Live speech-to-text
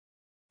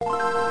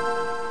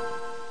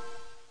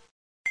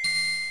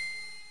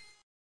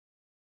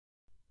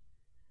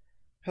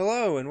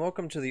Hello, and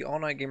welcome to the All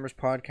Night Gamers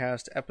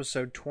Podcast,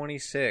 episode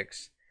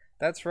 26.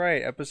 That's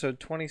right, episode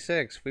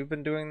 26. We've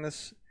been doing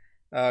this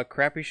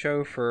crappy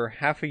show for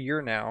half a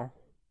year now.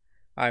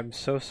 I'm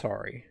so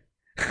sorry.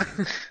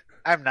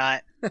 I'm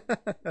not.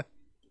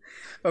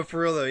 But for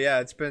real though, yeah,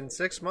 it's been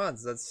 6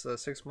 months. That's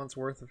 6 months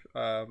worth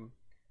of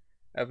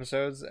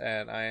episodes,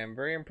 and I am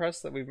very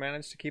impressed that we've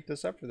managed to keep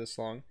this up for this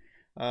long.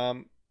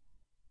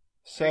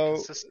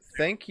 So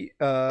thank you.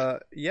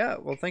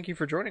 Thank you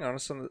for joining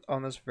us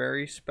on this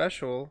very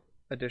special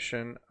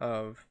edition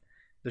of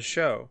the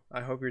show.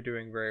 I hope you're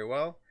doing very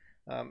well,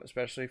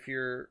 especially if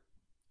you're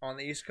on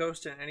the East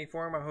Coast in any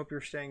form. I hope you're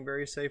staying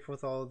very safe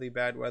with all of the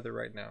bad weather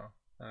right now.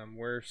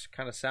 We're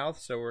kind of south,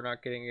 so we're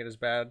not getting it as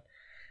bad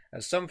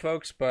as some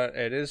folks, but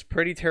it is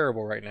pretty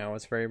terrible right now.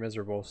 It's very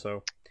miserable,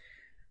 so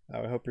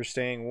I hope you're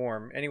staying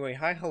warm. Anyway,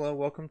 hi, hello,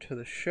 welcome to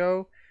the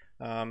show.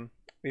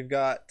 We've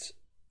got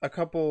a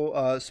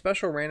couple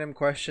special random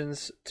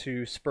questions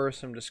to spur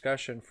some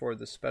discussion for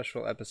this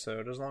special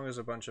episode, as long as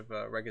a bunch of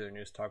regular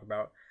news to talk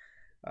about.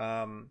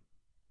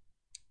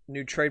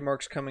 New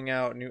trademarks coming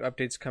out, new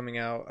updates coming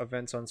out,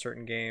 events on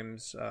certain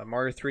games.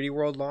 Mario 3D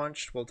World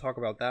launched. We'll talk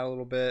about that a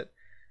little bit.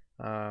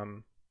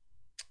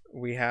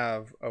 We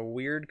have a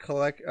weird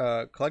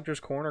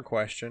collector's corner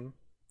question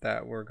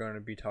that we're going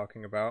to be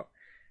talking about.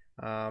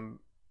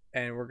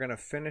 And we're going to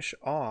finish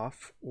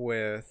off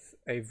with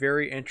a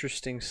very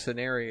interesting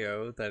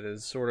scenario that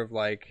is sort of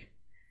like,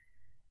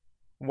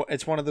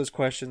 it's one of those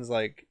questions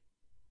like,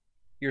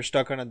 you're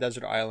stuck on a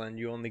desert island,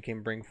 you only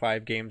can bring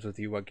 5 games with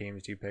you, what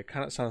games do you pick?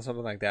 Kind of something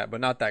like that, but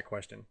not that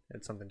question.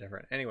 It's something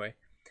different. Anyway.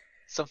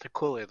 Something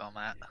cooler than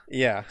that.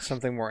 Yeah,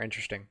 something more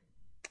interesting.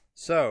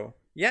 So,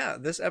 yeah,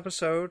 this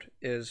episode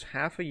is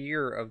half a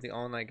year of the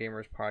All Night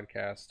Gamers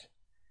podcast.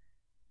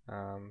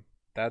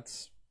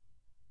 That's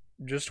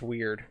just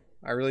weird.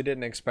 I really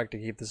didn't expect to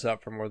keep this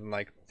up for more than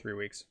like 3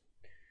 weeks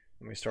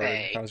when we started.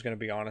 Hey. If I was going to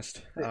be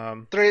honest.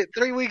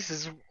 3 weeks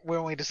is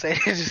when we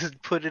decided to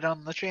just put it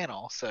on the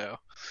channel. So,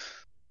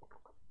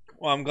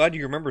 well, I'm glad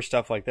you remember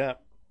stuff like that.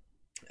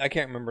 I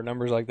can't remember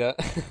numbers like that.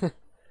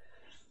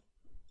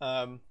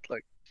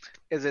 like,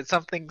 is it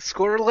something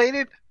score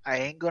related? I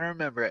ain't gonna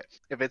remember it.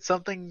 If it's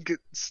something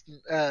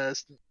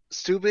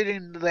stupid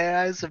in the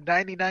eyes of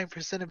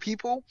 99% of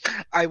people,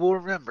 I will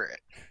remember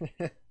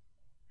it.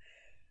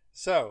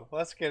 So,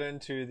 let's get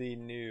into the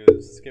news.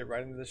 Let's get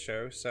right into the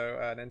show. So,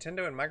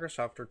 Nintendo and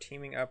Microsoft are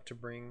teaming up to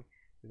bring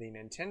the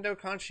Nintendo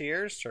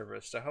Concierge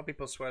service to help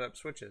people sweat up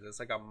Switches. It's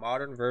like a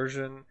modern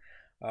version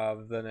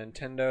of the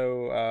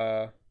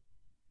Nintendo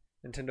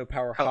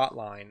Power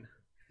Hotline.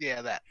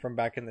 Yeah, that. From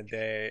back in the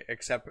day,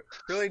 except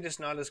really just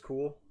not as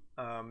cool,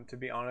 to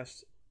be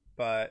honest.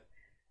 But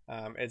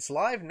it's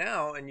live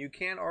now, and you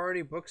can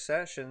already book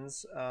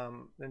sessions.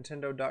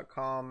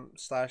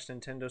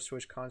 Nintendo.com/Nintendo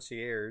Switch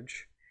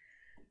Concierge.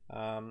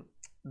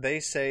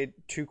 They say,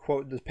 to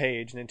quote the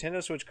page,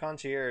 Nintendo Switch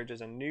Concierge is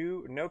a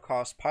new,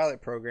 no-cost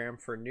pilot program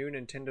for new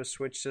Nintendo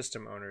Switch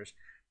system owners.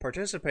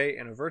 Participate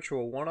in a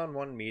virtual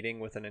one-on-one meeting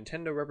with a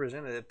Nintendo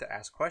representative to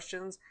ask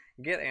questions,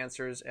 get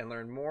answers, and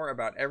learn more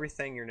about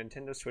everything your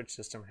Nintendo Switch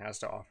system has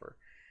to offer.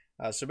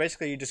 So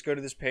basically, you just go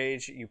to this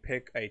page, you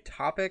pick a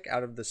topic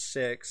out of the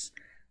 6,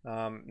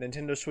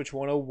 Nintendo Switch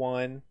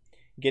 101,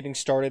 getting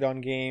started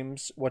on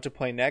games, what to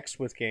play next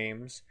with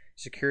games,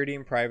 security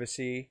and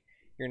privacy,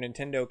 your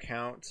Nintendo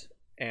account,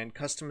 and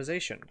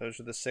customization. Those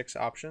are the 6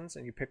 options,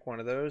 and you pick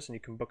one of those, and you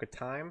can book a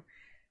time.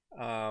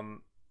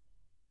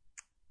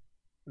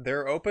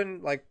 They're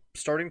open like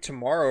starting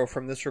tomorrow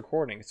from this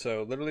recording,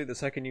 so literally the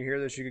second you hear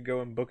this, you could go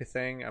and book a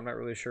thing. I'm not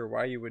really sure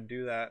why you would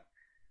do that,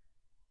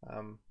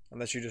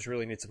 unless you just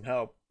really need some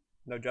help.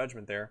 No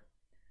judgment there.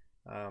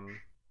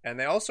 And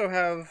they also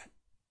have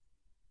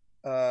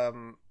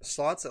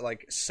slots at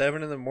like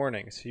 7 in the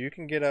morning, so you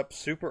can get up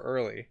super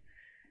early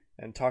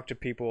and talk to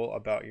people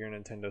about your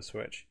Nintendo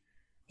Switch.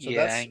 So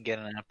yeah, I ain't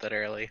getting up that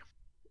early.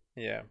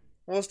 Yeah.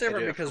 Well, it's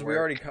different because we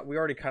already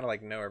kind of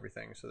like know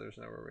everything, so there's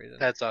no reason.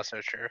 That's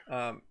also true.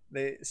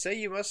 They say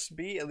you must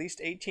be at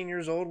least 18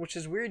 years old, which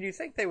is weird. You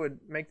think they would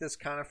make this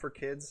kind of for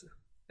kids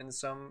in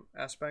some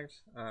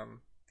aspects?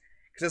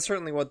 Because that's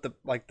certainly what the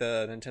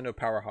Nintendo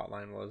Power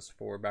Hotline was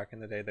for back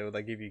in the day. They would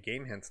like give you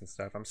game hints and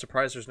stuff. I'm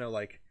surprised there's no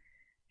like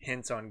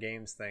hints on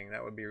games thing.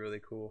 That would be really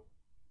cool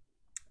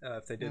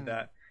if they did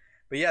that.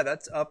 But yeah,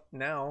 that's up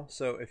now.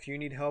 So if you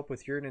need help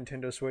with your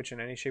Nintendo Switch in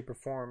any shape or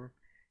form,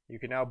 you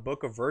can now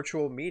book a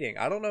virtual meeting.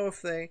 I don't know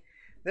if they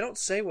don't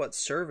say what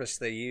service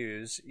they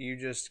use. You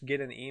just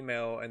get an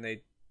email and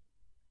they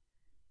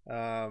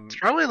it's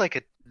probably like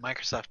a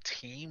Microsoft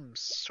Teams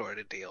sort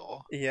of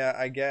deal. Yeah,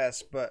 I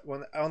guess. But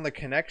when on the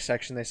Connect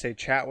section they say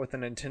chat with a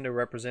Nintendo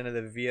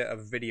representative via a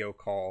video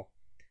call.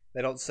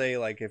 They don't say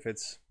like if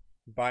it's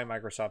by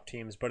Microsoft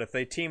Teams, but if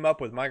they team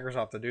up with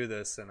Microsoft to do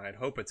this, then I'd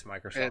hope it's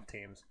Microsoft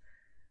Teams.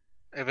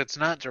 If it's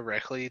not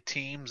directly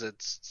Teams,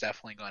 it's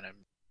definitely going to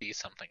be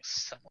something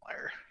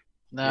similar.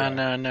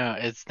 No.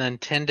 It's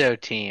Nintendo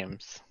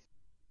Teams.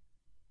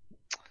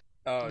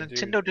 Oh,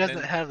 Nintendo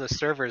doesn't have the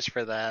servers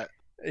for that.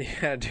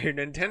 Yeah, dude,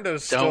 Nintendo's Don't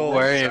still.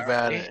 worry sorry.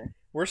 about it.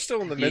 We're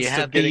still in the You midst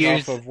have of to getting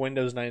use- off of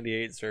Windows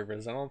 98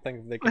 servers. I don't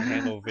think they can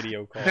handle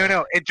video call.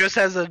 No, it just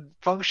has a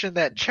function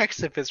that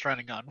checks if it's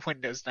running on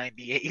Windows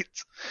 98.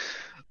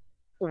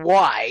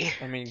 Why?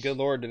 I mean, good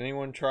lord, did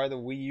anyone try the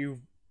Wii U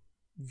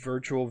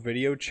virtual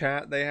video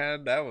chat they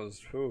had? That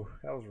was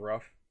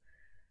rough.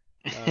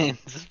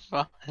 It's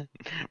fun,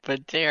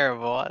 but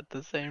terrible at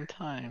the same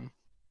time.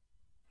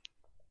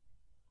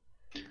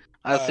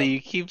 Also, you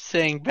keep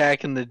saying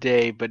back in the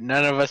day, but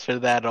none of us are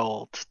that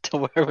old to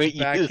where we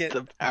use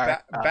the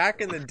power.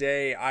 Back in the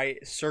day,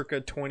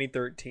 circa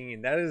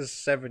 2013. That is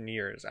 7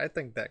 years. I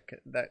think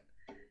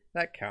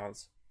that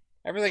counts.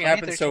 Everything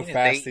happens so 2013 is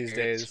fast 8 these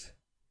years. days.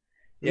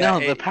 Yeah,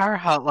 No, the power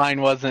hotline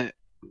wasn't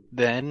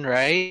then,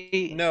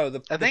 right? No,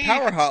 the I think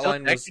power you can still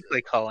hotline was.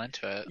 technically call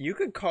into it. You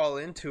could call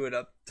into it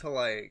up to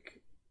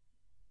like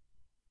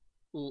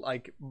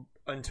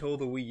until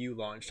the Wii U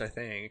launched. I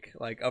think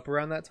up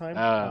around that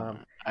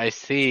time. I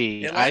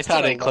see. it I lasted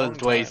thought a it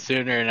closed long way time.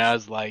 sooner, and I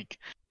was like,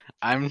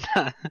 I'm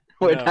not.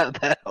 We're No.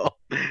 not that old.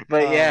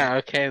 But yeah,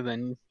 okay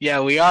then.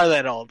 Yeah, we are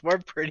that old. We're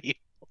pretty.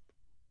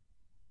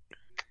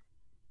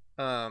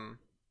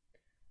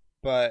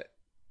 But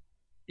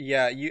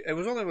yeah, it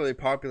was only really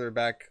popular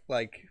back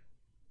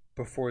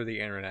before the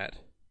internet.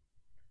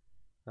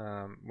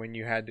 When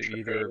you had to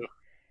either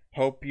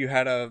hope you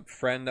had a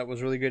friend that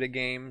was really good at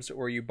games,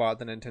 or you bought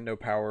the Nintendo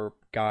Power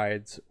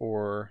guides,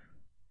 or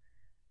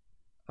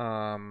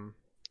call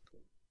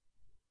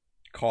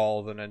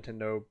the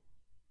Nintendo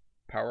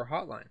Power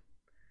hotline.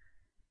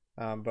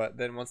 But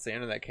then once the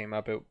internet came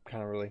up, it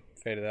kind of really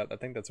faded out. I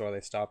think that's why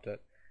they stopped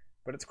it.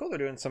 But it's cool they're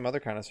doing some other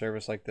kind of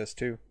service like this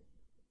too.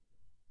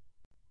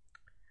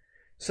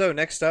 So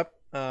next up,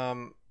 a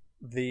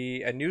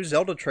new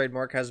Zelda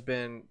trademark has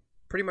been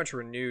pretty much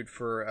renewed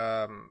for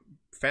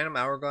Phantom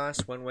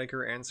Hourglass, Wind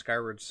Waker, and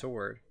Skyward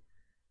Sword.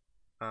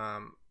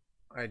 I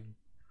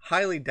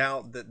highly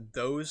doubt that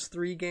those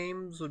 3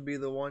 games would be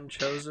the one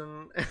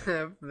chosen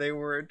if they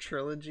were a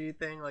trilogy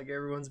thing, like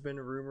everyone's been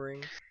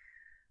rumoring.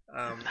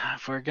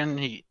 If we're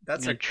gonna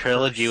That's a a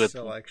trilogy cursed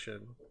with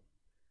selection.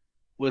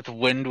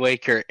 Wind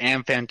Waker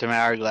and Phantom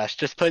Hourglass,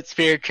 just put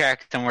Spirit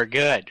Tracks and we're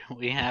good.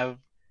 We have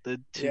the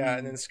 2. Yeah,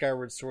 and then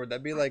Skyward Sword.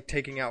 That'd be like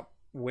taking out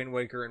Wind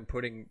Waker and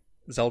putting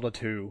Zelda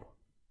 2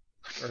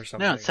 or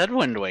something. No, it said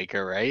Wind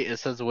Waker, right? It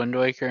says Wind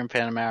Waker and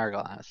Phantom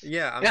Hourglass.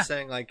 Yeah, I'm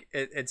saying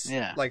it's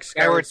Yeah. like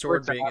Skyward Skyward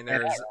Sword Sword's being in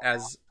there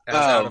as Oh,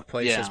 out of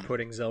place as yeah.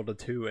 putting Zelda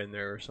 2 in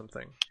there or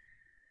something.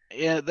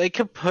 Yeah, they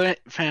could put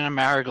Phantom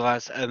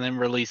Hourglass and then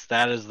release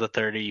that as the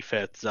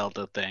 35th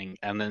Zelda thing,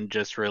 and then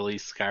just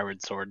release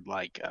Skyward Sword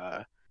like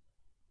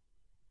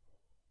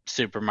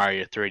Super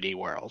Mario 3D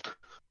World.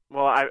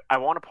 Well, I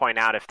want to point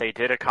out, if they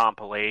did a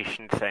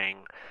compilation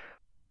thing,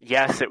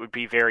 yes, it would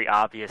be very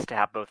obvious to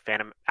have both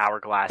Phantom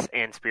Hourglass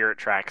and Spirit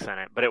Tracks in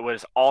it, but it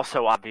was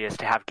also obvious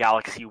to have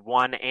Galaxy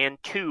 1 and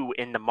 2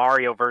 in the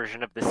Mario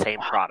version of the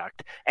same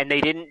product, and they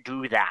didn't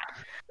do that.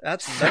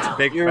 That's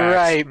big You're facts.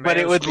 right, Man, but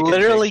it would speaking big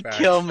literally facts.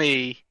 kill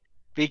me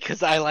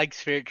because I like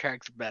Spirit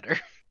Tracks better.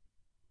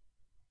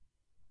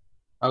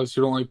 Alex,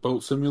 you don't like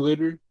Boat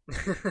Simulator?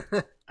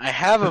 I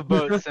have a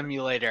boat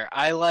simulator.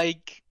 I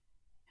like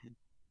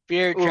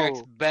Spirit Tracks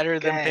Ooh, better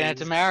than guys.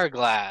 Phantom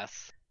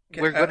Hourglass.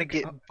 We're gonna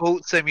get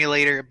Boat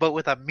Simulator, but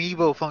with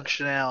Amiibo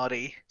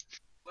functionality.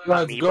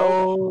 Let's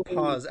go!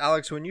 Pause.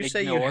 Alex, when you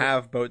say you Ignore.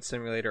 have Boat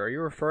Simulator, are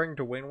you referring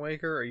to Wind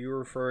Waker, or are you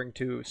referring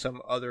to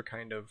some other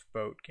kind of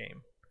boat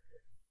game?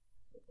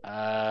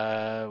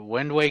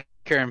 Wind Waker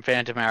and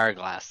Phantom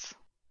Hourglass.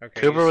 Okay.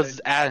 Cooper you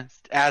was said-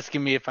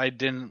 asking me if I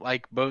didn't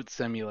like Boat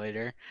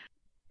Simulator.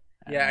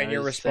 Yeah, I and your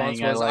was response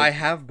saying was, I I like-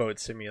 have Boat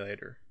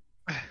Simulator.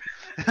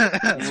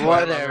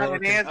 Whatever. Not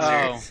an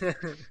answer.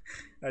 Oh.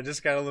 I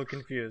just got a little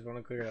confused. Want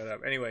to clear that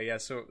up. Anyway, yeah.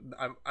 So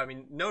I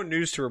mean, no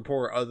news to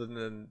report other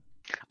than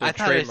the I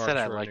thought I trademarks said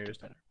I were liked renewed.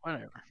 it better.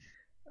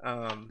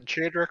 Whatever.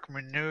 Trademark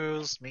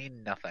renewals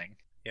mean nothing.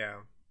 Yeah.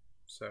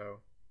 So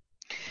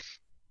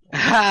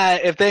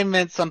If they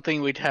meant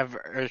something, we'd have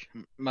Earth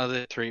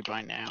Mother 3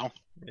 by now.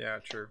 yeah,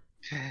 true.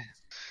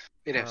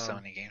 We'd have so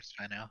Um, many games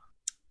by now.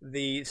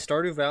 The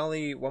Stardew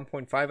Valley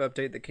 1.5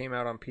 update that came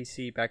out on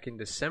PC back in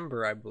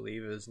December, I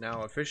believe, is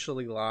now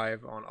officially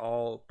live on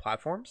all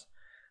platforms.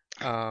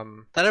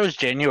 Thought it was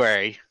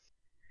January.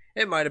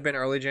 It might have been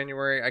early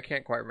January. I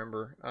can't quite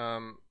remember.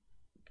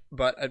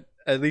 But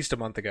at least a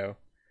month ago.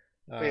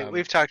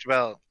 We've talked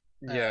about.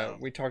 Yeah,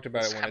 we talked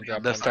about it when it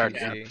dropped The on start,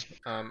 PC.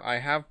 I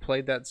have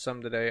played that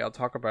some today. I'll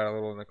talk about it a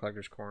little in the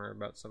Collector's Corner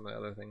about some of the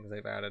other things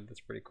they've added.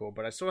 That's pretty cool.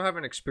 But I still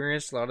haven't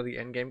experienced a lot of the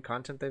end-game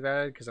content they've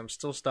added because I'm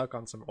still stuck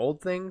on some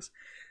old things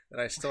that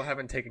I still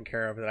haven't taken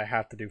care of that I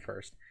have to do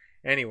first.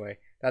 Anyway,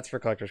 that's for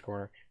Collector's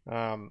Corner.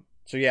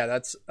 So yeah,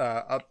 that's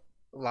up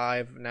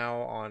live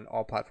now on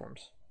all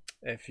platforms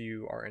if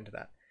you are into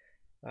that.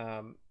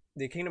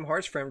 The Kingdom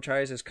Hearts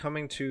franchise is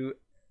coming to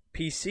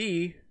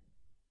PC *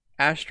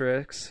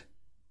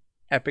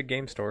 Epic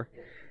Game Store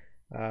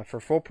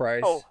for full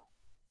price. Oh.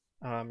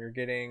 You're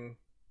getting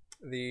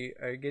a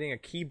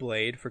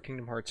Keyblade for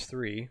Kingdom Hearts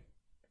 3,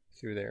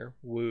 through there.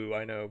 Woo,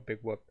 I know, big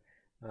whoop.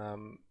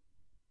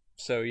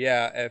 So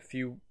yeah, if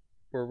you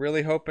were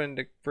really hoping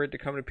for it to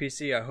come to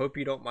PC, I hope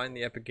you don't mind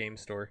the Epic Game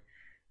Store,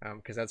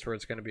 because that's where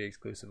it's going to be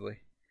exclusively.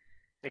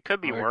 It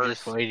could be Or worse.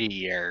 just wait a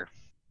year.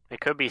 It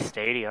could be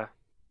Stadia.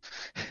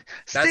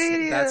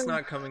 That's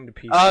not coming to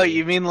PC. Oh,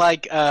 you mean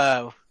like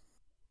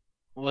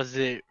was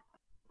it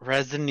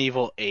Resident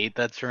Evil 8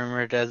 that's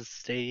rumored as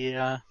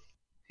Stadia?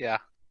 Yeah.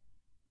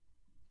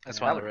 That's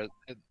Yeah, one of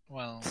the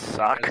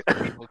suck.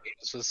 Resident Evil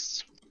games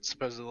was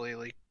supposedly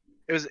leaked.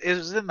 It was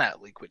in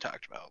that leak we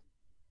talked about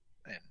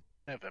in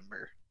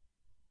November.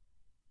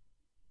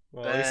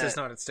 Well, at least it's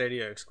not a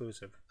Stadia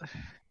exclusive.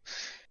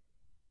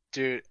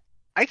 Dude,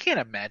 I can't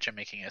imagine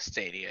making a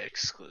Stadia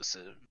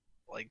exclusive.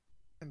 Like,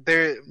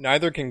 there.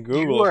 Neither can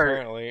Google, You are-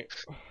 apparently.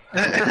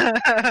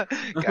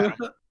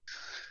 Got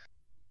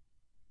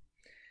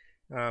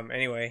 'em.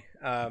 Anyway,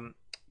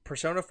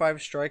 Persona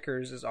 5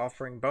 Strikers is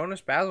offering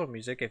bonus battle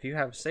music if you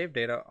have save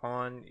data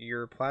on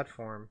your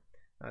platform.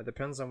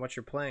 Depends on what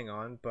you're playing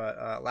on,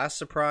 but Last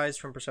Surprise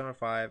from Persona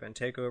 5 and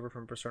Takeover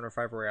from Persona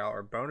 5 Royale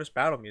are bonus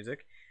battle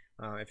music.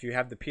 If you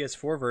have the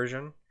PS4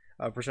 version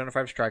of Persona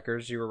 5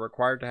 Strikers, you are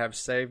required to have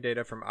save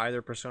data from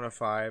either Persona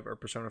 5 or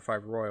Persona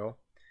 5 Royal.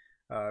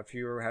 If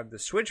you have the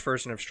Switch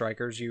version of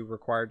Strikers, you're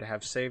required to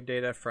have save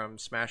data from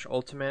Smash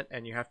Ultimate,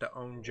 and you have to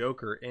own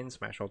Joker in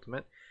Smash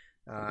Ultimate.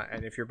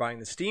 And if you're buying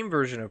the Steam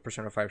version of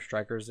Persona 5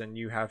 Strikers, then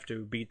you have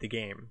to beat the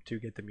game to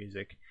get the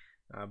music.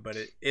 But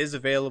it is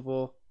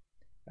available.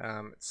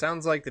 It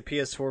sounds like the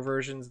PS4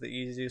 version's the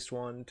easiest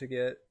one to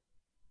get.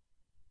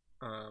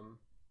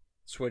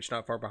 Switch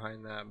not far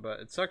behind that, but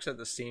it sucks that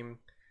the Steam.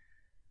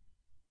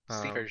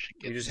 Steam version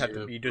You gets just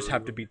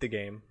have to beat the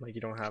game. Like,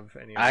 you don't have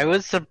any. I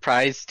was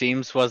surprised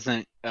Steam's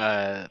wasn't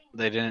they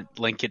didn't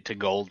link it to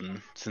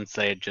Golden since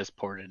they had just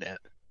ported it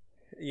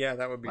Yeah,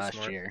 that would be last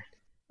smart. year.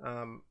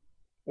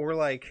 Or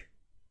like,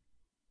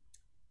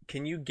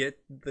 can you get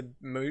the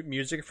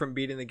music from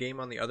beating the game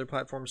on the other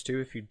platforms too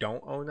if you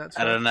don't own that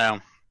stuff? I don't know.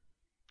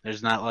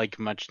 There's not like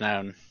much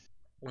known.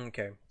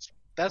 Okay.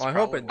 That's Well, I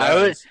hope it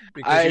probably- does,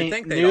 because you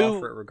think they'd knew-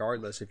 offer it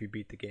regardless if you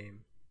beat the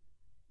game.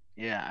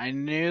 Yeah, I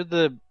knew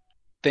the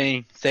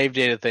save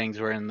data things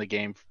were in the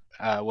game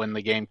when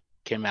the game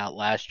came out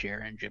last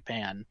year in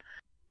Japan,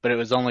 but it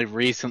was only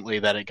recently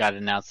that it got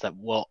announced that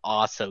we'll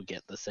also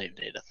get the save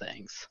data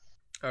things.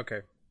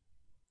 Okay.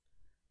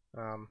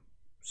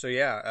 So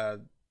yeah,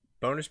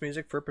 bonus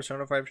music for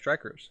Persona 5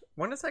 Strikers.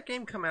 When does that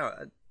game come out?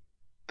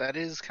 That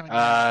is coming out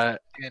Uh,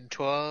 in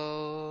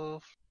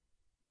 12.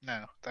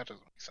 No, that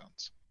doesn't make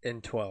sense.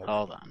 In 12.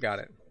 hold on. Got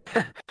it.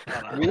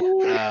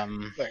 Hold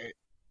on. Wait.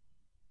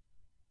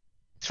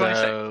 26.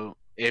 So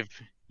if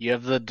you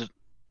have the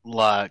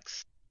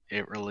deluxe,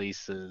 it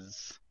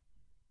releases.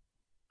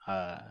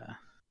 I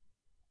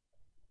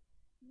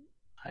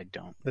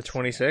don't. The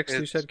 26th, you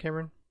It's- said,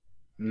 Cameron?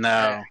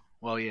 No.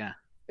 Well, yeah.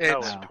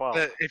 It's, no.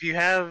 12. if you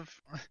have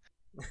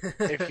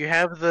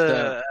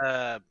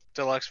the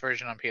deluxe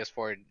version on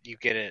PS4, you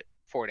get it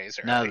 4 days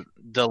early. No,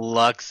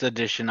 deluxe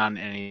edition on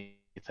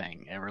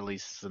anything. It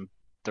releases in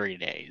 3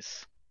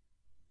 days.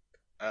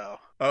 Oh,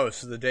 Oh,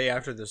 so the day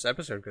after this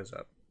episode goes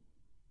up.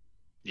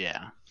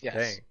 Yeah. yes.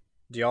 Dang.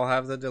 Do y'all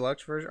have the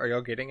deluxe version? Are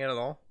y'all getting it at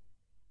all?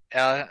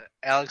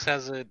 Alex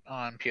has it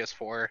on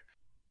PS4.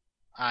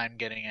 I'm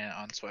getting it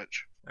on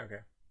Switch. Okay.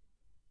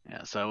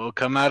 Yeah, so it will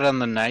come out on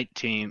the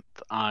 19th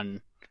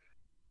on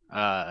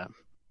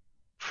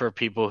for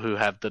people who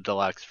have the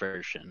deluxe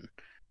version,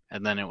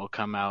 and then it will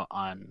come out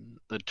on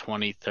the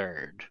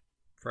 23rd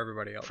For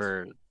everybody else.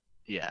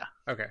 yeah.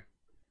 Okay.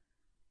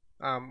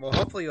 Well,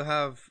 hopefully you'll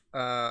have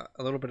a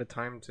little bit of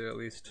time to at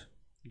least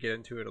get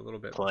into it a little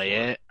bit. Play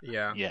before. it?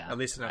 Yeah. Yeah, At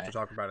least enough to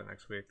talk about it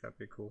next week. That'd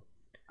be cool.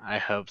 I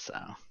hope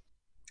so.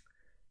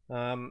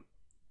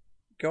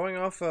 Going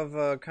off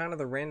of kind of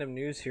the random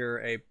news here,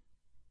 a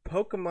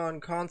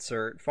Pokemon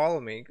concert, follow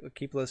me,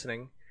 keep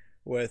listening,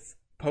 with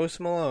Post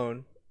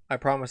Malone, I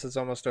promise it's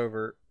almost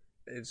over,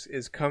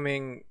 is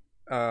coming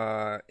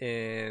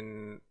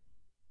in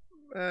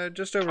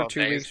just over 12 2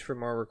 days. weeks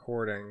from our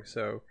recording.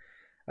 So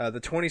the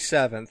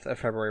 27th of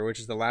February, which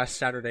is the last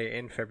Saturday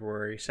in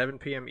February, 7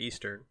 p.m.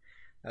 Eastern.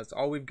 That's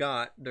all we've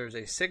got. There's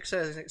a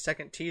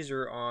 6-second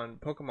teaser on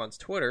Pokemon's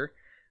Twitter,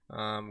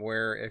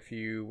 where if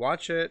you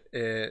watch it,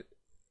 it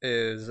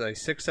is a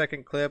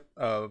 6-second clip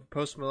of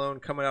Post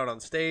Malone coming out on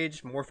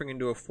stage, morphing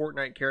into a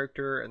Fortnite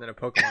character, and then a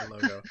Pokemon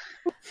logo.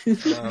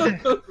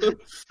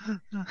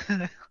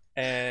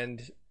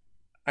 And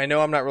I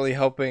know I'm not really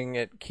helping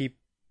it keep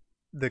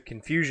the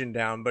confusion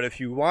down, but if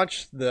you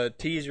watch the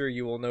teaser,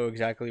 you will know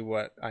exactly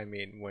what I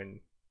mean when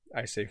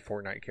I say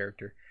Fortnite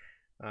character.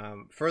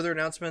 Further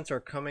announcements are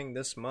coming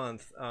this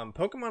month.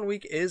 Pokemon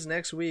Week is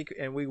next week,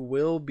 and we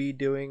will be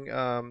doing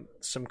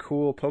some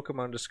cool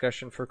Pokemon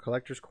discussion for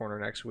Collector's Corner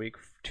next week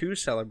to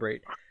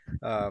celebrate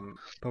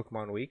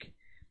Pokemon Week.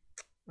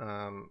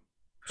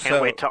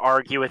 Can't wait to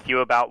argue with you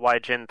about why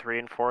Gen 3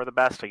 and 4 are the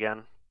best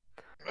again.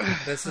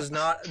 This is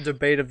not a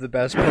debate of the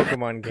best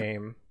Pokemon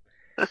game,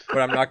 but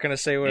I'm not going to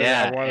say what I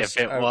Yeah, want if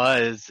to it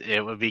was,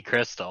 it would be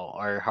Crystal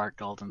or Heart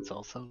Gold and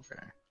Soul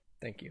Silver.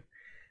 Thank you.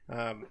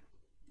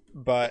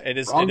 But it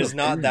is Wrong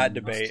not that opinion.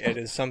 debate. It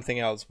is something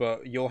else.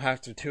 But you'll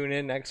have to tune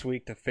in next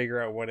week to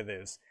figure out what it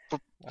is.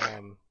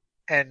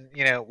 And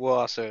we'll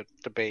also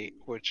debate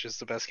which is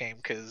the best game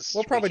because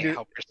We'll probably we can't do-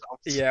 help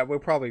ourselves. Yeah, we'll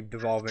probably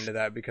devolve into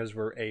that because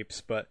we're apes.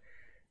 But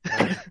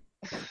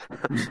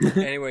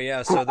anyway,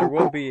 yeah. So there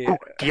will be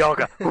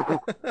Yoga.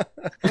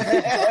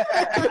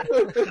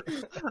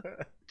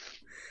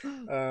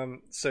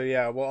 So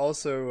yeah, we'll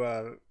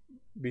also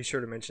be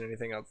sure to mention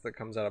anything else that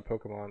comes out of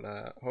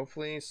Pokemon.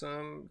 Hopefully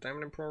some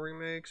Diamond and Pearl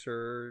remakes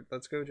or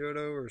Let's Go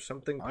Johto or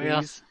something, Oh,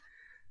 please.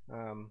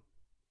 yeah.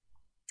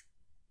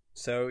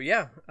 So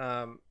yeah,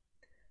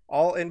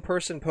 all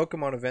in-person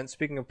Pokemon events,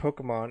 speaking of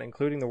Pokemon,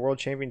 including the World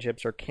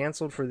Championships, are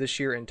canceled for this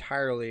year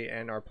entirely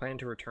and are planned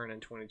to return in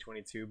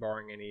 2022,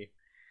 barring any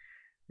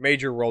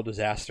major world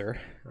disaster.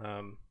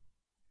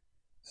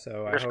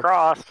 So I Fingers hope,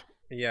 crossed.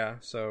 yeah,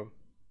 so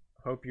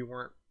hope you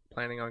weren't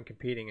planning on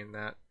competing in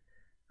that.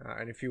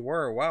 And if you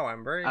were, wow,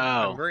 I'm very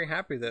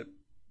happy that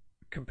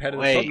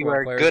competitive Wait, you Pokemon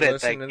are players good at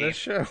listen that to this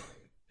show.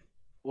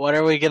 What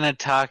are we gonna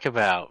talk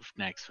about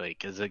next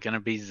week? Is it gonna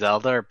be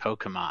Zelda or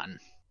Pokemon?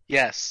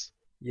 Yes,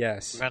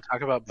 Yes. we're gonna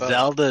talk about both.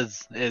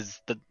 Zelda's is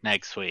the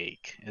next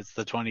week. It's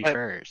the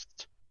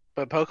 21st.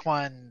 But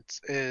Pokemon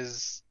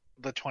is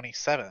the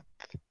 27th.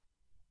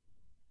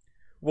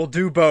 We'll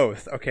do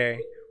both, okay?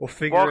 We'll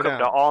figure Welcome it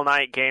to out. All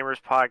Night Gamers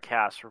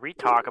Podcast, where we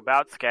talk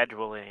about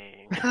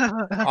scheduling.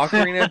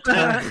 Ocarina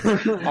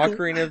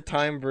of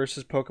Time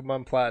versus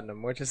Pokemon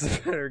Platinum, which is a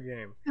better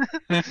game?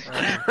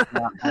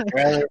 I'd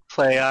rather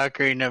play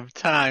Ocarina of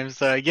Time,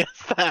 so I guess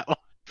that one.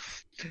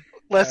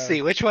 Let's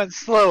see which one's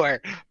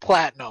slower.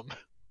 Platinum.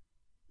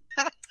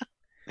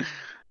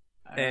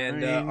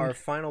 And I mean, our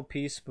final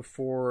piece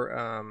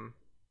before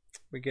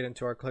we get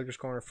into our Collector's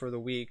Corner for the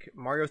week,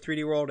 Mario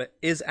 3D World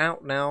is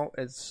out now.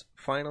 It's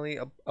finally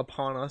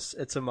upon us.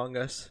 It's among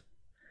us.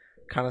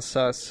 Kind of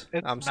sus.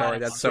 It's I'm sorry,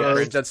 not that's so among us.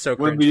 cringe. That's so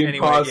When cringe. the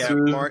Anyway, yeah,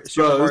 imposter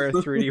Super sus. Mario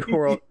 3D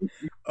World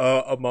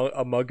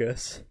among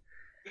us.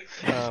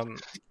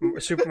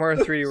 Super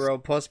Mario 3D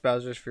World plus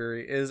Bowser's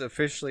Fury is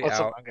officially What's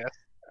out. Among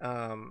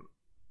Us?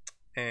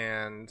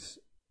 And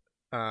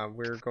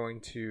we're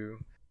going to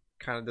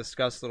kind of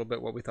discuss a little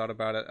bit what we thought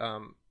about it.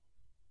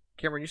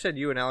 Cameron, you said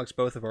you and Alex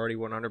both have already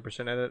 100%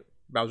 at it.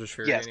 Bowser's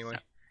Fury, Yes. anyway.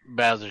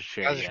 Bowser's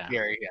Fury, Bowser's yeah.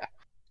 Fury, yeah.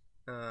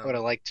 I would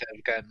have liked to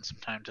have gotten some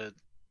time to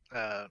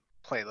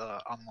play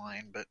the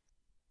online, but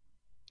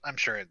I'm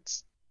sure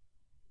it's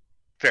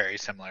very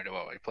similar to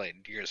what we played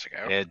years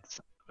ago.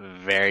 It's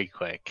very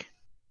quick.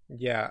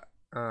 Yeah.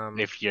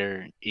 If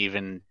you're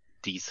even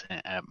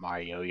decent at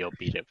Mario, you'll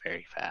beat it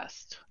very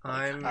fast.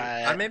 I'm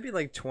I- maybe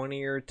like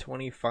 20 or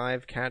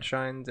 25 cat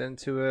shines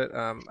into it.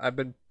 I've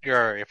been You're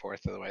already a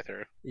fourth of the way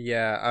through.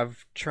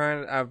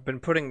 I've been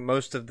putting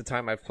most of the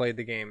time I've played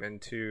the game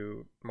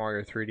into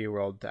Mario 3D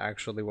World to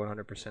actually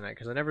 100% it,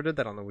 because I never did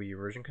that on the Wii U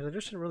version because I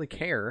just didn't really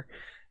care.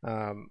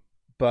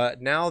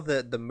 But now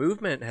that the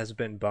movement has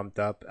been bumped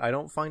up, I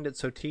don't find it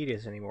so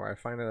tedious anymore. I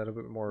find it a little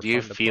bit more Do you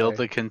fun to feel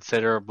play. the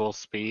considerable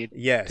speed?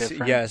 Yes,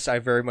 difference? yes, I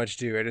very much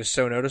do. It is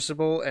so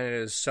noticeable, and it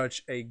is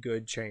such a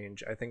good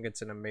change. I think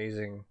it's an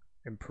amazing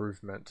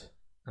improvement.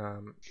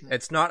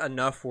 It's not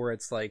enough where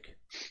it's like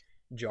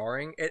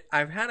jarring.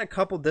 I've had a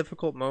couple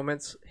difficult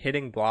moments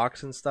hitting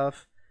blocks and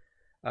stuff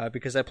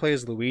because I play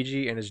as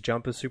Luigi and his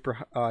jump is super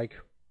like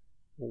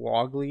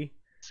woggly.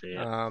 See,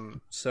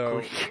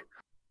 So,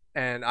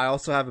 and I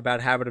also have a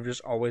bad habit of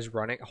just always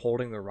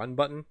holding the run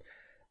button,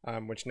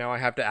 which now I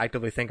have to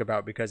actively think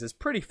about because it's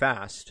pretty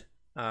fast.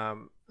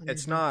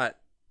 It's not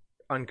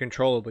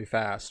uncontrollably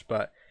fast,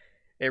 but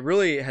it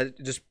really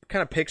just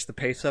kind of picks the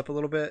pace up a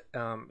little bit.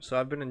 So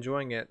I've been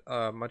enjoying it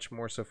much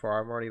more so far.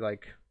 I'm already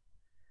like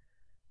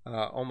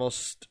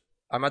almost.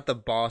 I'm at the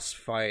boss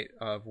fight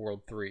of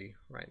World 3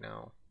 right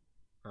now.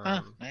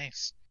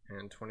 Nice.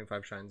 And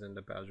 25 shines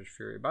into Bowser's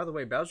Fury. By the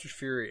way, Bowser's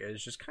Fury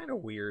is just kind of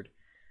weird.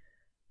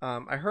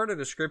 I heard a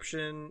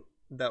description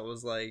that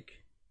was like,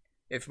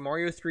 if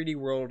Mario 3D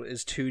World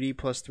is 2D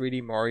plus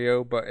 3D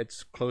Mario, but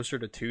it's closer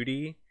to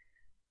 2D,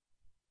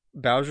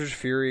 Bowser's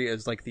Fury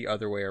is like the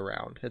other way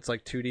around. It's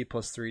like 2D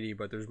plus 3D,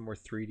 but there's more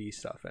 3D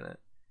stuff in it.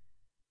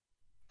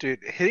 Dude,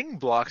 hitting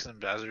blocks in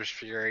Bowser's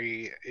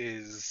Fury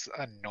is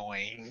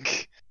annoying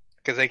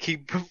because I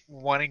keep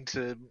wanting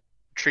to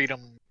treat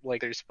them like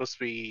they're supposed to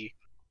be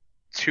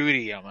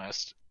 2D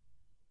almost,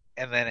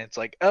 and then it's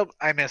like, oh,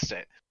 I missed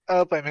it.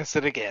 Oh, I missed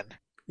it again.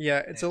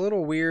 Yeah, it's a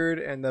little weird,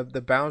 and the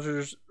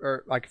Bowser's,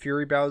 or like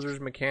Fury Bowser's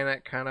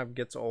mechanic kind of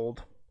gets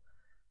old.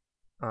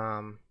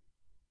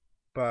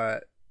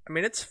 But I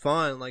mean, it's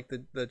fun, like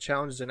the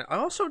challenges in it. I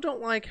also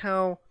don't like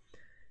how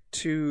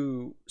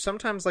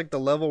sometimes like the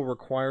level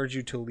requires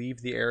you to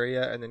leave the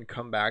area and then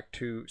come back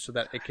to so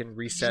that it can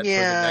reset for the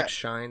next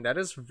shine. That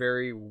is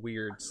very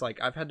weird. It's like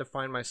I've had to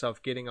find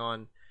myself getting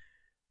on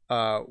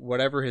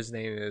whatever his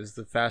name is,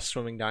 the fast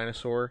swimming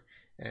dinosaur,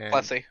 and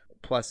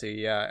Plessy,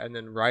 yeah, and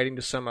then riding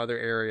to some other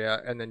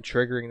area and then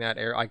triggering that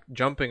area, like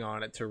jumping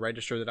on it to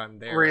register that I'm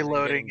there,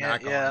 Reloading and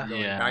then it, yeah.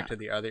 going back to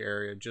the other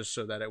area just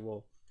so that it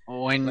will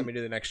let me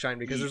do the next shine,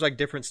 because there's like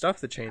different stuff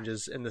that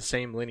changes in the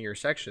same linear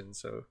section.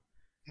 So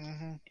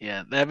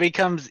Yeah, that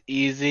becomes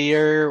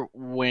easier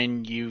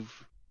when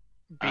you've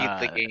beat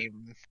the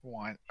game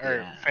one,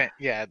 or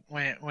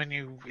when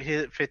you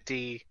hit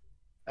 50,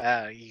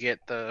 you get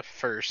the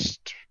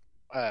first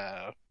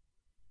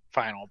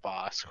final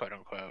boss, quote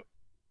unquote,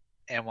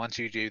 and once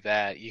you do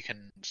that, you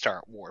can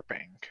start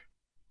warping.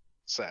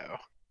 So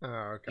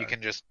you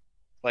can just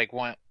like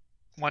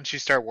once you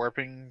start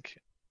warping,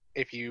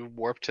 if you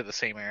warp to the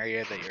same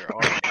area that you're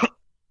already,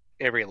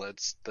 it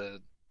reloads the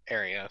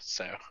area.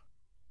 So.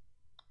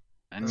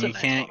 And you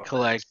can't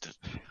collect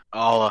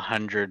all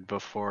 100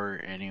 before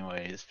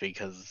anyways,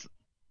 because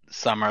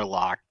some are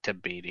locked to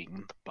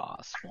beating the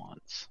boss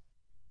once.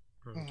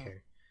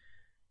 Okay.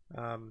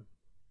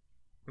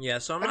 Yeah,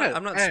 so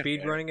I'm not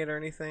speed running it or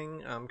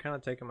anything. I'm kind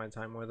of taking my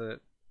time with it,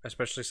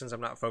 especially since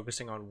I'm not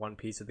focusing on one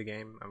piece of the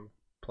game. I'm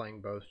playing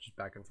both just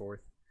back and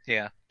forth.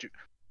 Yeah.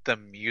 The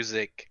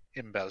music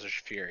in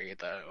Bowser's Fury,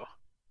 though.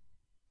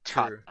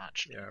 True.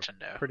 Top-notch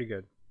Nintendo. Pretty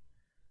good.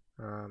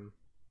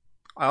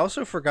 I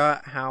also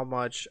forgot how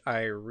much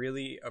I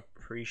really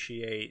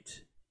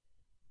appreciate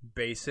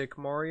basic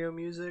Mario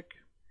music.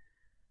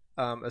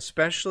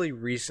 Especially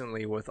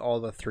recently with all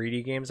the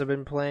 3D games I've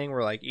been playing,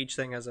 where like each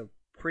thing has a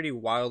pretty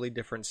wildly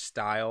different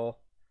style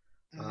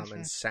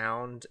and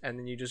sound, and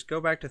then you just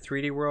go back to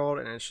 3D World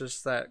and it's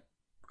just that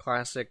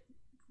classic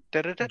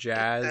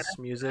jazz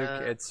music.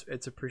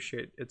 It's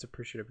appreciative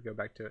to go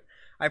back to it.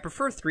 I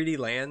prefer 3D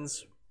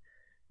Land's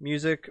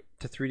music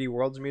to 3D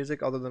World's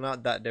music, although they're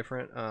not that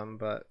different.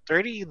 But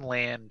 3D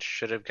Land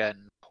should have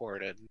gotten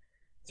ported.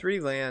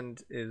 3D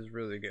Land is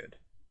really good,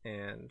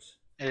 and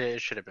it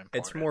should have been ported.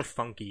 It's more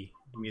funky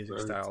music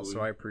style,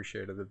 so I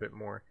appreciate it a bit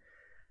more.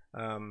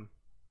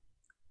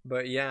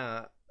 But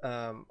yeah,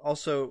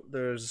 also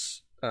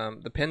there's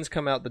the pins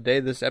come out the day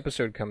this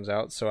episode comes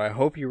out, so I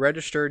hope you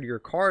registered your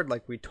card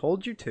like we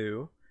told you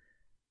to.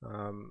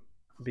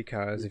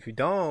 Because if you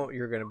don't,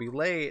 you're going to be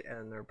late,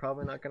 and they're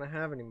probably not going to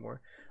have any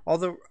more.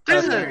 Although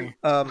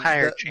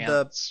higher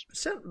chance.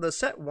 The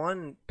set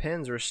 1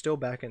 pins are still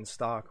back in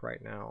stock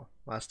right now.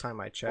 Last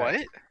time I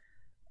checked.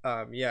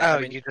 What? Yeah. Oh,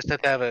 you just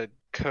have to have a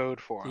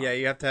code for them. Yeah,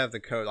 you have to have the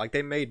code. Like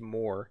they made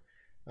more,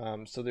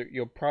 so that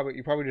you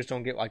probably just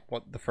don't get like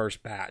the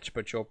first batch,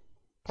 but you'll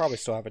probably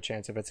still have a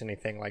chance if it's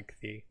anything like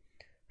the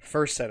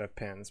first set of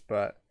pins.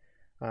 But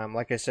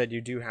like I said,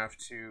 you do have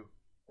to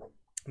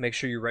make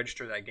sure you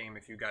register that game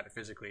if you got it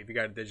physically. If you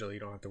got it digitally, you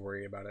don't have to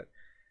worry about it.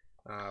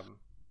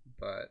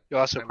 But you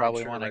also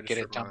probably want to get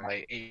it done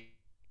by 8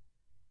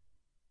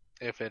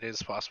 if it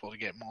is possible to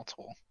get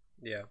multiple.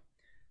 Yeah.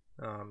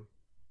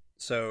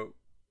 So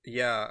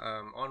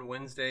yeah, on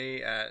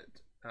Wednesday at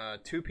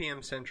 2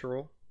 p.m.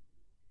 Central,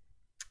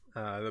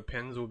 the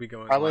pins will be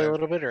going probably live. A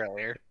little bit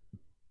earlier.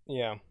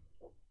 Yeah.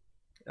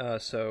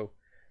 So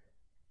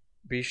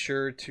be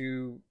sure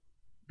to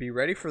be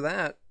ready for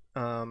that.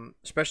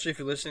 Especially if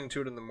you're listening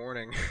to it in the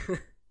morning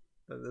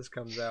that this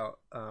comes out.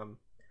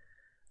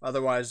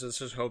 Otherwise, let's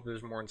just hope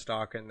there's more in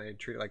stock and they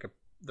treat it like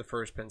the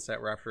first pin set,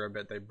 where after a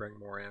bit they bring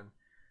more in.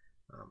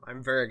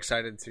 I'm very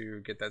excited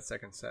to get that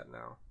second set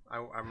now.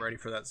 I'm ready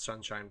for that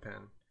Sunshine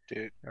pin.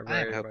 Dude, I'm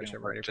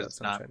hoping work does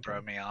not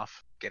throw me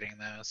off getting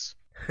those.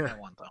 I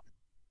want them.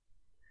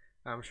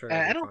 I'm sure.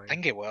 I don't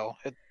think it will.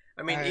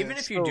 I mean, even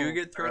if you do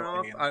get thrown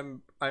off,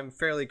 I'm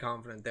fairly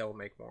confident they'll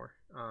make more.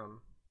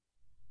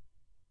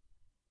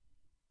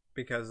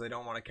 Because they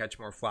don't want to catch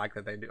more flack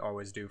that they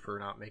always do for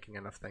not making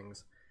enough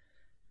things.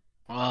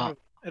 Well,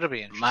 it'll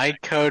be interesting. My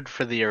code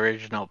for the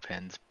original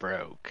pins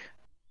broke.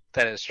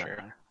 That is true.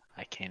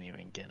 I can't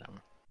even get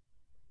them.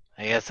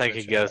 I guess I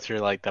could go through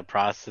like the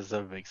process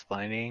of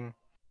explaining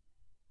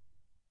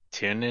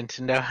to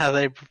Nintendo how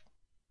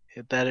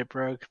that it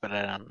broke, but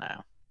I don't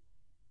know.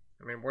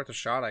 I mean, worth a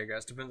shot, I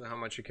guess. Depends on how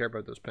much you care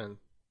about those pins.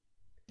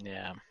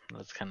 Yeah,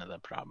 that's kind of the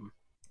problem.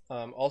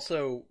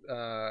 Also,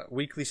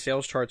 weekly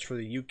sales charts for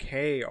the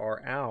UK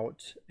are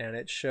out, and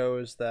it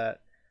shows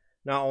that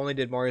not only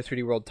did Mario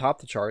 3D World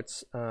top the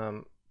charts,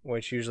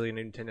 which usually a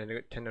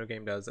Nintendo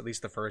game does, at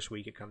least the first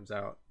week it comes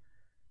out,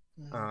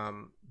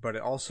 but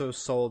it also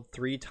sold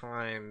 3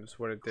 times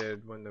what it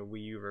did when the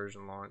Wii U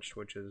version launched,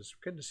 which is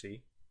good to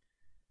see.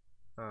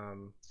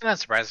 Not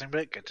surprising,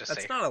 but good to see.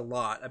 That's not a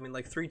lot. I mean,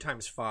 like 3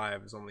 times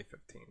 5 is only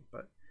 15,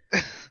 but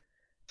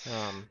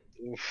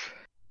Oof.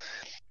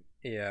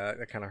 Yeah,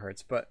 that kind of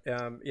hurts. But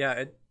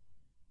yeah,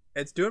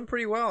 it's doing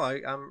pretty well.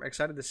 I'm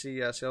excited to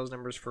see sales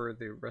numbers for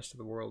the rest of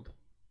the world,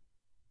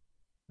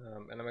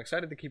 and I'm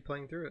excited to keep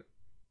playing through it.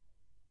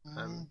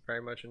 I'm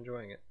very much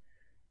enjoying it.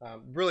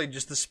 Really,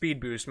 just the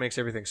speed boost makes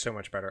everything so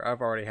much better.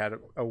 I've already had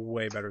a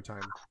way better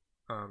time,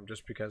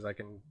 just because I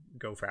can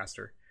go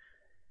faster.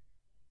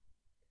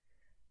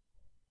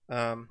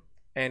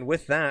 And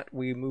with that,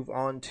 we move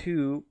on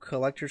to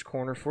Collector's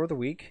Corner for the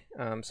week.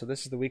 So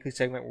this is the weekly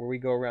segment where we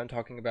go around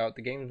talking about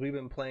the games we've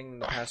been playing in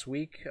the past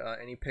week,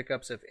 any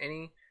pickups, if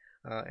any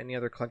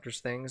other collector's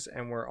things.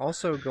 And we're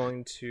also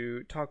going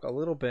to talk a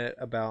little bit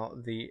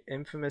about the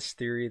infamous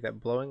theory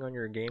that blowing on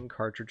your game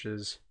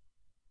cartridges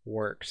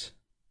works.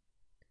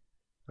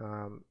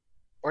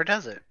 Or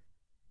does it?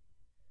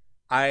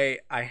 I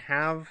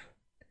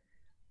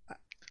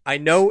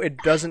know it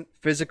doesn't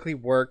physically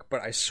work,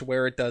 but I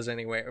swear it does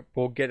anyway.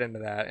 We'll get into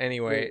that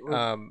anyway.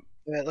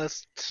 Yeah,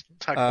 let's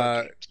talk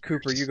about games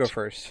Cooper, first. you go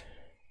first.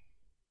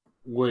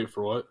 Wait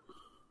for what?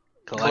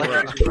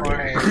 Collector's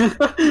Prime.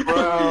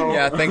 Bro.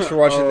 Yeah, thanks for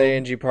watching the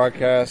ANG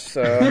podcast.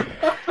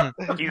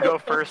 You go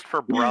first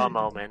for bra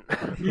moment.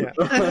 Yeah,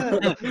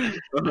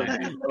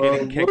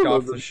 getting kicked what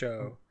off was the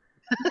show.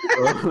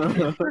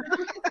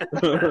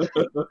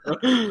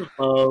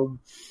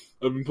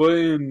 I've been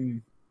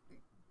playing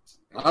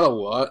not a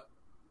lot.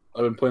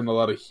 I've been playing a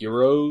lot of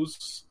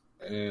Heroes,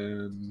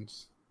 and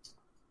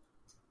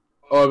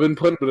I've been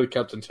playing a bit of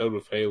Captain Toad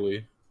with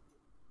Haley,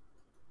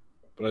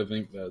 but I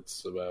think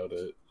that's about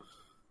it.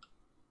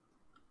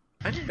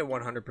 I need to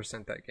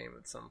 100% that game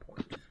at some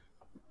point.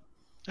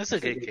 That's a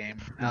good game.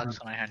 Alex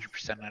and I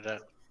 100% it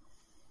up.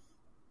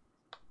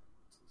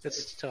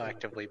 It's still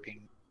actively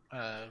being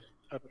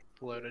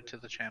uploaded to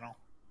the channel.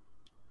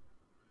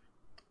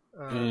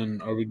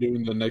 And are we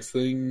doing the next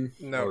thing?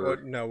 No, or-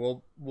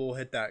 no, we'll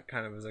hit that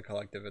kind of as a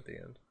collective at the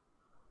end.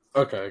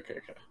 Okay.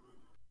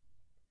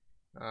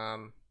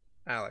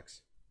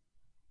 Alex.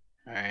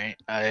 Alright,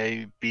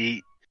 I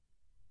beat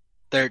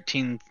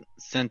 13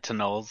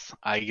 Sentinels,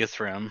 Aegis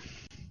Rim,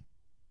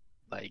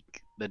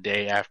 like the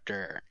day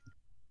after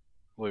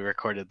we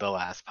recorded the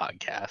last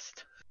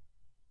podcast.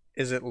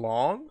 Is it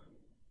long?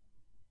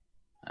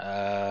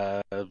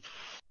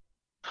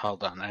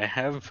 Hold on, I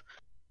have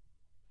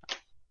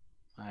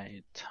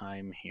my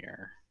time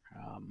here.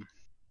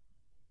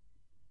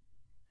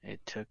 It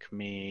took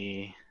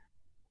me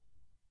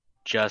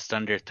just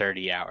under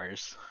 30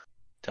 hours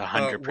to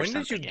 100% when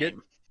did you the get?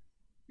 game.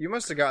 You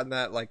must have gotten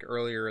that like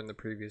earlier in the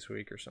previous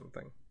week or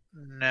something.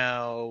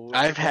 No,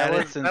 I've had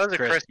it since that was a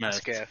Christmas.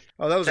 Christmas gift.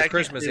 Oh, that was a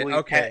Technically, Christmas. we've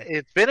Okay, had-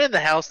 it's been in the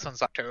house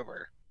since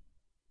October.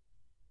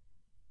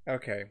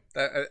 okay.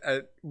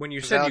 When you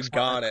Because said you Alex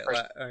got wanted it,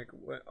 the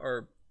first-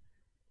 or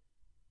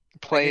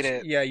Played I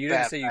guess- it. Yeah, you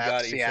didn't that say you got it.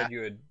 fast, You yeah. said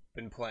you had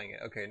been playing it.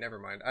 Okay, never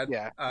mind.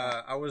 Yeah.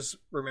 I was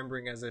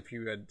remembering as if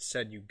you had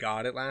said you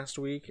got it last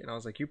week, and I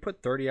was like, you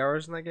put 30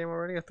 hours in that game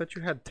already? I thought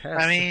you had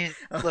tests. I mean,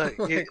 look,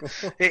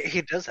 Like,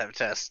 he does have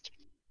tests.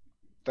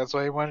 That's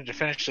why he wanted to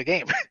finish the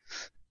game.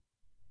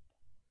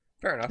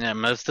 fair enough. Yeah,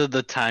 most of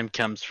the time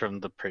comes from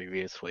the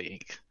previous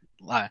week.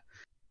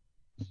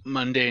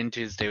 Monday and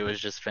Tuesday was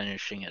just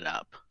finishing it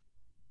up.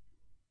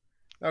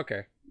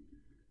 Okay.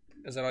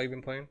 Is that all you've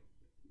been playing?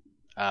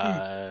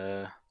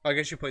 I I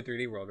guess you played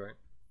 3D World, right?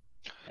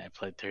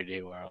 played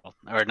 3D World.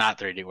 Or not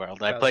 3D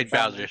World. I Bowser's played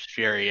Fury. Bowser's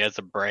Fury as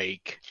a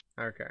break.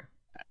 Okay.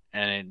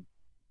 And it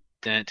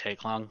didn't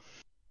take long,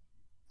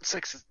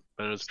 6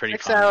 but it was pretty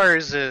six fun.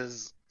 hours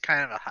is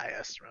kind of a high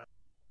estimate.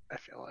 I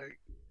feel like.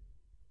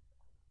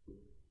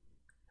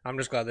 I'm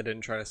just glad they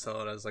didn't try to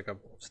sell it as like a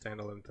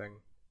standalone thing.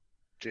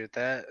 Dude,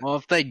 that Well,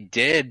 if they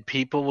did,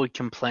 people would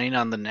complain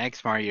on the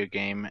next Mario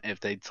game if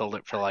they'd sold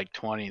it for like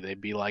 20. They'd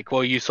be like,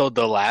 well, you sold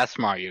the last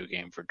Mario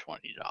game for $20.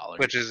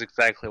 which is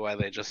exactly why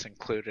they just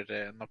included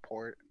it in the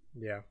port.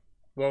 Yeah.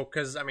 Well,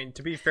 because, I mean,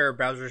 to be fair,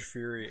 Bowser's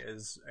Fury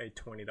is a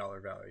 $20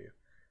 value.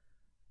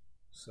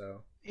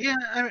 So, Yeah,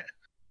 I mean,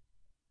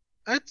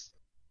 it's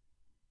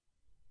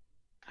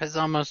has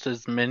almost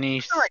as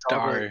many I like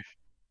all stars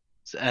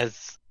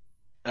as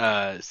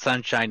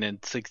Sunshine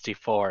and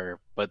 64,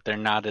 but they're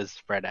not as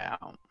spread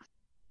out.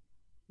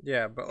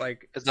 yeah, but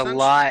like... It's a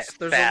lot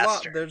there's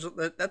faster.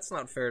 That's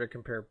not fair to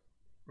compare,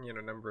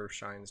 number of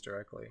shines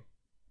directly.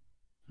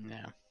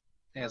 Yeah.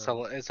 it's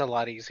a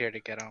lot easier to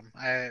get them.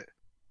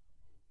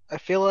 I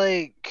feel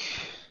like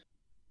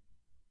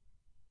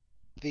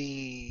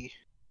the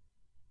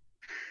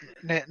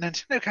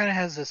Nintendo kind of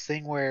has this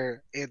thing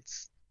where it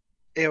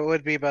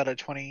would be about a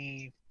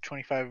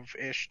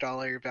 $25-ish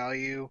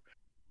value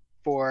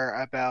for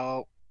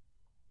about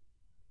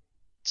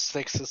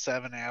 6 to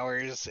 7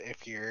 hours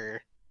if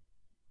you're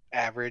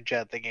average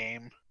at the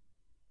game.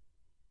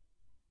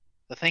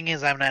 The thing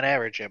is, I'm not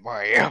average at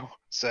Mario,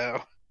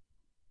 so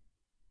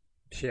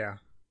Yeah.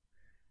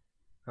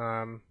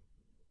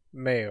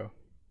 Mayo.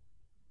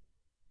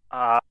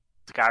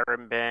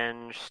 Skyrim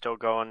binge still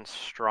going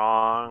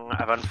strong.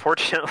 I've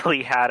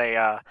unfortunately had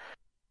an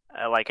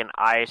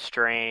eye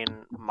strain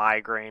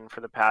migraine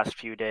for the past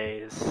few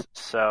days,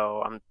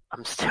 so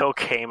I'm still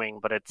gaming,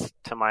 but it's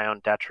to my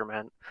own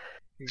detriment.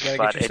 You gotta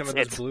But get you some of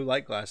those it's- blue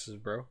light glasses,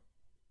 bro.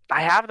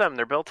 I have them.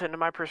 They're built into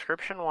my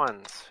prescription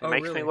ones. It Oh,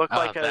 makes really? me look Oh,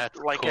 like that's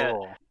a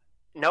cool.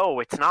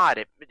 No, it's not.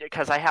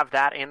 Because I have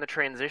that and the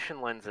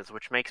transition lenses,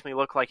 which makes me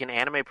look like an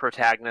anime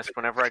protagonist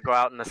whenever I go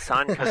out in the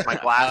sun because my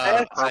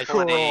glasses I are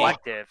purple and see.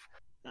 reflective.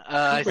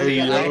 I Hey,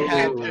 see. I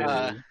yo.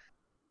 have.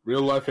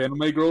 Real life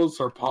anime girls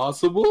are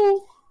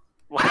possible?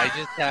 I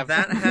just have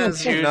That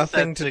has two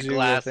nothing sets to of do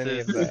with any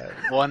of glasses.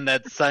 that. One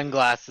that's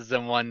sunglasses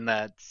and one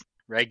that's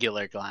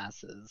regular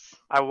glasses.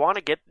 I want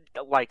to get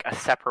like a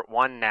separate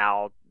one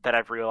now that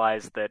I've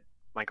realized that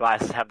my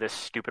glasses have this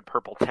stupid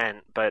purple tint.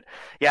 But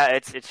yeah,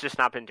 it's just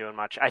not been doing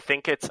much. I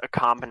think it's a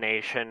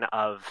combination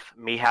of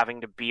me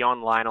having to be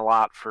online a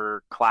lot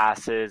for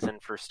classes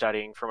and for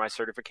studying for my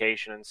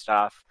certification and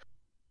stuff,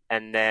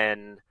 and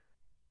then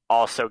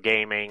also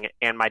gaming,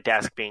 and my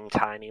desk being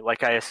tiny.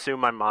 Like, I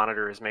assume my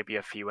monitor is maybe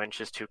a few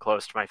inches too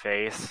close to my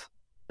face,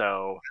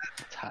 so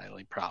It's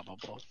highly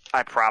probable.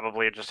 I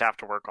probably just have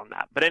to work on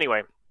that. But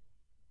anyway,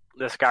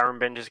 the Skyrim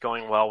binge is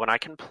going well when I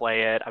can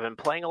play it. I've been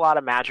playing a lot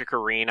of Magic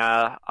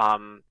Arena.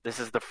 This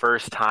is the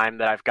first time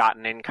that I've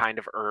gotten in kind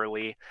of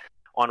early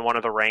on one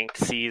of the ranked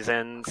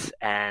seasons,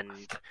 and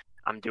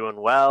I'm doing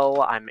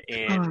well. I'm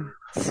in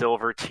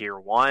Silver Tier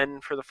 1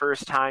 for the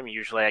first time.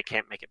 Usually I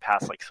can't make it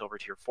past like Silver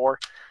Tier 4.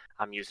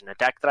 I'm using a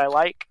deck that I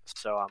like,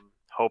 so I'm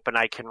hoping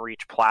I can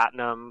reach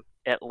Platinum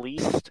at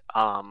least.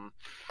 And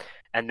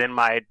then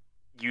my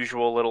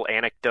usual little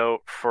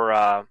anecdote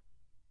for,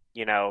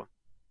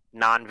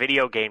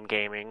 non-video game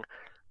gaming.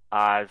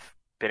 I've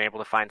been able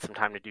to find some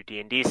time to do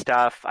D&D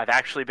stuff. I've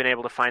actually been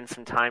able to find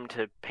some time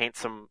to paint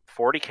some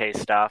 40K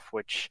stuff,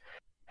 which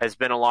has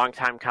been a long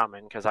time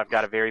coming because I've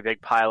got a very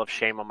big pile of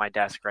shame on my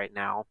desk right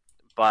now.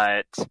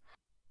 But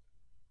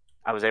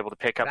I was able to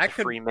pick up the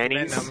free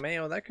minis. Now,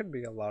 Mayo, that could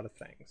be a lot of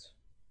things.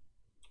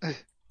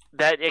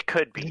 That it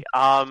could be.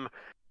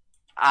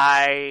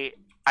 I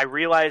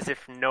realize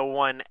if no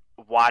one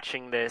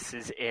watching this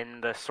is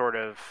in the sort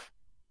of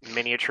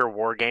miniature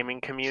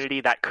wargaming community,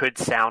 that could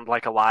sound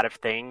like a lot of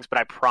things, but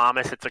I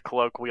promise it's a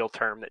colloquial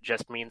term that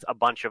just means a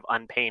bunch of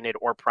unpainted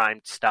or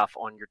primed stuff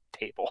on your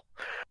table.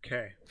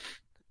 Okay.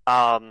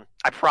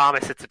 I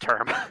promise it's a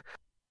term.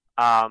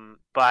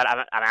 But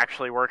I'm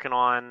actually working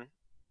on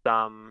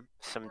some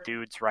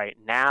dudes right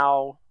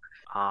now.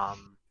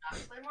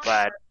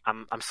 But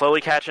I'm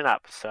slowly catching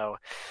up. So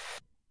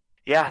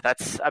yeah,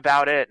 that's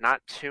about it.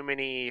 Not too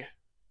many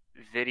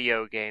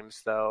video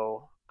games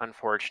though,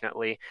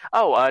 unfortunately.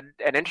 Oh,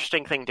 an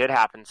interesting thing did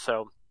happen.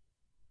 So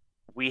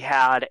we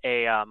had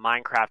a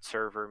Minecraft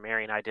server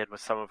Mary and I did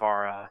with some of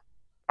our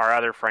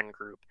other friend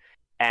group,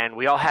 and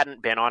we all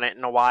hadn't been on it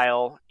in a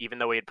while, even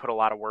though we had put a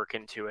lot of work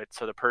into it.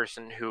 So the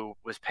person who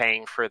was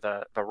paying for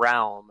the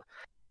realm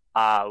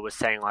was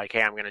saying like,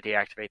 hey, I'm going to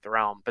deactivate the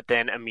realm. But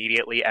then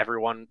immediately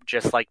everyone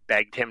just like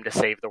begged him to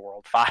save the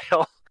world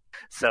file.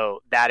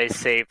 So that is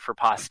saved for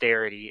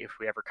posterity if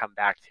we ever come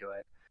back to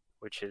it,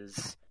 which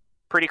is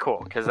pretty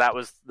cool because that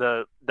was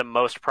the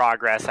most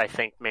progress I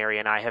think Mary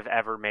and I have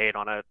ever made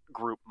on a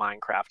group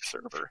Minecraft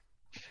server.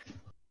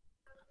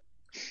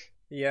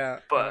 Yeah,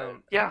 but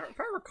yeah, if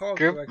I recall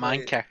Group correctly,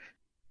 Minecraft.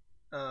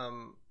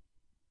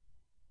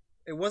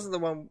 It wasn't the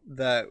one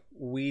that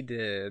we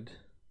did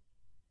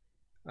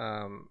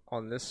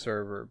on this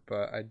server,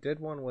 but I did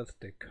one with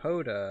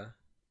Dakota,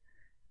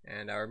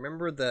 and I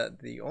remember that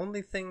the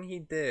only thing he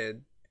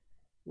did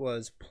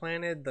was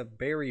planted the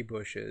berry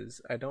bushes.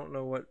 I don't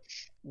know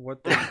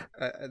what the,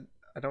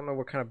 I don't know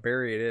what kind of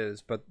berry it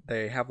is, but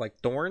they have like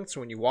thorns, so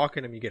when you walk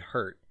in them, you get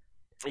hurt.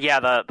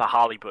 Yeah, the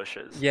holly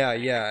bushes.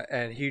 Yeah,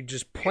 and he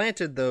just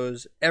planted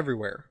those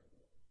everywhere.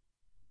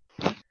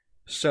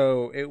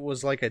 So it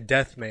was like a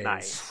death maze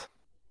Nice.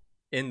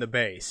 in the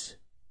base.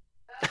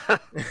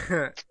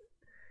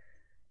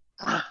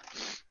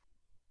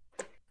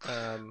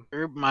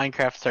 Group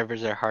Minecraft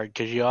servers are hard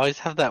because you always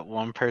have that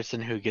one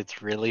person who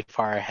gets really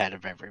far ahead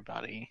of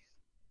everybody.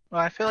 Well,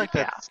 I feel like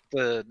that's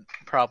the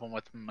problem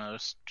with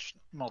most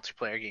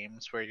multiplayer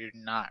games where you're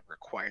not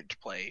required to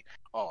play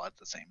all at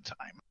the same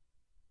time.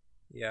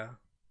 Yeah.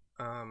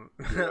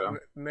 Yeah.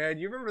 Man,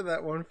 you remember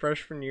that one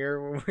freshman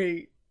year when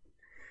we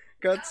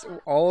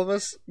all of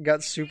us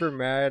got super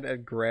mad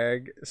at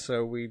Greg,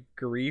 so we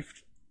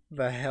griefed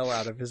the hell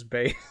out of his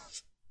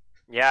base.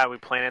 Yeah, we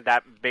planted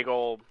that big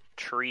old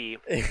tree.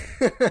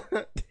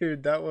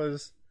 Dude, that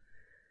was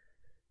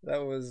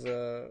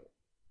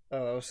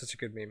such a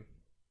good meme.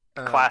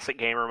 Classic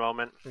gamer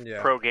moment.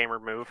 Yeah. Pro gamer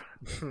move.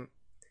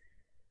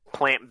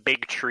 Plant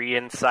big tree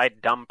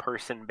inside dumb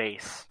person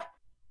base.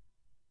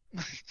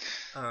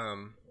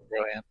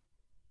 Brilliant.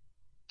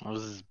 What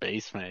was his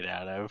base made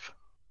out of?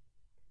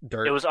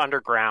 Dirt. It was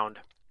underground,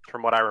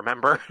 from what I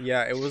remember.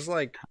 Yeah, it was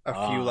like a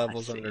few Oh, I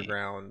levels see.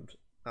 underground.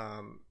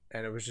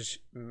 And it was just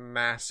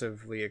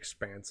massively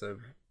expansive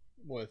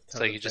with tons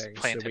So you of just things.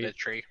 planted a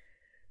tree.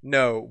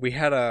 No, we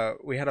had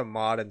a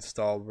mod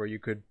installed where you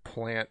could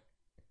plant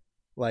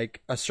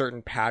like a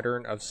certain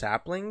pattern of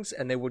saplings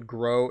and they would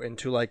grow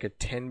into like a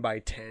 10 by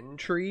 10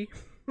 tree.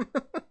 So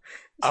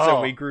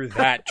Oh. we grew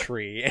that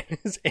tree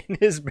in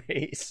his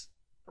base.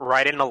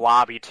 Right in the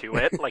lobby to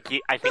it. Like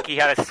I think he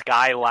had a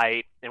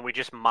skylight, and we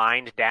just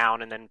mined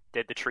down and then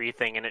did the tree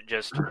thing, and it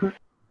just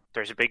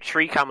there's a big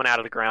tree coming out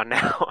of the ground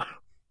now.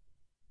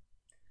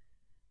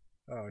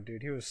 Oh,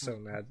 dude, he was so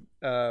mad.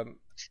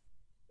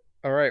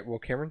 All right, well,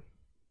 Cameron.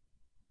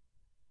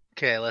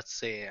 Okay, let's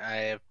see. I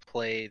have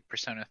played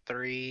Persona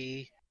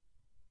 3.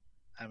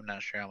 I'm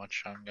not sure how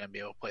much I'm going to be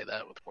able to play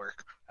that with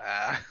work.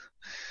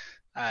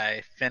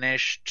 I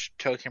finished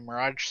Tokyo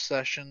Mirage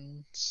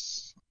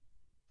Sessions.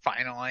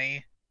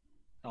 Finally.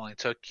 It only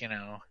took,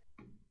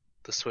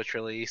 the Switch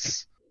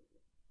release.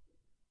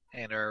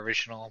 and our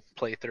original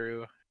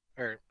playthrough,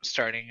 or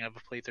starting of a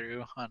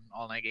playthrough on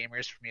All Night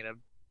Gamers for me to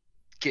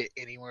get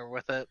anywhere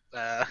with it.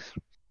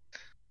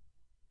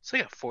 It's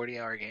like a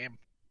 40-hour game.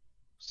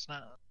 It's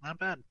not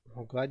bad.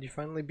 I'm glad you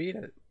finally beat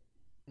it.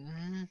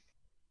 hmm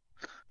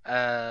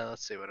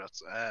Let's see what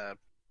else.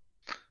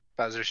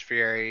 Bowser's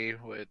Fury,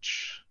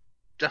 which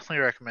definitely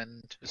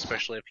recommend,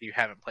 especially if you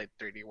haven't played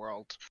 3D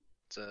World.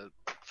 It's a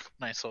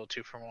nice little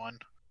 2-for-1.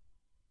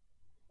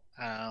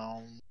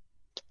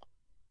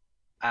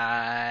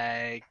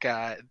 I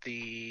got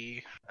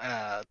the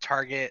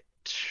Target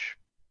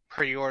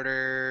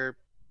pre-order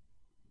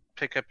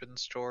pickup in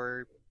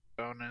store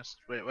bonus,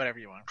 whatever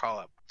you want to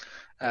call it,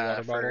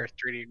 water for bottle?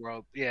 3D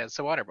World. Yeah, it's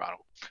a water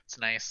bottle. It's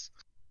nice.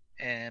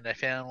 And I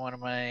found one of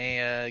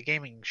my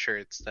gaming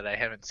shirts that I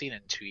haven't seen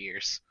in 2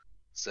 years.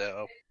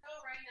 So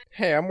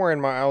Hey, I'm wearing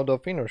my Al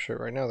Delfino shirt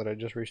right now that I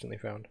just recently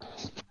found.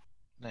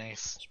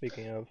 nice.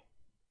 Speaking of.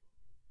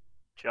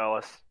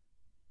 Jealous.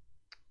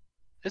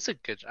 It's a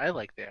good. I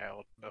like the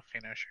Al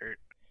Delfino shirt.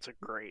 It's a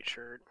great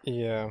shirt.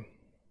 Yeah.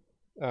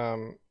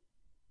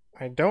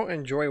 I don't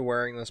enjoy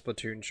wearing the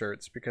Splatoon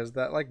shirts because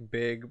that like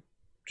big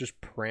just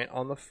print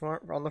on the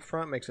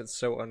front makes it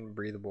so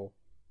unbreathable.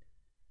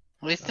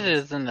 At least it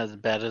isn't as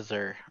bad as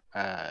their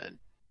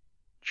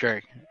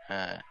shirt,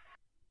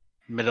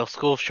 middle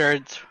school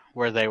shirts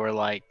where they were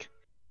like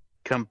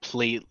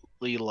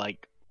completely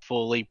like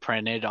fully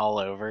printed all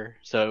over.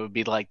 So it would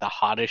be like the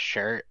hottest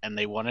shirt, and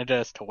they wanted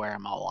us to wear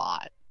them a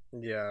lot.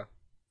 Yeah,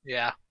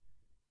 Yeah,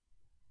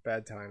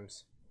 bad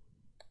times.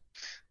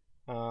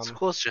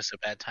 school's just a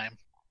bad time.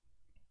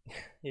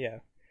 Yeah.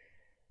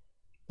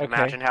 Okay.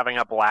 Imagine having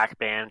a black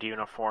band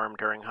uniform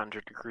during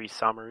 100-degree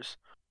summers.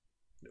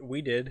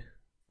 We did.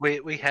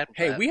 We had.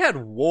 Hey, that. we had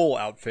wool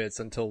outfits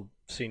until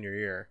senior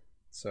year.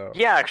 So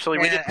Yeah, actually,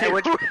 we Yeah, did at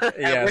which- too.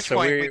 yeah, which so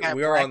point we we got are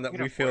black on that.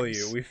 We feel you.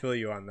 uniforms. We feel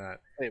you on that.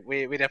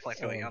 We definitely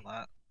feel you on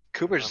that.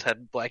 Coopers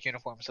had black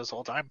uniforms this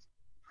whole time.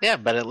 Yeah,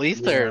 but at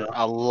least they're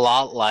a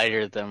lot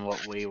lighter than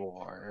what we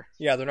wore.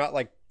 Yeah, they're not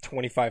like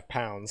 25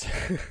 pounds.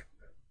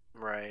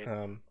 Right.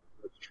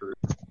 That's true.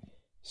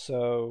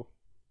 So,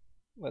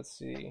 let's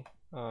see.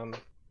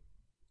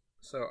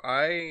 So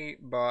I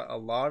bought a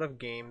lot of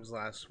games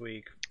last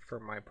week for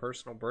my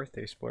personal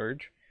birthday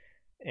splurge,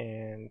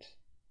 and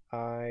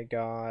I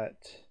got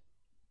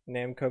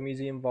Namco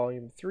Museum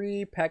Volume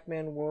 3,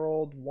 Pac-Man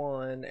World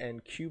 1,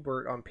 and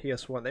Q*bert on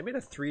PS1. They made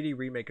a 3D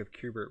remake of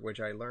Q*bert, which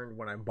I learned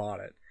when I bought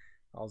it.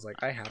 I was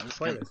like, I have to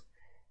play this.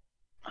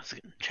 I was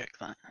gonna check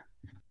that.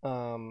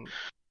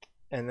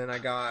 And then I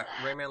got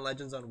Rayman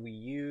Legends on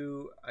Wii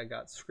U. I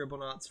got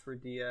Scribblenauts for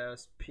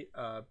DS,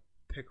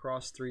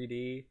 Picross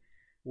 3D,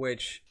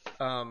 which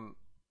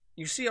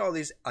you see all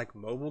these like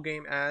mobile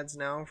game ads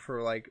now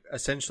for like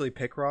essentially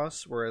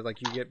Picross, where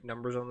like you get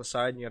numbers on the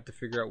side and you have to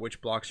figure out which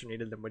blocks are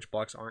needed and which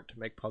blocks aren't to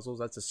make puzzles.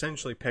 That's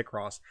essentially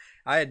Picross.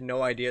 I had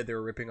no idea they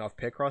were ripping off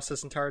Picross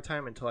this entire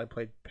time until I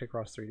played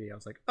Picross 3D. I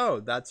was like,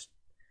 oh,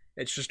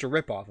 it's just a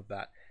rip-off of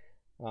that.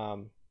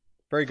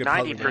 Very good.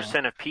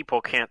 90% of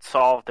people can't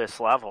solve this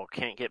level,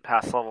 can't get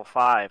past level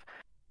 5.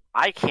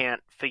 I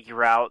can't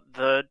figure out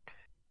the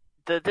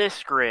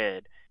this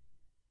grid.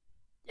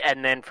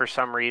 And then for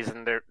some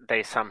reason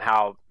they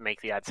somehow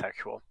make the ad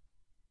sexual.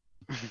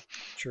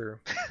 True.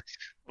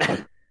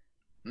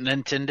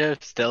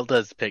 Nintendo still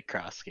does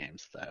Picross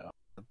games though.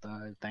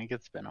 I think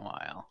it's been a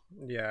while.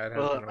 Yeah, it has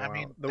Well, been a while. I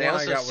mean, The they one I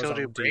also got was still on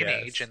do Brain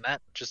DS. Age, and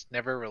that just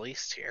never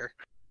released here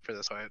for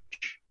the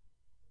Switch.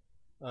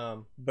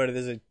 But it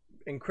is an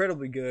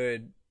incredibly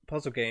good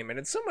puzzle game, and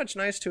it's so much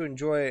nice to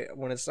enjoy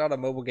when it's not a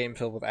mobile game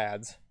filled with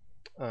ads.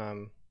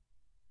 So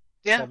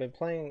Yeah, I've been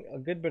playing a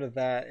good bit of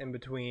that in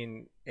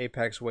between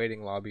Apex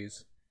waiting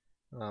lobbies.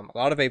 A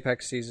lot of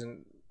Apex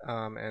season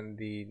and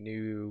the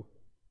new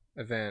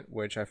event,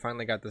 which I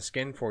finally got the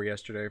skin for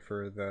yesterday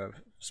for the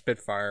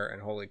Spitfire,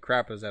 and holy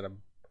crap, is that a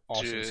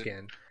awesome Dude.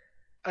 skin.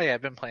 oh yeah,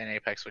 I've been playing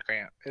Apex with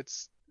Grant.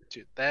 It's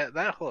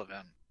that whole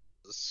event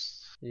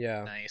is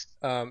Yeah. nice.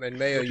 And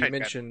Mayo, Which you I got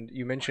mentioned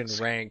once.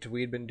 ranked.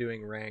 We'd been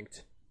doing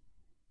ranked,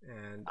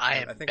 and I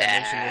am think I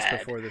mentioned this bad.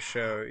 before the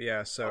show.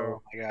 Yeah, so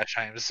Oh my gosh,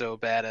 I am so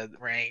bad at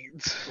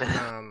ranked.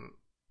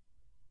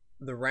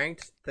 the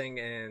ranked thing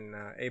in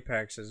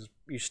Apex is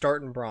you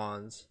start in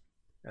bronze,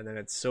 and then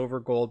it's silver,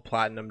 gold,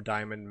 platinum,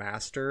 diamond,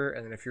 master,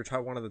 and then if you're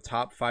one of the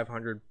top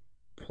 500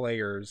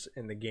 players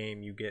in the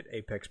game, you get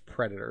Apex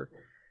Predator.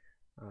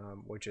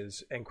 Which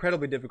is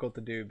incredibly difficult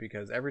to do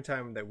because every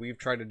time that we've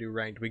tried to do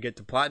ranked, we get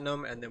to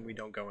platinum and then we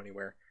don't go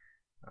anywhere.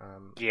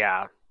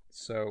 Yeah,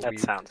 So that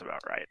sounds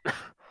about right.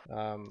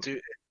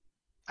 Dude,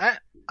 I'm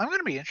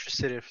gonna be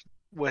interested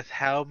with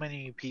how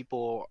many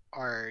people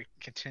are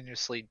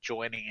continuously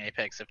joining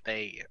Apex if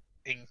they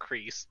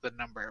increase the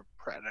number of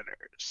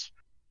predators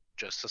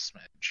just a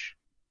smidge.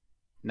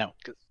 No.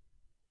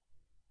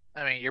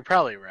 I mean, you're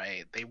probably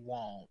right. They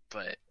won't,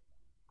 but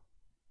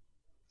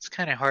it's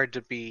kind of hard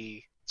to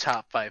be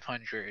top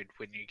 500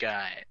 when you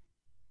got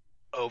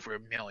over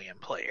 1 million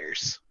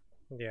players.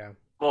 Yeah.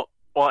 Well,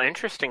 Well,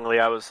 interestingly,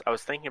 I was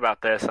thinking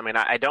about this. I mean,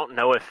 I don't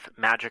know if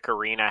Magic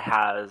Arena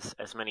has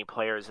as many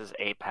players as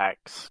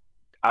Apex.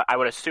 I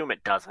would assume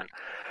it doesn't.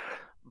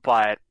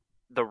 But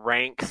the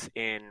ranks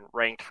in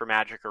Ranked for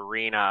Magic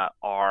Arena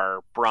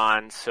are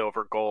Bronze,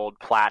 Silver, Gold,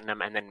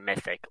 Platinum, and then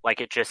Mythic.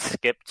 Like, it just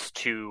skips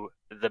to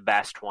the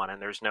best one,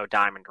 and there's no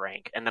Diamond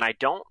rank. And then I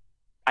don't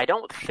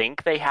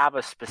think they have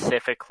a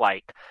specific,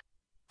 like,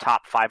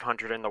 top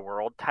 500 in the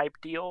world type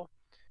deal.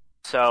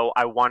 So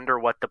I wonder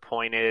what the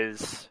point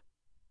is.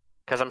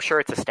 Because I'm sure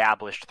it's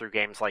established through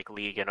games like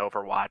League and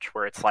Overwatch,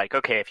 where it's like,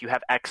 okay, if you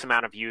have X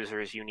amount of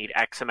users, you need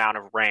X amount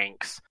of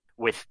ranks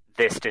with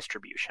this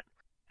distribution.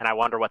 And I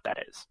wonder what that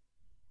is.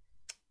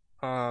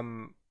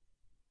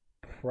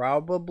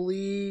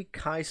 Probably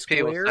Chi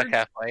People Squared. stuck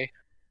halfway.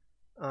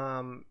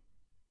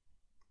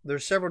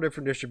 There's several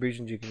different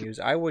distributions you can use.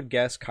 I would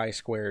guess Chi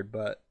Squared,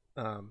 but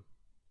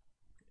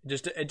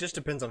it just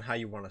depends on how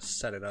you want to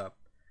set it up.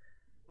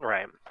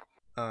 Right.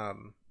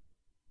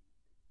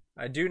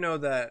 I do know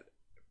that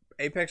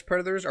Apex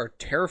Predators are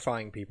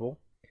terrifying people,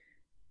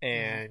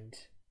 and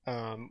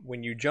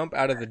when you jump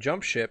out of the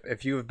jump ship,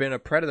 if you have been a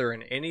Predator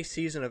in any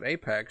season of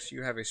Apex,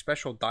 you have a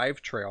special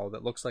dive trail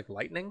that looks like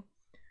lightning.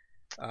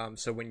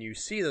 So when you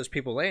see those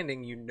people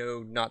landing, you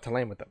know not to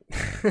land with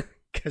them,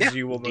 because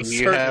you will most Do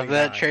you certainly have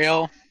that die.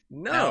 trail?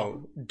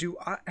 No. Do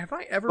I? Have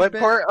I ever What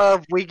been? part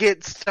of we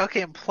get stuck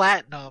in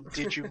platinum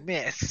did you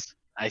miss?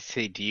 I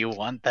say, do you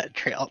want that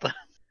trail?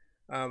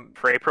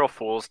 For April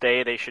Fool's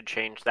Day, they should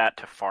change that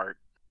to fart.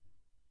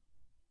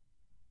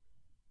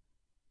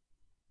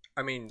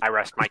 I mean, I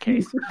rest my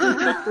case. you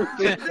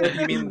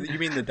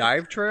mean the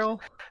dive trail?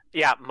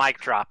 Yeah, mic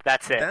drop.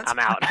 That's it. I'm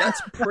out. That's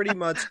pretty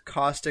much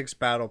Caustic's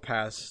battle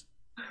pass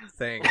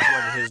thing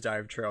on his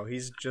dive trail. He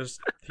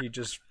just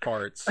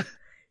farts. I'm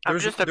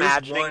There's- just there's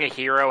imagining one- a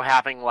hero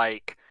having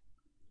like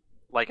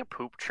a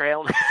poop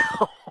trail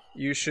now.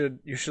 You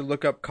should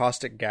look up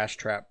Caustic gas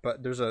trap,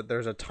 but there's a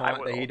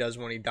taunt that he will. does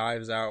when he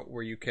dives out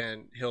where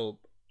he'll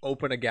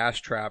open a gas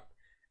trap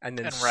and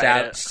then And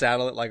ride it.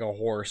 saddle it like a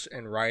horse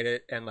and ride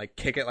it and like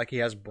kick it like he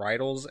has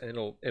bridles, and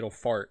it'll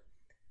fart.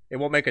 It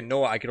won't make a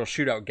noise, like it'll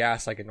shoot out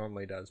gas like it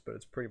normally does, but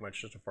it's pretty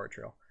much just a fart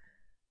trail.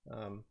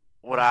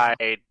 What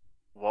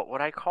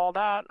would I call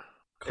that?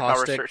 If I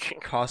were searching.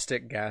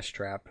 Caustic gas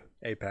trap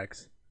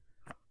Apex.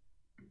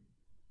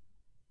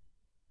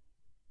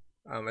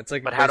 It's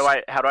like But how do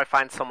I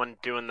find someone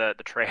doing the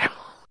trail?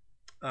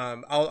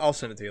 I'll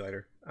send it to you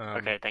later.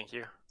 Okay, thank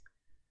you.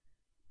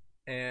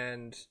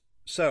 And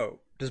so,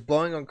 does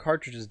blowing on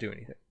cartridges do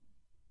anything?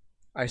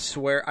 I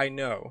swear I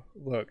know.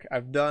 Look,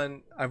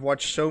 I've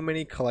watched so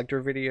many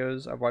collector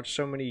videos. I've watched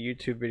so many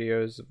YouTube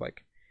videos of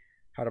like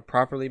how to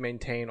properly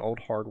maintain old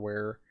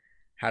hardware,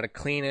 how to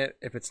clean it.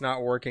 If it's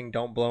not working,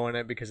 don't blow on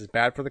it because it's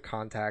bad for the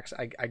contacts.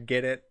 I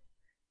get it.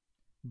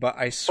 But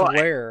I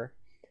swear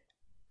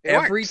It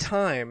every works.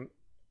 time,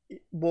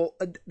 well,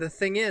 the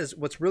thing is,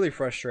 what's really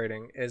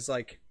frustrating is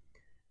like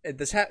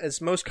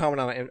it's most common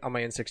on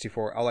my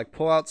N64. I'll like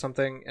pull out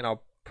something and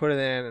I'll put it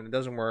in and it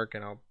doesn't work,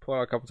 and I'll pull it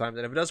out a couple times,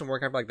 and if it doesn't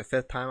work after like the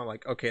fifth time, I'm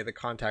like, okay, the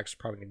contact's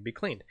probably going to be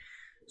cleaned.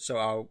 So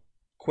I'll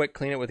quick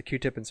clean it with a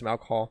Q-tip and some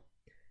alcohol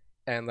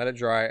and let it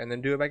dry, and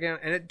then do it back in,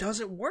 and it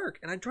doesn't work.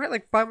 And I try it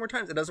like 5 more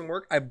times, it doesn't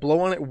work. I blow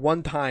on it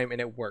one time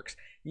and it works.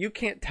 You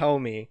can't tell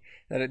me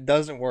that it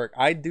doesn't work.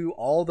 I do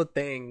all the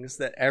things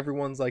that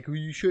everyone's like, oh,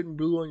 you shouldn't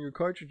blow on your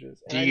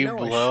cartridges. And Do I you know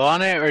I blow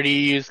on it, or do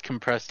you use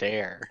compressed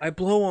air? I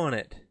blow on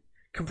it.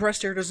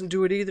 Compressed air doesn't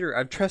do it either.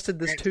 I've tested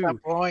this Can't too. stop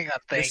blowing on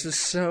This things. is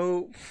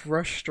so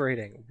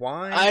frustrating.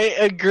 Why? I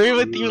agree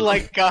with you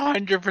like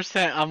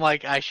 100%. I'm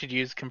like, I should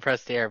use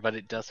compressed air, but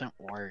it doesn't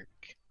work.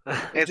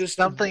 It's just-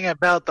 something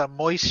about the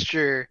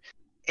moisture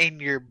in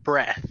your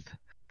breath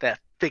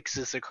that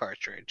fixes a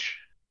cartridge.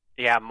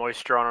 Yeah,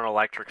 moisture on an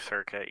electric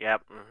circuit.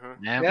 Yep.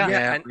 Mm-hmm.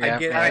 Yeah, and I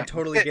get it. I yeah.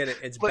 totally get it.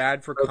 It's But-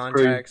 bad for That's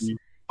contacts. crazy. Your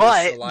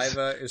But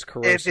saliva is if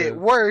corrosive. it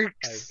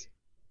works,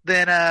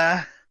 then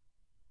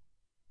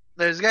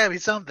there's gotta be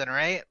something,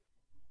 right?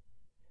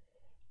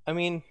 I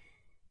mean,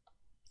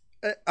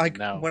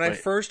 when I but-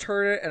 first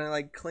heard it and I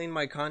like cleaned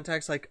my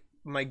contacts, like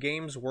my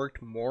games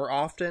worked more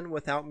often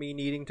without me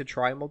needing to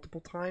try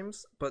multiple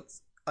times. But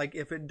like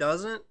if it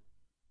doesn't,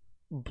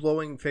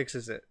 blowing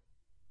fixes it.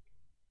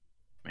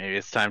 Maybe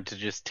it's time to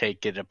just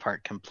take it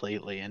apart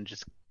completely and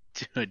just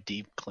do a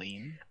deep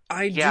clean.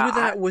 I Yeah, do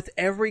that with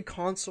every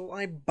console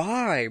I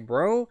buy,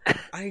 bro.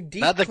 I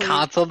deep Not the clean-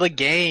 console, the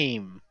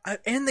game.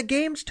 and the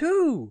games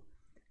too.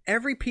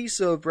 Every piece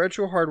of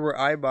retro hardware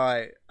I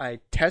buy, I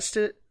test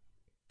it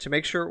to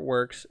make sure it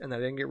works and that I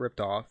didn't get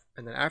ripped off.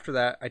 And then after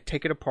that, I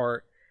take it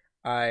apart.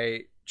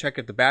 I check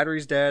if the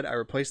battery's dead. I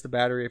replace the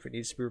battery if it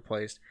needs to be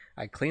replaced.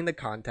 I clean the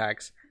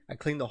contacts. I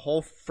clean the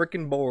whole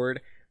freaking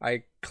board.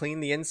 I clean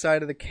the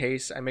inside of the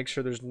case. I make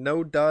sure there's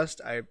no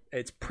dust.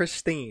 It's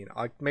pristine.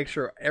 I make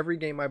sure every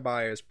game I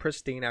buy is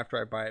pristine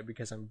after I buy it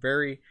because I'm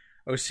very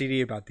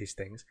OCD about these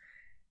things.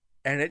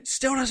 And it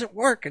still doesn't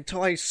work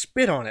until I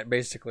spit on it,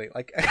 basically.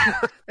 Like,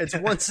 it's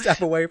one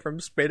step away from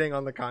spitting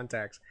on the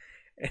contacts.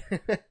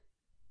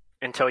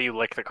 Until you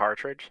lick the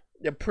cartridge.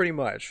 Yeah, pretty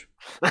much.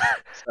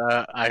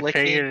 So I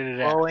Licking, figured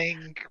it out.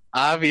 blowing.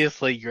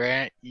 Obviously,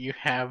 Grant, you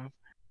have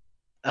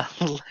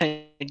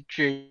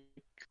electric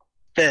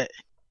fit,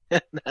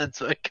 and that's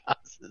what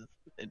causes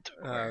it to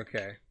work.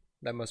 Okay,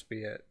 that must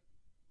be it.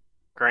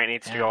 Grant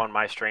needs to Yeah. go on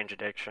My Strange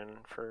Addiction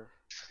for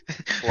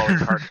blowing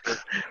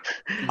cartridges.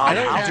 I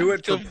don't I'll- do it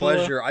for to blow-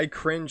 pleasure. I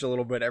cringe a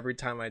little bit every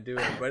time I do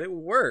it, but it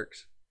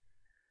works.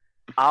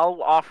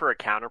 I'll offer a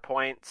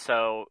counterpoint.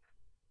 So,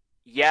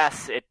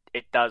 yes, it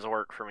does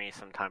work for me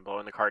sometimes.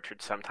 Blowing the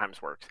cartridge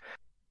sometimes works.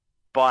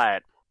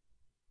 But,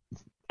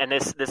 and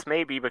this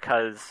may be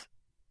because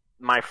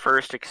my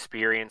first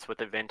experience with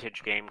a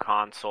vintage game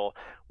console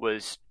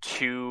was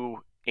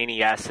two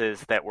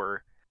NESs that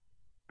were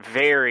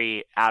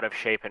very out of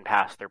shape and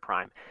past their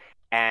prime.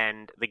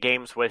 And the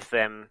games with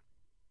them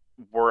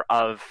were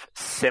of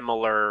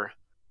similar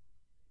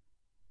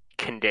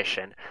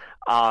condition.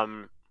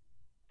 And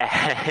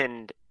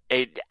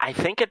I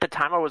think at the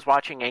time I was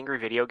watching Angry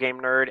Video Game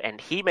Nerd,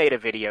 and he made a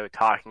video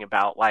talking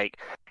about, like,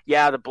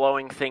 yeah, the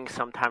blowing thing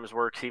sometimes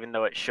works even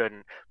though it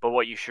shouldn't, but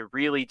what you should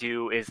really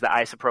do is the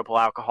isopropyl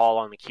alcohol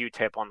on the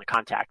Q-tip on the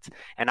contacts.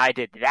 And I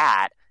did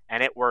that,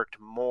 and it worked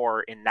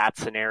more in that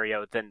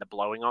scenario than the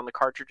blowing on the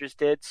cartridges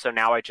did, so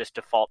now I just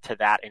default to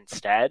that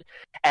instead.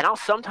 And I'll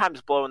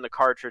sometimes blow in the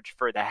cartridge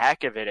for the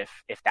heck of it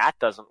if that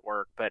doesn't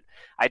work, but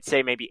I'd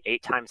say maybe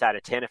 8 times out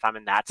of 10, if I'm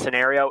in that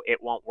scenario,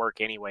 it won't work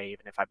anyway,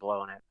 even if I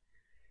blow in it.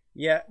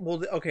 Yeah,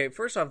 well, okay,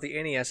 first off,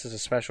 the NES is a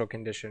special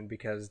condition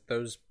because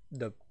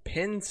the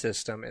pin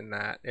system in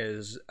that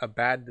is a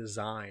bad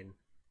design,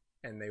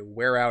 and they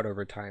wear out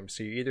over time,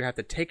 so you either have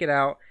to take it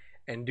out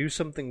and do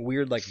something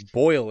weird like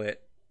boil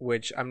it,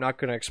 which I'm not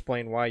going to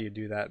explain why you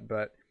do that,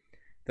 but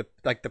the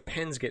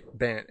pins get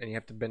bent, and you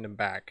have to bend them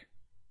back.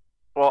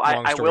 Well,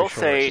 Long I story will short.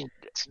 say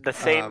the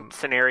same Um,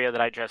 scenario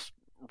that I just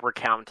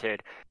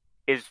recounted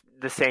is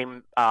the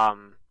same.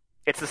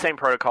 It's the same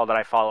protocol that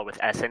I follow with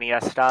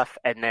SNES stuff,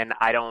 and then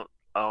I don't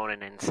own an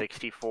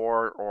N64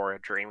 or a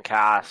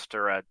Dreamcast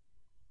or a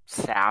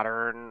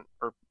Saturn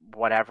or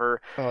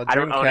whatever. I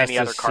don't own any Dreamcast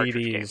other is cartridge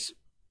CDs. games.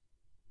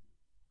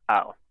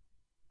 Oh,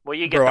 well,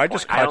 you get Bro, the I point.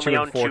 just I caught only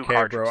you in own 2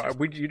 4K, bro.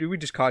 cartridges. We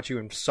just caught you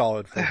in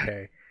solid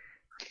 4K,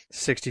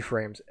 60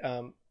 frames.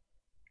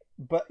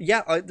 But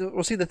yeah,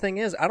 well, see, the thing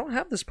is, I don't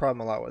have this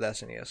problem a lot with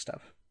SNES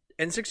stuff.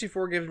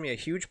 N64 gives me a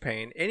huge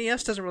pain.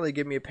 NES doesn't really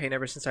give me a pain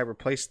ever since I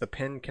replaced the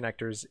pin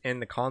connectors in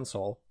the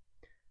console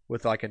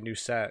with like a new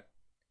set.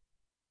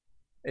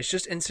 It's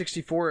just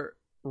N64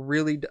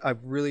 really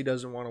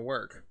doesn't want to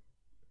work.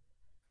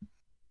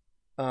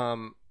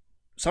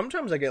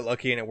 Sometimes I get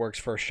lucky and it works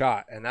for a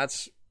shot, and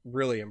that's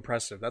really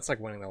impressive. That's like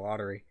winning the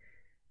lottery.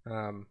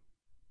 I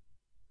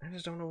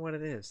just don't know what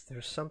it is.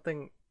 There's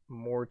something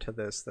more to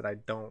this that I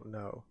don't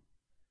know.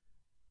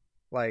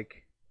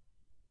 Like,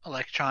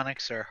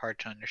 Electronics are hard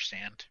to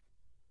understand.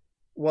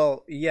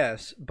 well,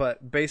 yes,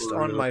 but based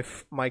For on real.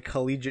 my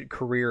collegiate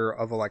career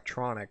of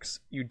electronics,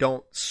 you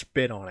don't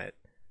spit on it.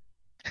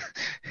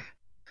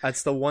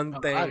 That's the one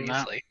thing.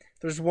 Obviously.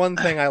 There's one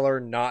thing I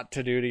learned not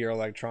to do to your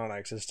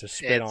electronics is to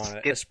spit It's on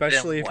it, get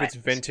especially if them it's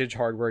wet. vintage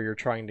hardware you're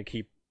trying to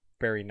keep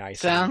very nice.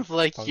 Sounds and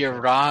like you're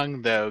functional.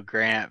 wrong, though,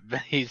 Grant,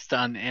 based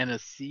on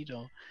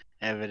antecedent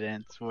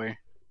evidence where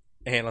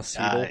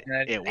Anicetal.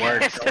 it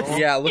works.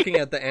 Yeah, looking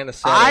at the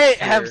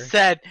anesthetics. I have here.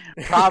 said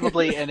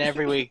probably in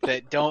every week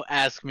that don't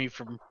ask me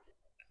for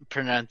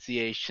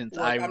pronunciations.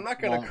 Look, I'm not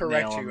going to won't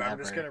correct nail you. them I'm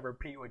just ever. going to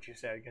repeat what you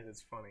said because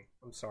it's funny.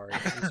 I'm sorry.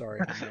 I'm sorry.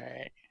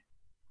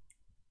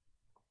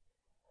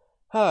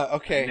 Alright.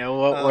 Okay. I know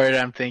what word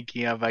I'm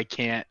thinking of. I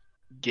can't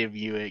give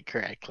you it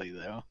correctly,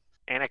 though.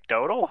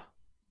 Anecdotal?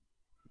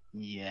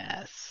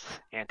 Yes.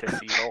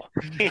 Antecedal?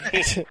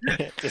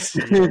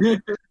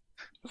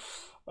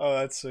 Oh,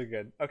 that's so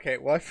good. Okay,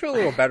 well, I feel a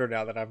little better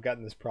now that I've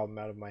gotten this problem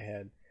out of my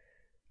head.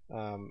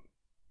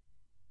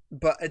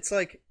 But it's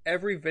like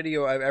every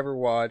video I've ever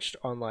watched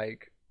on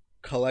like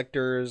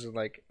collectors and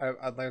like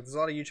there's a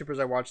lot of YouTubers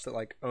I watch that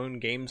like own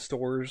game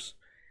stores,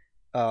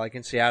 like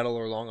in Seattle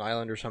or Long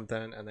Island or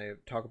something, and they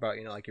talk about,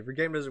 you know, like if your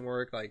game doesn't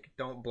work, like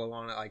don't blow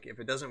on it. Like if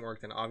it doesn't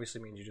work, then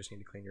obviously means you just need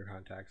to clean your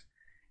contacts.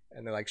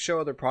 And they like show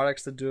other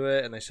products that do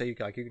it, and they say you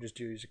can just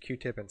use a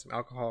Q-tip and some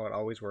alcohol. It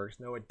always works.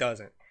 No, it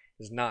doesn't.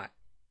 It's not.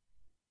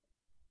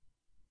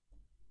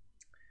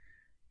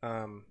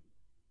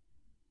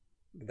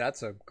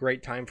 That's a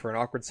great time for an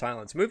awkward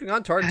silence. Moving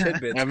on to our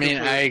tidbits. I mean,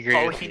 Cooper- I agree.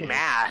 Oh, with he you.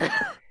 mad.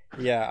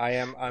 Yeah,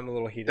 I'm a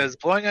little heated. Does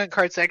blowing on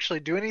carts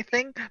actually do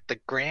anything? The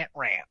Grant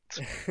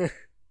rant.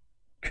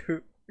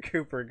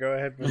 Cooper, go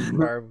ahead with the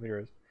fire with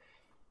yours.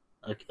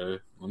 Okay,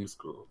 let me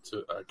scroll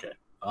to okay.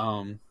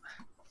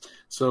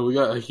 So we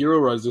got a Hero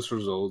Rises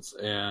results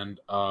and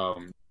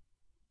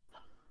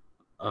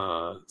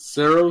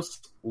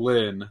Saros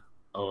Lin,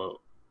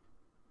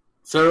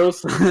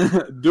 Saros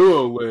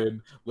Duo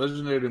Lin,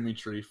 Legendary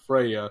Dimitri,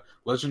 Freya,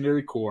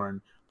 Legendary Korn,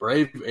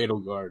 Brave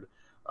Edelgard,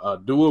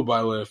 Duo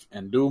Byleth,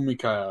 and Duo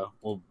Micaiah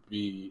will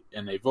be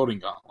in a voting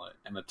gauntlet.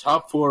 And the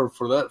top 4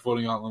 for that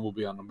voting gauntlet will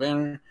be on the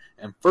banner,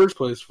 and first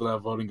place for that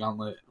voting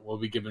gauntlet will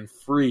be given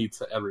free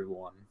to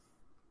everyone.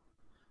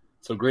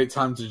 So great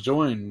time to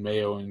join,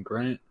 Mayo and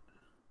Grant.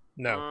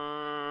 No.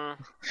 I'm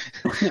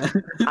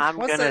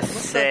What's gonna that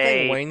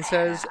say thing Wayne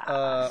says?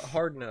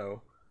 Hard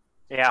no.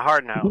 Yeah,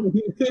 hard no.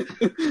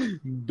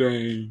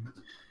 Dang.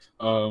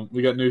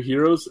 We got new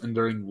heroes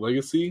Enduring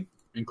Legacy,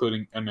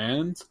 including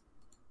Amand,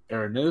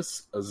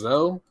 Aranis,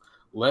 Azel,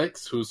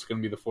 Lex, who's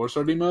going to be the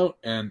 4-star emote,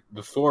 and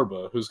the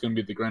Thorba, who's going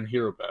to be the Grand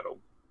Hero Battle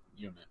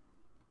unit.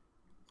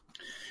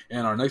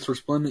 And our next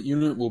Resplendent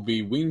unit will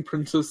be Wing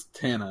Princess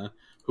Tana,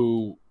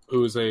 who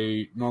is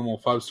a normal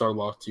 5-star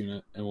locked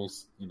unit, and will,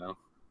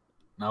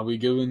 now be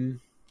given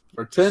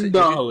for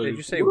 $10. Did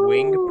you say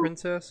Winged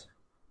Princess?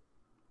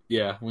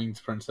 Yeah,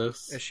 Winged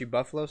Princess. Is she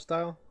Buffalo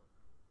style?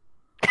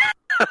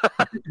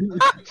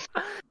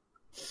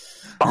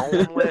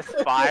 Boneless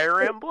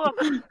Fire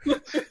Emblem?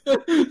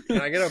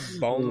 Can I get a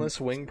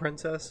boneless Wing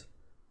Princess?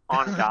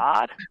 On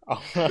God?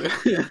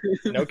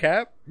 No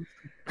cap?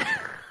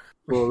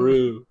 For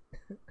real.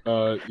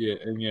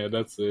 Yeah,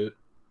 that's it.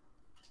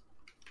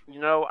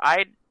 No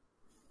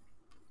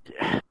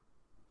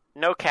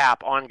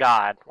cap, on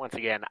God, once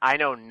again, I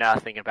know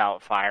nothing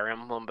about Fire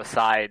Emblem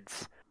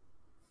besides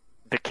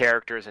the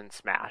characters in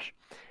Smash.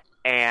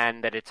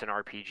 And that it's an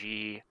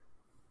RPG.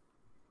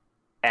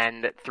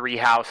 And that Three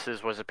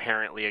Houses was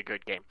apparently a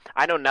good game.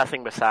 I know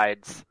nothing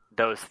besides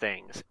those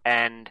things.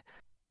 And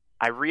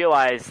I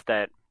realized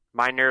that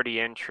my nerdy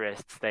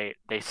interests, they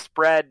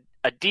spread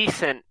a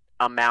decent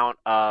amount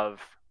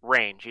of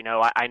range.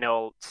 I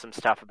know some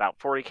stuff about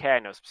 40K, I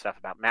know some stuff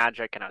about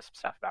Magic, I know some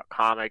stuff about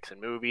comics and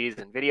movies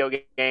and video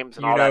games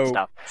and all that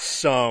stuff.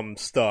 Some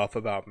stuff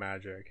about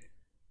Magic.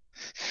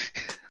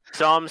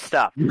 Some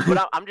stuff.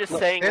 But I'm just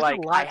saying, There's like,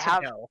 a lot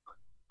to know.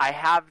 I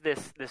have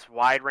this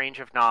wide range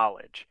of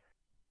knowledge,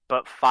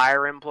 but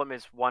Fire Emblem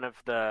is one of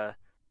the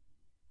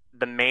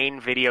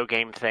main video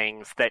game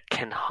things that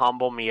can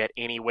humble me at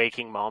any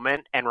waking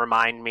moment and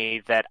remind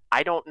me that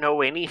I don't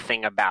know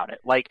anything about it.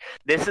 Like,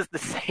 this is the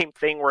same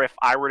thing where if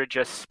I were to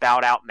just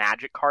spout out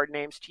Magic card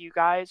names to you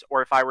guys,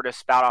 or if I were to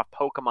spout off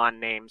Pokemon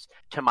names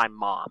to my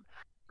mom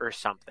or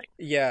something.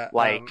 Yeah,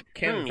 like,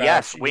 Ken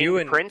yes, Bash,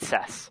 Winged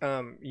Princess.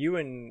 You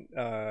and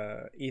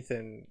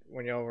Ethan,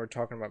 when y'all were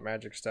talking about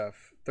Magic stuff,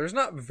 there's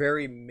not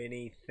very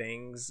many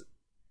things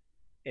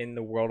in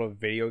the world of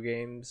video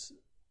games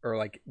or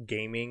like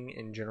gaming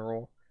in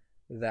general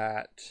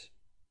that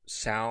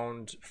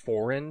sound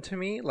foreign to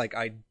me. Like,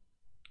 I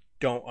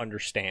don't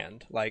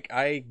understand. Like,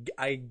 I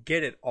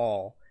get it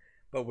all,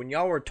 but when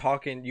y'all were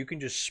talking, you can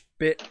just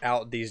spit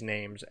out these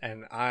names,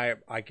 and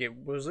it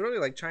was literally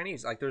like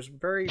Chinese. Like,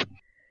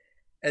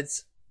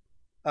 it's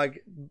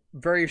like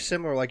very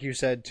similar, like you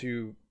said,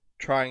 to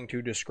trying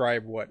to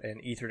describe what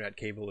an Ethernet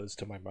cable is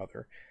to my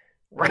mother.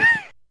 Right.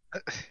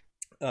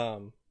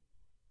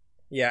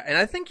 Yeah, and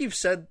I think you've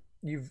said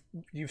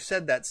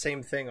that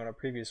same thing on a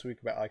previous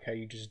week about like how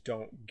you just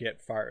don't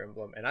get Fire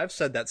Emblem, and I've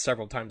said that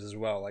several times as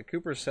well. Like,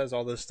 Cooper says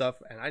all this stuff,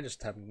 and I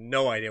just have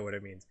no idea what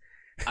it means.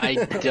 I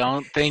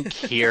don't think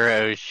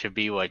heroes should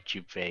be what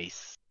you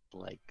base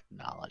like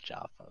knowledge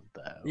off of,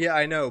 though. Yeah,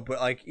 I know, but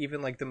like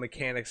even like the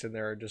mechanics in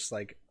there are just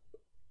like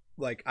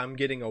I'm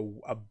getting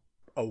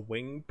a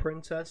wing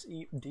princess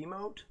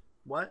demote.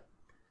 What?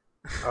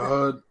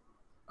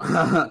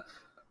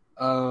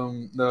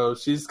 No,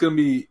 she's gonna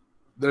be.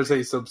 There's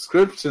a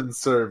subscription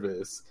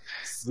service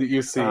that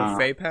you see.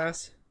 Fay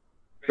Pass.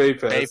 Fay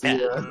Pass. Fay Pass.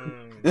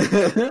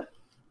 Yeah.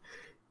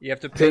 You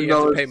have to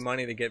pay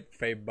money to get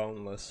Fay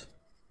boneless.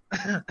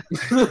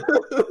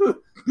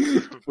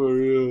 For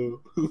real.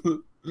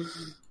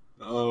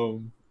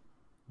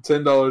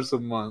 $10 a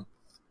month.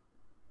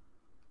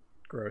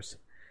 Gross.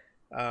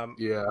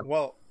 Yeah.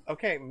 Well,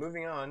 okay,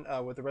 moving on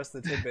with the rest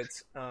of the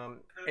tidbits.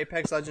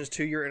 Apex Legends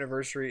 2-year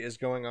anniversary is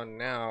going on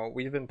now.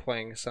 We've been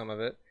playing some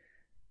of it.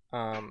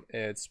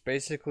 It's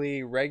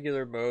basically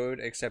regular mode,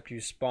 except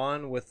you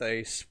spawn with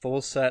a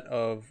full set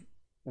of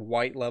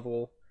white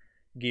level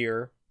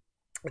gear,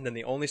 and then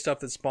the only stuff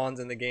that spawns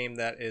in the game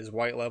that is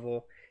white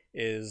level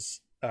is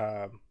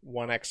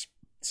 1x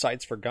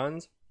sights for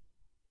guns.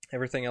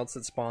 Everything else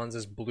that spawns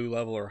is blue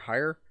level or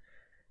higher.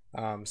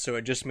 So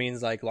it just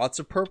means like lots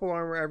of purple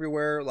armor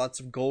everywhere, lots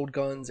of gold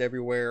guns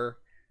everywhere.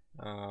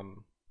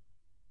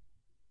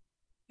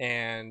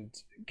 And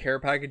care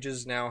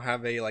packages now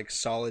have a like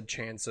solid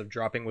chance of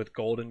dropping with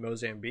gold in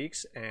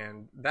Mozambiques,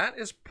 and that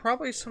is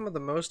probably some of the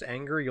most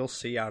anger you'll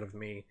see out of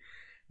me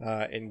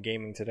in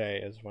gaming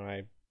today, is when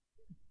I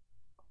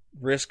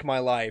risk my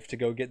life to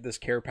go get this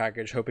care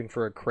package hoping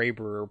for a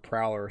Kraber or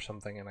Prowler or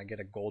something, and I get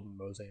a golden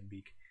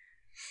Mozambique.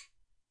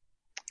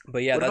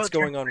 But yeah, that's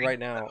going on right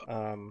now.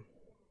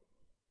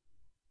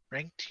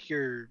 Ranked,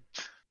 you're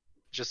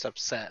just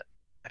upset,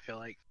 I feel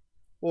like.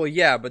 Well,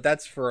 yeah, but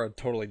that's for a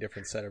totally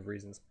different set of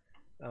reasons.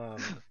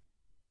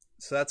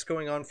 So that's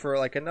going on for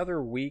like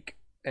another week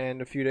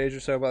and a few days or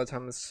so by the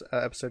time this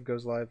episode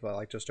goes live,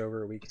 like just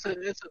over a week.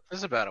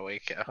 It's about a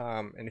week,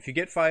 yeah. And if you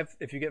get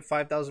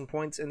 5,000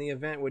 points in the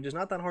event, which is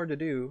not that hard to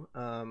do,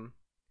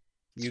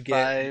 you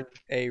get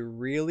a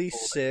really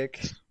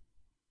sick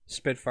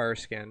Spitfire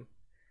skin.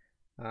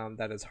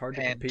 That is hard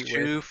to compete with.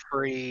 And 2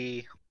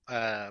 free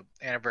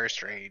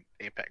anniversary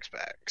Apex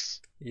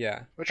packs,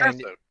 Yeah, which are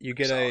and also you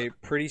get a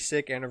pretty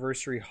sick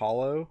anniversary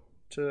hollow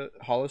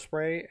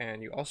spray,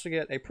 and you also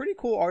get a pretty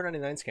cool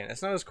R99 skin.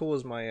 It's not as cool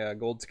as my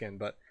gold skin,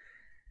 but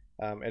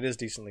it is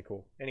decently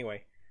cool.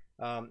 Anyway,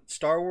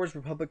 Star Wars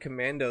Republic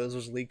Commandos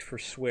was leaked for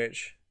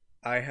Switch.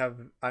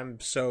 I'm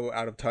so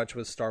out of touch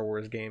with Star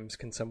Wars games.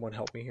 Can someone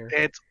help me here?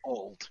 It's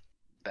old.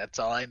 That's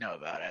all I know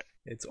about it.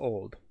 It's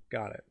old.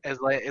 Got it.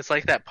 It's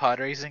like that pod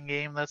racing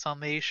game that's on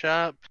the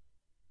eShop.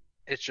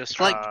 It's just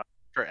like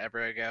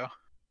forever ago.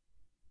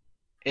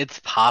 It's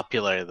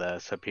popular though,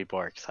 so people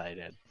are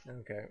excited.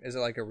 Okay. Is it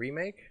like a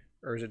remake,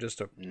 or is it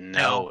just a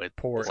No, it's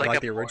port, like like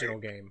a the port. original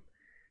game?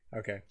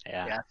 Okay.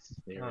 yeah, Yes.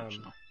 the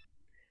original.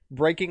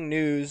 Breaking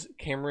news: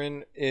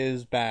 Cameron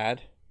is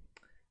bad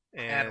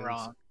And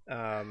wrong.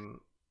 Got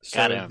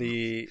So him.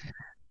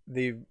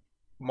 the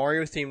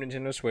Mario themed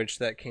Nintendo Switch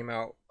that came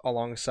out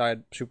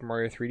alongside Super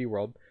Mario 3D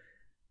World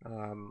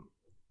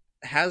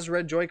has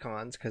red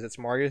Joy-Cons because it's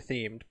Mario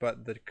themed,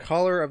 but the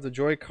color of the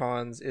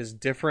Joy-Cons is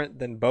different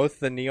than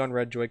both the neon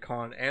red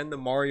Joy-Con and the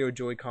Mario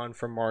Joy-Con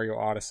from Mario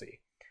Odyssey.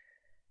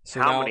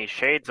 So How now, many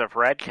shades of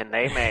red can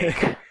they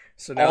make?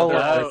 So now there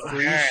are Oh,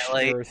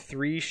 apparently. there are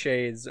 3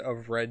 shades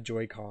of red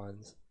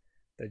Joy-Cons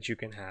that you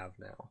can have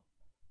now.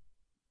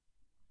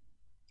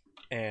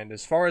 And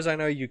as far as I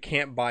know, you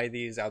can't buy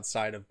these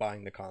outside of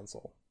buying the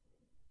console.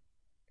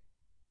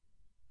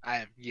 I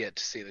have yet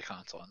to see the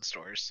console in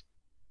stores.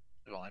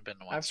 I've only been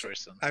to one I've store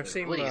since I've it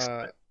seen released,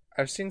 but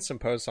I've seen some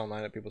posts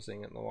online of people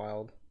seeing it in the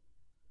wild.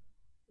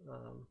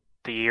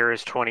 The year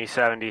is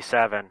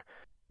 2077.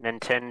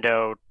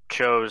 Nintendo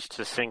chose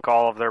to sink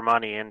all of their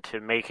money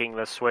into making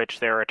the Switch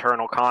their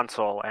eternal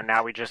console, and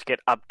now we just get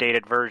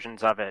updated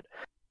versions of it.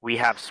 We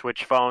have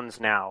Switch phones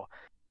now.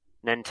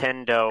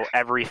 Nintendo,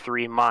 every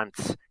 3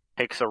 months,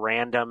 picks a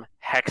random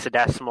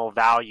hexadecimal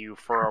value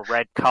for a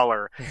red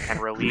color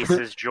and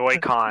releases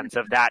Joy-Cons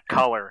of that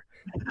color.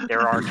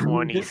 There are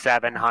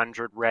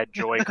 2,700 red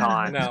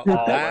Joy-Cons, Now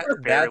all that's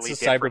with fairly a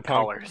different cyberpunk.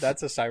 colors.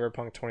 That's a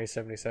cyberpunk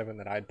 2077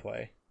 that I'd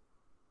play.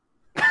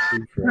 Wake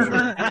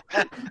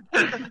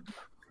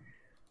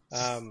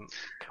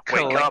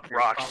up,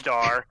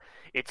 Rockstar.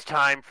 It's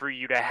time for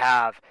you to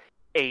have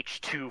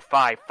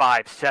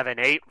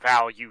H25578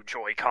 value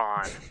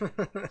Joy-Con.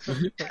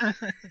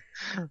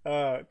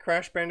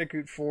 Crash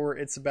Bandicoot 4,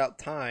 It's About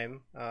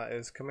Time,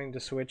 is coming to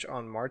Switch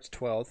on March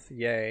 12th.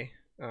 Yay.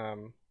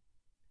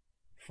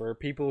 For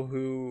people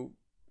who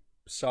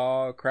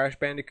saw Crash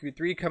Bandicoot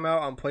 3 come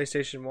out on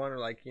PlayStation 1 are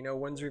like,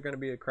 when's there going to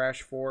be a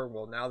Crash 4?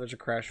 Well, now there's a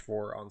Crash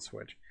 4 on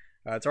Switch.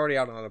 It's already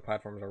out on other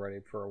platforms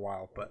already for a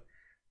while, but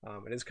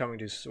it is coming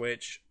to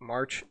Switch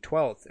March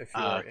 12th if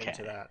you're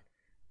into that.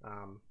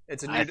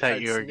 It's a new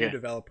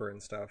developer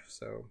and stuff,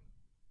 so...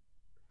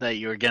 That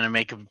you were going to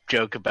make a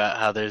joke about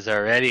how there's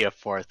already a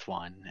 4th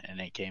one, and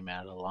it came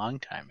out a long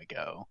time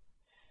ago.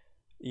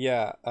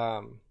 Yeah,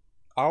 I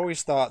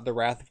always thought The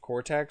Wrath of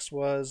Cortex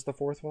was the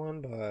 4th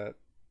one, but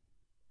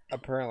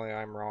apparently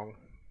I'm wrong.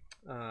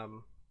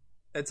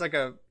 It's like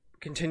a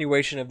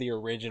continuation of the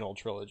original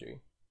trilogy,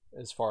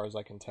 as far as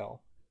I can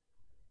tell.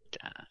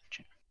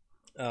 Gotcha.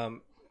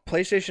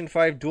 PlayStation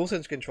 5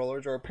 DualSense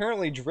controllers are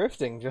apparently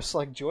drifting, just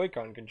like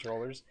Joy-Con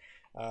controllers.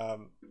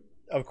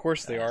 Of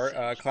course they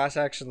are. Class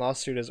action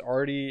lawsuit is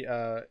already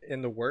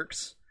in the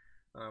works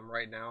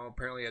right now.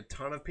 Apparently,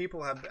 enough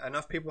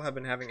people have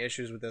been having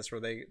issues with this,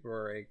 where they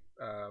were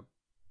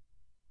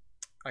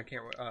like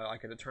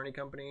an attorney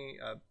company,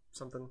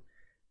 something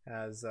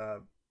has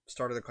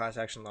started a class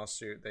action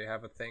lawsuit. They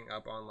have a thing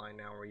up online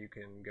now where you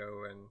can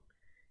go and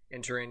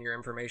enter in your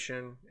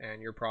information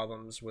and your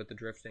problems with the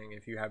drifting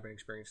if you have been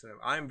experiencing them.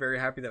 I'm very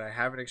happy that I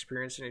haven't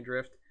experienced any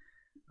drift.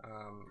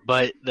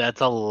 But that's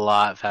a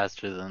lot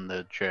faster than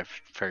the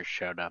drift first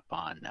showed up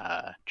on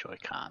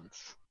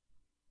Joy-Cons.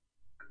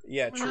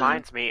 Yeah, true.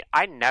 Reminds me,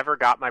 I never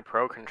got my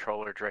Pro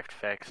Controller drift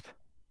fixed.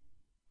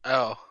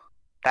 oh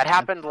That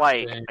happened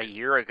like a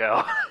year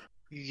ago.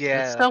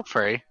 yeah, It's still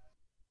free.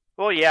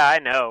 Well, yeah, I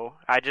know.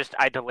 I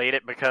delayed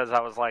it because I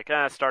was like,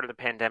 start of the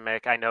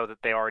pandemic. I know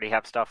that they already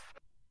have stuff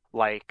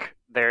like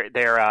their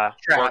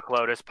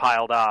workload is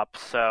piled up,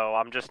 so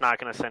I'm just not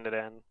going to send it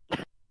in.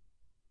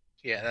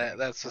 yeah.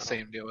 That's the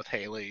same deal with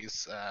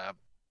Haley's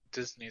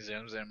Disney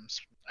Zoom Zooms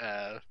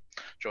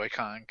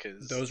Joy-Con,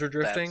 because Those are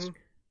drifting?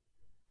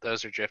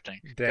 Those are drifting.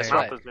 Dang. Guess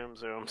Not what? the Zoom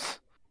Zooms.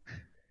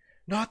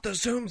 Not the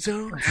Zoom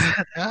Zooms!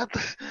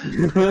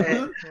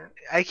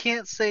 I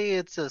can't say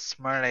it's a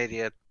smart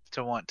idea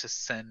to want to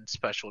send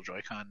special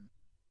Joy-Con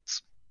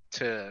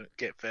to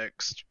get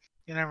fixed.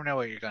 You never know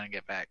what you're going to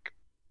get back.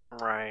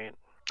 Right.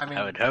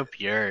 I would hope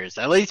yours.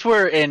 At least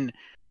we're in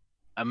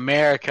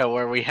America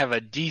where we have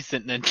a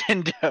decent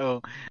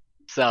Nintendo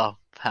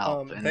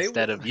self-help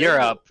instead of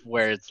Europe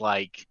where it's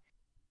like,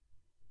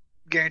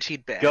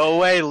 Guaranteed bad. go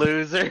away,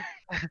 loser.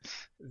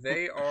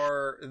 They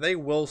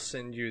will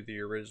send you the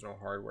original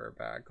hardware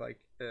back, like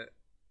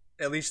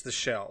at least the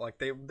shell. Like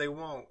they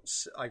won't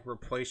like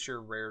replace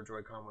your rare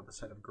Joy-Con with a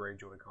set of gray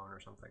Joy-Con or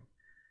something.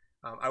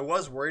 I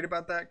was worried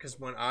about that because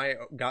when I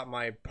got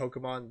my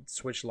Pokemon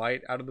Switch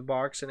Lite out of the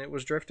box and it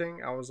was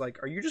drifting, I was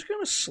like, "Are you just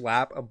gonna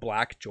slap a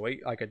black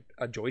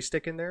a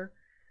joystick in there?"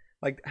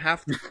 Like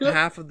half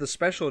of the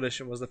special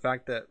edition was the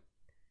fact that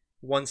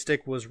one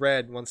stick was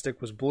red, one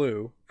stick was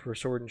blue for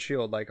Sword and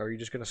Shield. Like, are you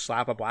just gonna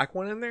slap a black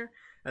one in there?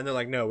 And they're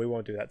like, "No, we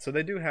won't do that." So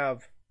they do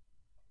have,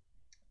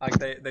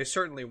 like, they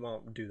certainly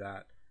won't do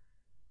that.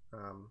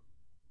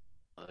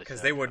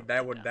 Because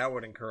that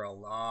would incur a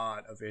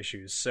lot of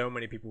issues. So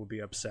many people would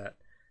be upset.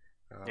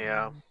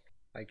 Yeah.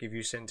 Like if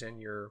you sent in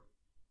your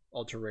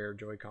ultra rare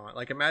Joy-Con.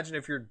 Like imagine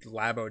if your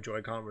Labo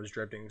Joy-Con was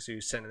drifting, so you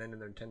sent it into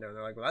Nintendo, and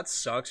they're like, "Well, that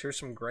sucks. Here's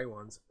some gray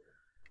ones."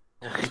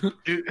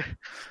 Dude,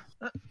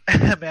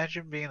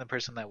 imagine being the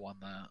person that won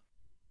that.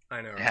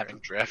 I know. And having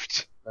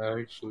drift. I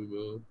actually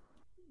would.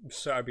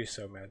 So I'd be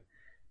so mad.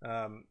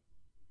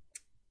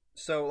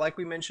 So like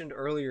we mentioned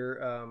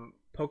earlier,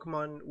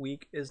 Pokemon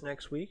Week is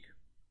next week.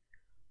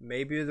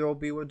 Maybe there'll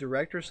be a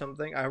direct or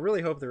something. I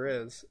really hope there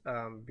is,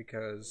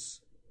 because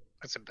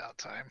It's about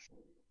time.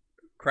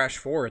 Crash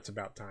 4, it's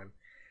about time.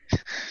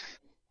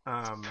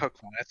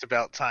 Pokemon, it's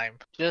about time.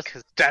 Just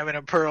Because Diamond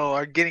and Pearl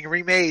are getting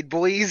remade,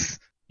 boys.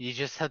 You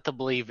just have to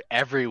believe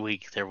every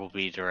week there will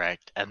be a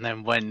direct, and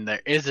then when there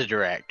is a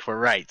direct, we're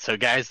right. So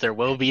guys, there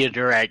will be a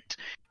direct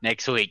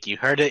next week. You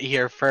heard it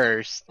here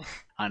first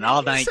on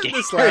All Night I said Gamers.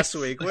 this last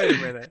week. Wait a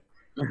minute.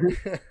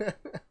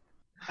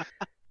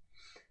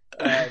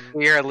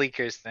 We are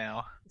leakers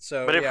now.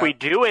 So, But if yeah. we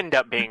do end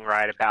up being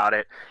right about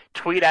it,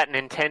 tweet at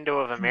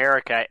Nintendo of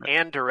America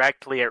and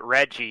directly at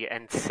Reggie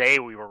and say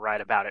we were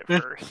right about it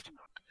first.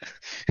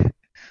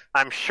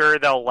 I'm sure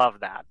they'll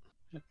love that.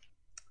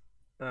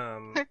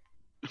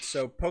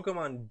 So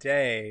Pokemon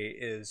Day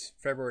is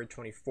February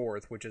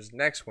 24th, which is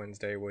next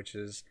Wednesday, which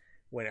is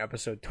when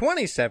episode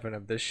 27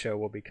 of this show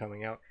will be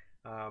coming out.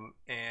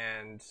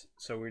 And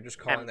so we're just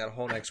calling that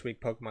whole next week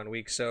Pokemon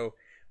Week. So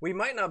we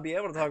might not be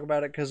able to talk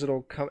about it because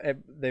it'll come.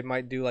 They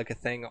might do like a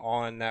thing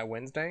on that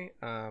Wednesday.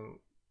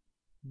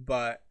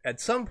 But at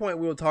some point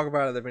we will talk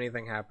about it if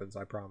anything happens.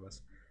 I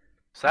promise.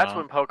 So that's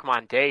when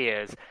Pokemon Day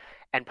is,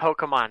 and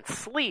Pokemon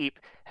Sleep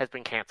has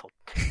been canceled.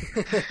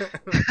 Wait,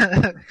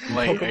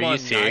 Pokemon are you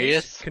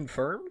serious? Night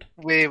confirmed?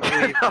 We've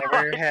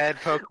never had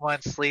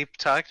Pokemon Sleep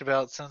talked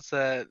about since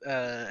that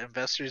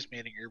investors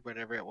meeting or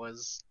whatever it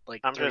was,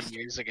 like I'm 3 just-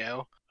 years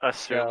ago.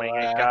 Assuming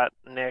So, it got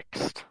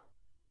nixed.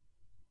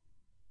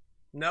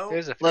 No.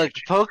 There's a Look,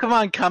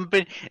 Pokemon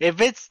Company.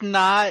 If it's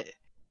not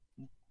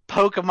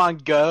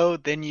Pokemon Go,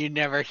 then you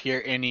never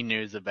hear any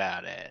news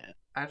about it.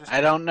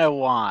 I don't know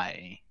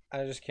why.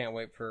 I just can't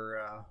wait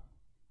for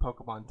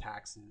Pokemon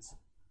taxes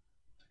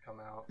to come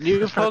out. New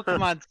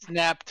Pokemon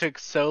Snap took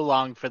so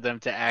long for them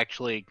to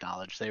actually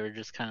acknowledge. They were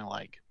just kind of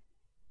like,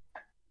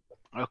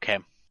 okay.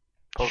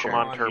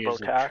 Pokemon sure, here's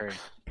the TurboTax.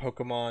 truth.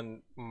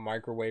 Pokemon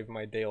microwave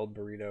my day old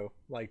burrito,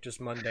 like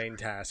just mundane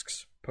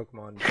tasks.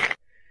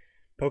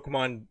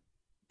 Pokemon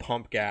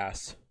pump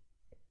gas.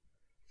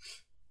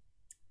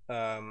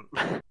 So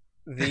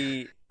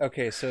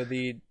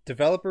the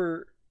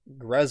developer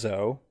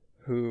Grezzo,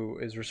 who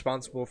is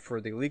responsible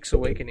for the Link's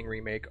Awakening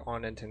remake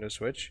on Nintendo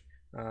Switch,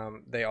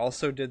 they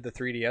also did the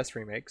 3DS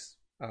remakes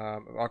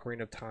of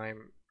Ocarina of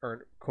Time,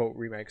 or quote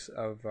remakes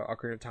of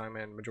Ocarina of Time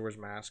and Majora's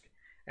Mask,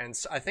 and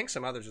I think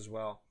some others as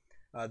well.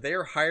 They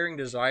are hiring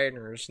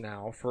designers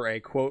now for a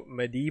quote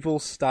medieval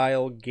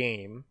style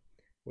game,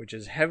 which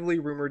is heavily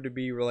rumored to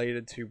be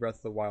related to Breath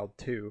of the Wild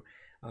 2.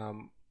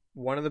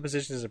 One of the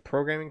positions is a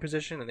programming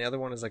position, and the other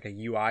one is like a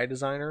UI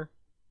designer.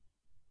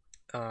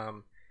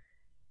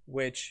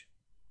 Which,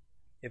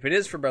 if it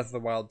is for Breath of the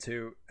Wild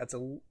 2,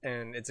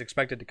 and it's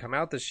expected to come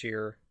out this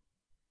year,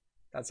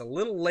 that's a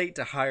little late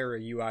to hire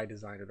a UI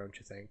designer, don't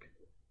you think?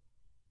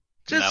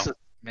 Just No. a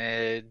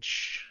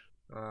smidge.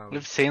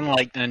 We've seen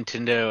like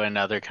Nintendo and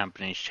other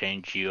companies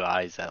change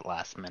UIs at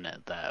last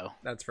minute, though.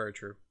 That's very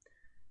true.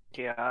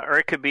 Yeah, or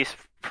it could be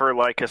for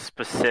like a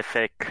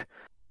specific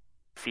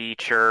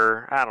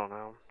feature. I don't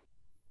know.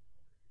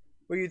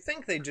 Well, you'd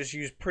think they just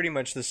use pretty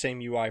much the same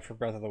UI for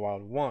Breath of the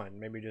Wild 1,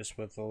 maybe just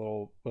with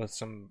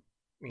some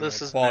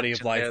This is quality of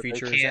Nintendo. life They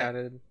features can't-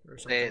 added or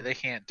something. They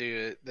can't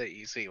do it the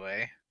easy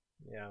way.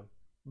 Yeah.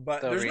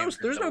 But They'll there's reinvent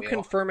the no wheel.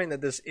 confirming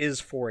that this is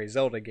for a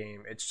Zelda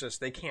game. It's just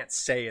they can't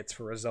say it's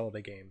for a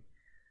Zelda game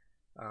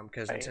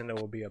because Right. Nintendo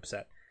will be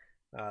upset.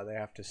 They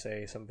have to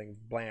say something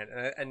bland,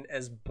 and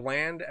as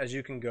bland as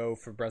you can go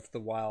for Breath of the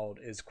Wild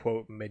is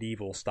quote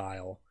medieval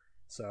style.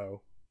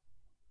 So,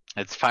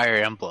 It's Fire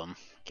Emblem.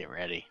 Get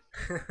ready.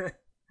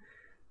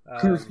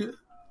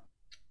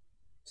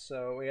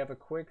 so we have a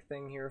quick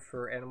thing here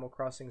for Animal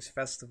Crossing's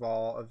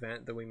festival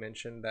event that we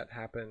mentioned that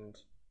happened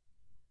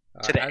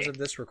Today. as of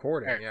this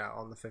recording. Or- Yeah,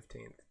 on the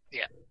 15th.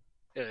 It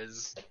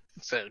was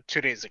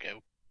 2 days ago,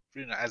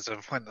 as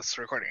of when this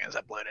recording is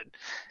uploaded.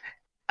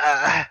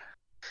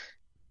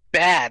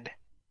 Bad.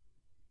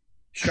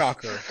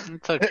 Shocker!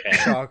 It's okay.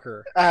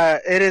 Shocker!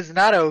 It is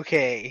not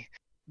okay.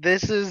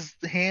 This is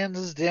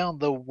hands down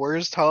the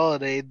worst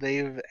holiday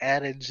they've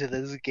added to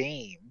this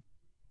game.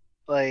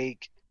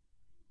 Like,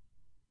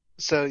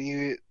 so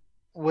you,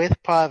 with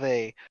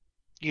Pave,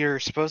 you're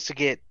supposed to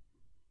get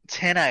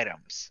 10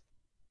 items.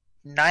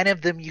 9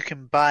 of them you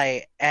can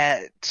buy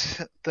at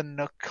the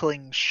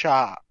Nookling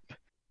shop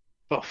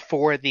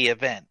before the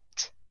event.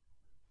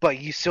 But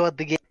you still have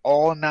to get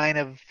all 9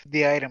 of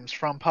the items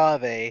from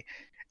Pave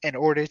in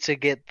order to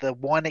get the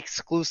one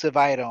exclusive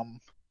item.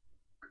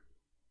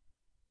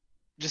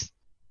 Just,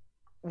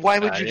 why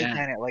would you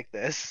design it like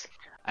this?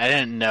 I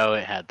didn't know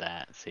it had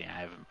that. See,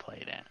 I haven't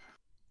played it.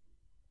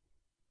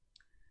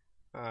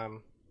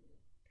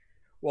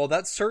 Well,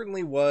 that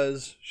certainly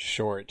was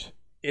short.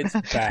 It's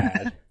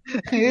bad.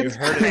 It's You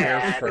heard it here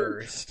bad.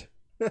 first.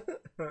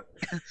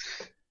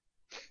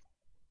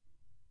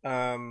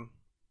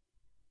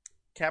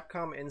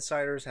 Capcom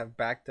insiders have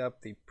backed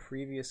up the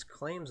previous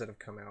claims that have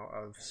come out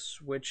of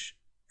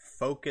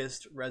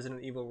Switch-focused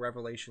Resident Evil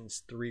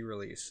Revelations 3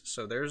 release.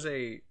 So there's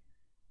a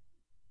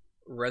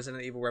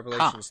Resident Evil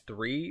Revelations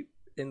 3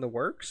 in the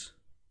works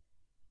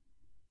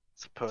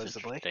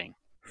Supposedly. Interesting.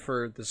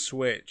 for the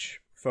Switch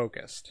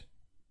focused.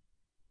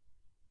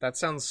 That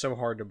sounds so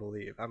hard to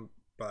believe.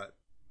 But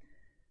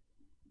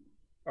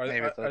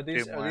Maybe are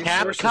these they'll do more.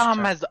 sources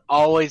Capcom has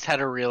always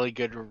had a really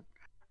good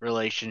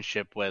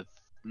relationship with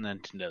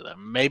Nintendo. Though.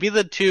 Maybe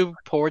the 2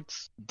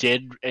 ports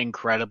did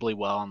incredibly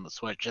well on the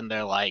Switch, and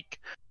they're like,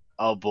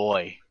 oh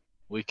boy,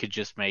 we could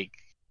just make...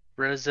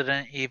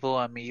 Resident Evil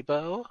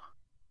Amiibo?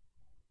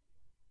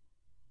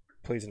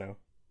 Please no.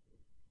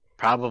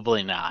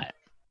 Probably not.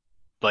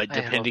 But I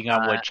hope depending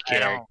on not. which I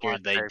don't character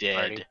want they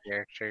third-party did,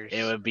 characters.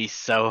 it would be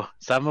so...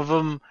 Some of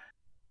them,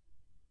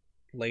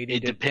 Lady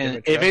it depends.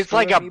 Dimitrescu If it's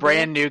like a amiibo?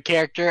 brand new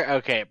character,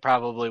 okay, it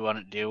probably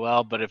wouldn't do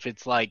well. But if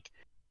it's like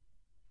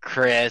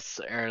Chris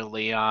or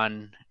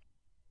Leon,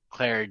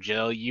 Claire or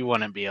Jill, you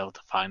wouldn't be able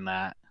to find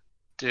that.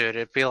 Dude,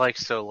 it'd be like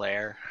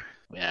Solaire.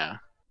 Yeah.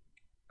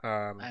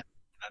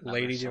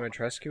 Lady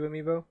Dimitrescu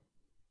amiibo?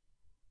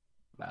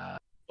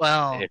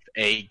 Well, If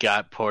 8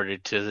 got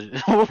ported to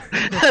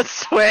the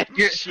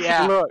Switch,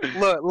 yeah. look.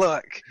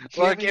 Look,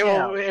 Hear me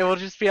out. it will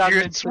just be on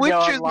Your Nintendo Switch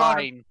is on-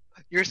 Online.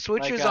 Your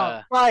Switch like is on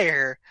a-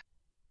 fire,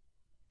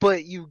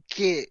 but you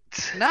get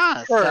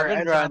Nah, her 7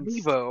 as runs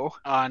Amiibo.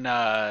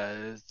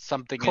 on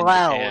something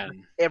Cloud. in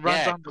Japan. It runs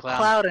Yeah, on the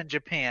cloud in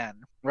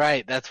Japan.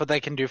 Right, that's what they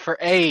can do for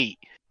 8.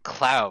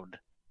 Cloud.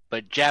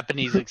 But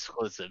Japanese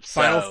exclusive.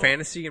 Final so,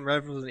 Fantasy and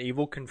Resident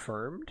Evil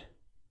confirmed?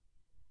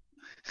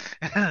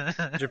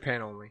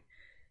 Japan only.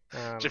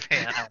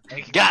 Japan.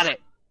 Got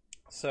it!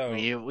 So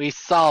We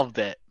solved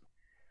it.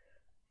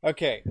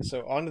 okay,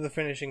 so on to the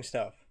finishing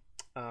stuff.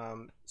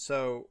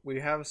 So we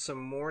have some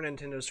more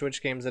Nintendo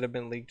Switch games that have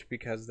been leaked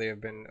because they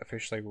have been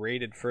officially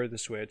rated for the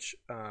Switch.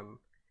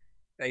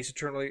 Ace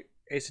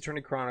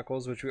Attorney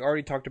Chronicles, which we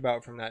already talked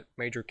about from that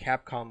major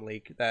Capcom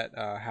leak that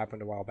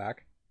happened a while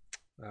back.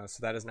 So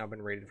that has now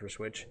been rated for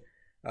Switch.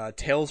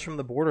 Tales from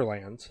the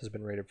Borderlands has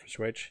been rated for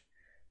Switch.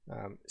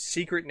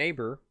 Secret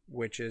Neighbor,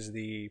 which is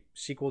the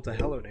sequel to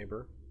Hello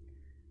Neighbor.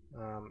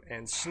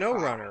 And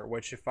SnowRunner,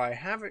 which, if I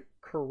have it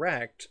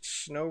correct,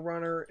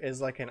 SnowRunner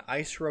is like an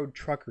Ice Road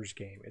Truckers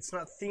game. It's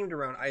not themed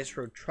around Ice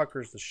Road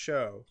Truckers, the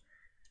show,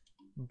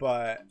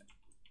 but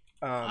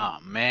Oh,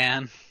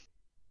 man.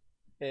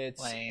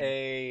 it's Lame.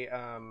 a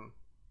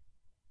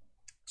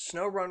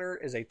SnowRunner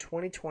is a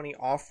 2020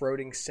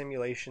 off-roading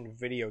simulation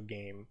video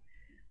game,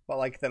 but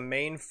like the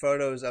main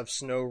photos of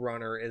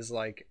SnowRunner is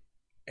like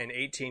an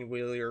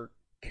 18-wheeler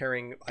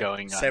carrying like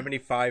Going on.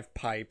 75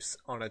 pipes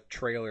on a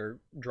trailer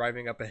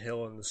driving up a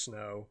hill in the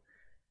snow,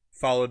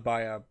 followed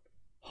by a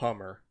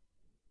Hummer.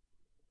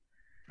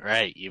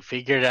 Right, you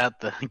figured out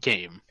the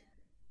game.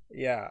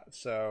 Yeah,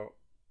 so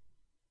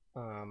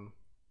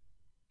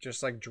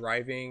just like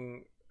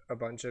driving a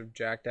bunch of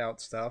jacked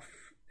out stuff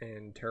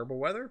in terrible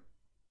weather,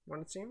 when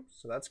it seems.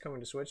 So that's coming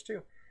to Switch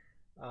too.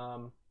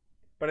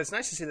 But it's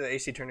nice to see that the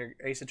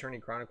Ace Attorney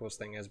Chronicles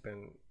thing has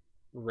been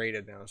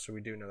rated now, so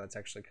we do know that's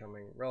actually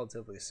coming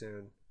relatively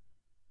soon.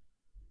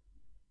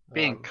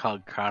 Being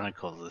called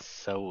Chronicles is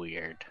so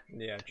weird.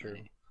 Yeah, true.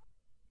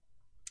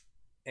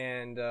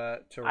 And to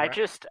I wrap-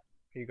 just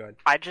you go ahead.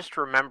 I just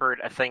remembered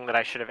a thing that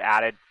I should have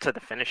added to the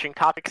finishing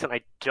topics, and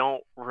I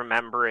don't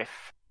remember if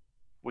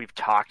we've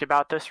talked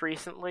about this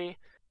recently.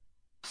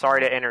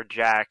 Sorry to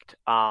interject.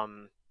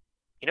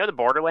 You know the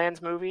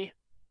Borderlands movie?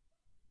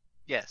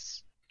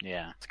 Yes.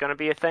 Yeah. It's going to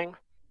be a thing.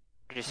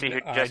 Did you see who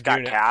I just do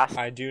got na- cast?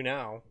 I do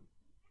now.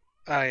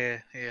 Oh yeah.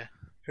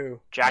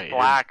 Who? Jack Wait,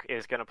 Black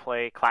is going to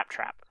play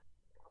Claptrap.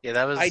 Yeah,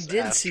 that was. I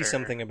did see after-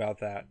 something about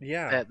that.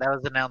 Yeah. That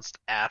was announced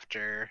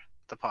after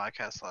the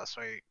podcast last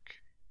week.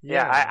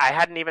 Yeah, I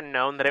hadn't even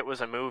known that it was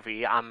a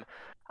movie. I'm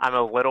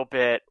a little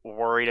bit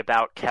worried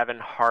about Kevin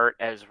Hart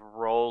as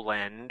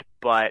Roland,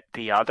 but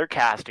the other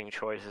casting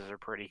choices are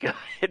pretty good.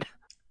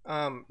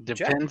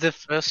 Jack Depends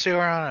if Those two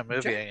are on a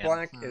movie Jack again.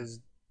 Black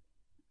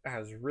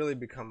has really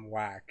become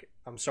whack.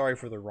 I'm sorry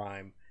for the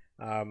rhyme.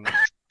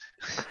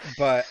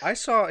 But I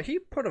saw he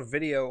put a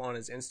video on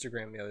his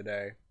Instagram the other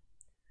day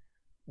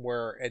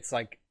where it's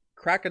like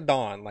crack of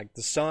dawn, like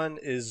the sun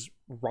is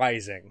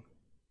rising.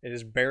 It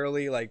is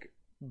barely like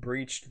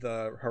breached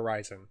the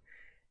horizon.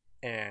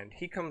 And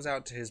he comes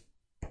out to his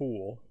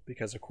pool,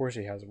 because of course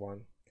he has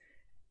one,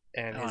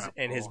 and I his want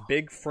a and his pool.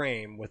 big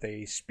frame with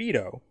a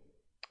speedo.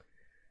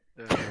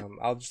 Ugh.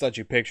 I'll just let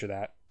you picture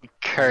that.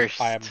 Cursed.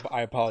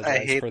 I apologize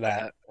I hate for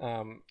that.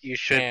 You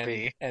should and,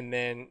 be. And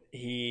then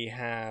he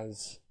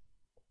has,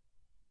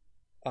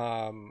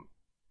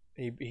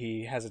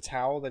 he has a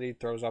towel that he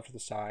throws off to the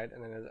side,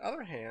 and then in his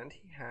other hand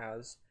he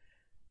has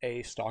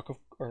a stalk of,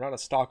 or not a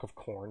stalk of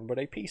corn, but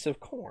a piece of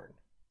corn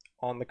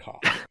on the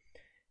cob.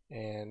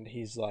 And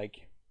he's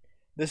like,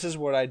 "This is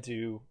what I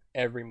do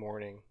every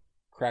morning.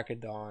 Crack of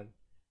dawn,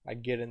 I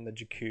get in the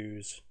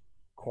jacuzzi,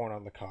 corn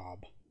on the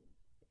cob."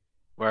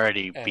 We're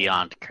already And-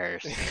 beyond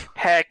cursed.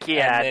 Heck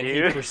yeah, and then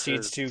dude. he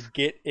proceeds to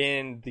get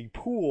in the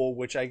pool,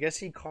 which I guess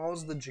he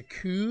calls the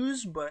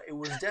jacuzzi, but it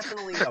was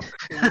definitely it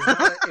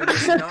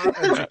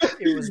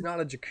was not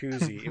a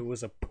jacuzzi. It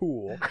was a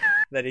pool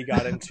that he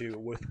got into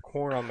with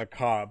corn on the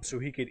cob, so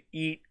he could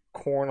eat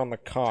corn on the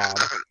cob.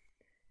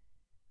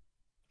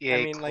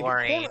 Yay,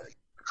 chlorine.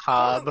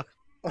 Cob.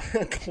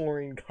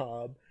 Chlorine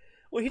cob.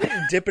 Well, he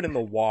didn't dip it in the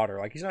water.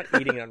 Like, he's not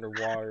eating it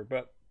underwater,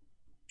 but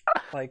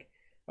like,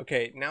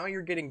 okay, now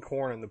you're getting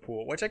corn in the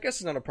pool, which I guess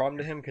is not a problem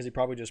to him because he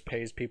probably just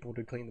pays people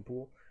to clean the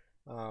pool.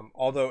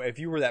 Although, if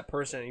you were that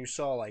person and you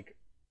saw like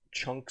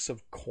chunks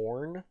of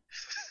corn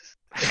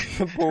in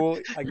the pool,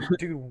 like,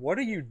 dude, what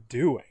are you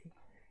doing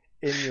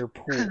in your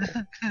pool?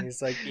 And he's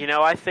like, You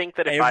know, I think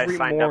that if I Every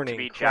signed up morning, to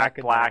be crack Jack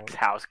of Black's dawn.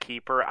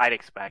 housekeeper, I'd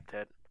expect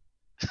it.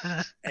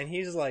 and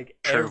he's like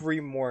True. every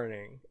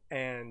morning,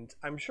 and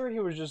I'm sure he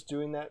was just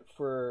doing that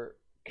for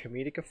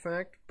comedic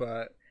effect,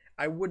 but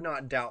I would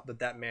not doubt that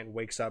that man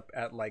wakes up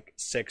at like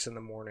 6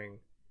 a.m.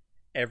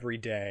 every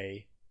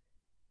day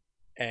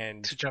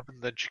and To jump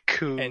in the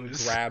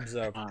jacuzzi. grabs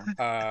a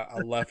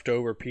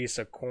leftover piece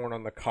of corn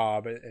on the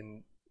cob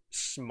and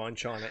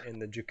munch on it in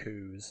the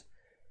jacuzzi.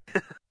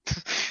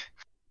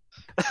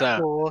 So,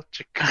 Full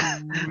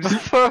jacuzzi.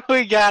 before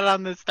we got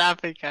on this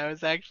topic, I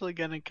was actually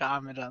going to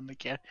comment on the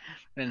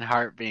Kevin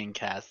Hart being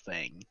cast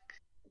thing.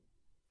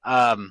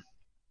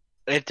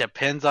 It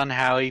depends on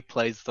how he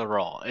plays the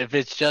role. If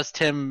it's just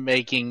him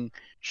making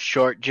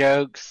short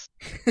jokes,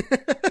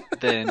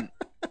 then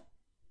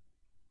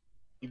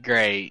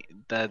great.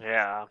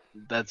 Yeah.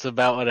 That's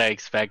about what I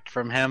expect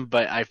from him.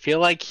 But I feel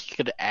like he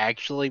could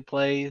actually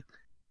play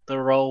the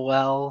role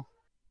well.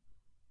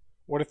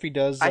 What if he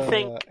does I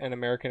think- an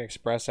American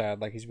Express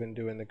ad like he's been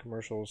doing the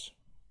commercials?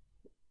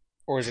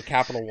 Or is it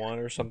Capital One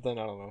or something?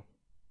 I don't know.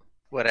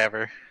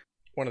 Whatever.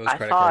 One of those I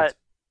credit thought, cards.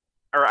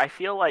 or I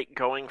feel like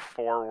going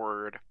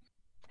forward,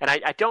 and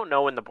I don't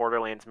know when the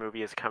Borderlands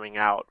movie is coming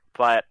out,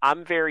 but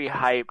I'm very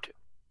hyped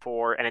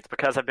for, and it's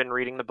because I've been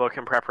reading the book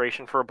in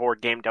preparation for a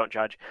board game, don't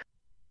judge,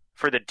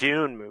 for the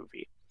Dune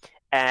movie.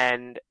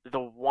 And the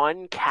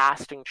one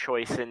casting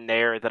choice in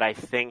there that I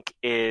think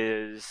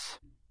is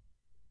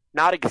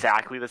not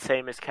exactly the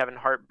same as Kevin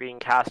Hart being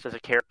cast as a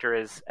character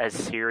as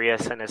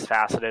serious and as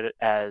faceted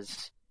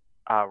as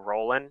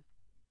Roland,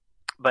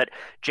 but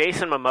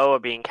Jason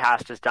Momoa being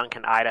cast as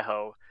Duncan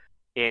Idaho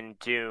in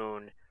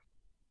Dune,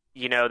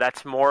 you know,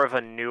 that's more of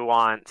a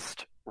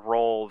nuanced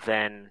role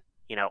than,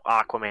 you know,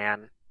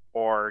 Aquaman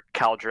or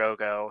Khal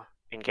Drogo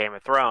in Game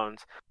of Thrones,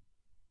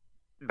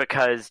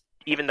 because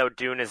even though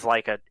Dune is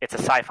like it's a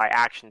sci-fi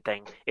action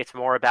thing, it's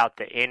more about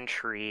the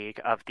intrigue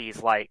of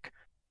these like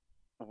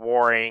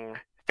warring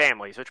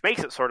families, which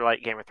makes it sort of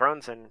like Game of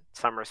Thrones in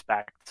some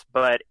respects,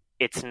 but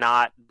it's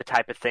not the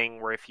type of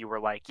thing where if you were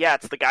like, yeah,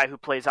 it's the guy who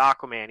plays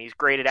Aquaman, he's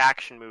great at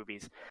action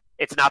movies.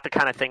 It's not the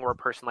kind of thing where a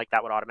person like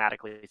that would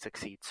automatically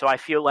succeed. So I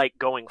feel like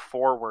going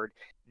forward,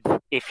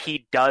 if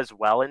he does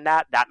well in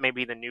that, that may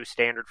be the new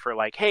standard for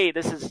like, hey,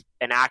 this is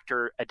an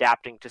actor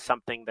adapting to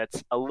something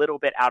that's a little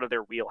bit out of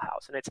their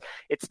wheelhouse. And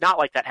it's not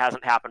like that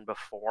hasn't happened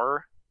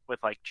before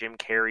with like Jim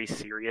Carrey's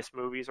serious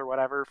movies or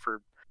whatever,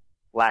 for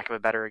lack of a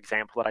better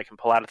example that I can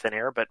pull out of thin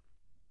air. But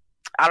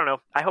I don't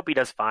know. I hope he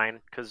does fine,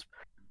 because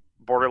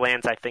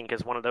Borderlands, I think,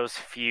 is one of those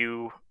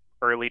few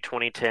early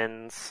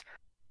 2010s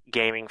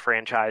gaming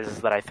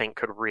franchises that I think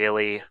could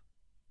really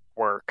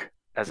work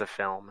as a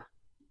film.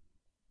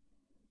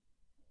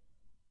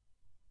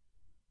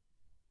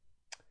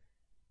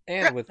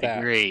 And with that,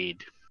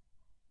 Agreed.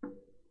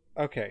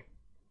 okay.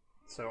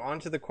 So on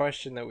to the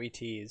question that we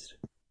teased.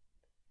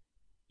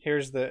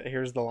 Here's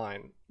the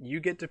line. You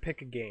get to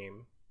pick a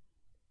game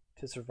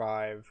to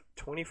survive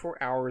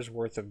 24 hours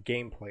worth of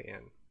gameplay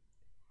in.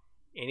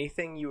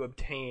 Anything you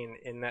obtain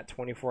in that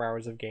 24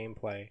 hours of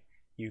gameplay,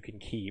 you can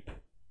keep.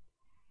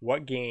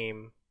 What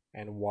game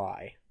and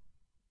why?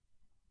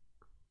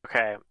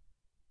 Okay.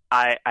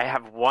 I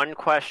have one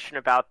question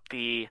about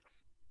the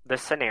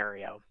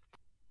scenario.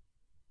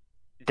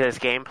 Does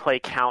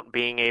gameplay count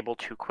being able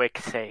to quick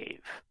save?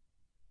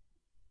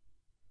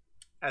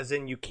 As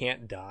in, you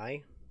can't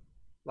die?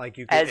 Like,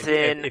 you As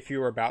can, in- if you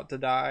were about to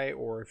die,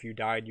 or if you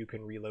died, you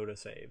can reload a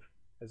save.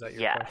 Is that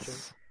your question?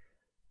 Yes.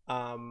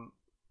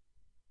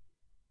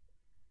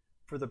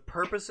 For the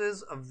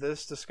purposes of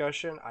this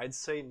discussion, I'd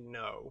say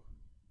no.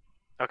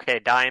 Okay,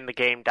 die in the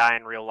game, die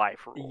in real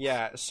life rules.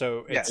 Yeah,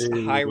 so it's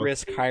Yeah. high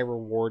risk, high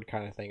reward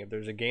kind of thing. If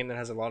there's a game that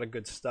has a lot of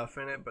good stuff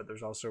in it, but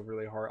there's also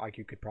really hard, like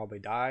you could probably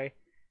die,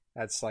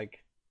 That's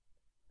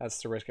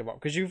the risk of all.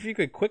 Because if you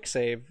could quick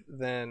save,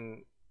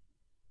 then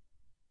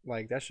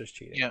that's just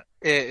cheating. Yeah,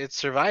 it's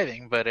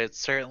surviving, but it's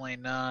certainly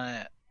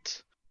not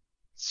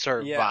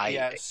surviving.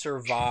 Yeah,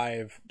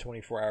 survive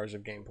 24 hours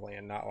of gameplay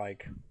and not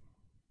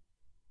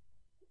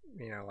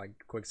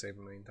quick save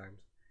a million times.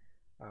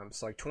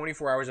 So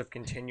 24 hours of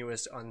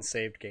continuous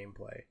unsaved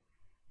gameplay,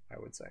 I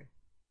would say.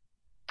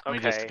 We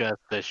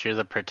discussed this. You're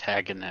the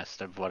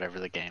protagonist of whatever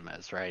the game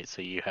is, right?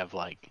 So you have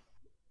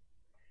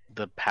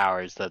the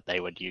powers that they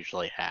would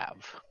usually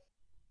have.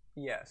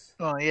 Yes.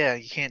 Oh yeah,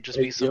 you can't just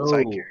be some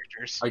side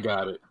characters. I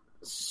got it.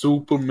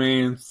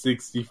 Superman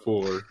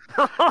 64.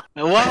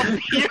 Well,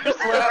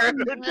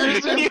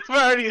 you've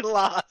already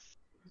lost.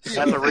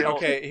 That's a real.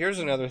 Okay, here's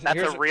another. That's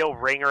a real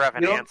ringer of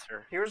an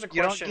answer. Here's a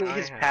You don't question. get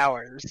his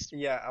powers.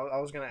 Yeah, I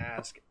was gonna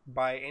ask.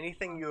 By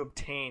anything you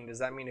obtain, does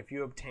that mean if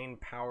you obtain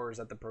powers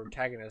that the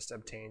protagonist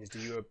obtains, do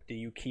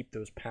you keep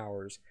those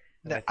powers?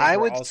 And I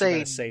we're would also say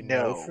gonna say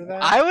no for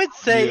that. I would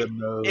say Yeah,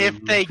 no.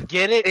 if they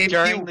get it If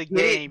during you the get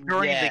game, it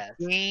during yes.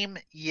 the game,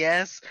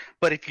 yes.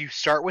 But if you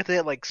start with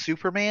it like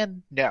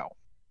Superman, no.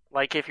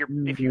 Like if you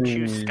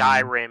choose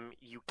Skyrim,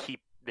 you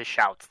keep the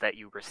shouts that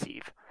you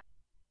receive.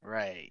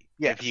 Right.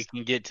 Yes. If you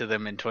can get to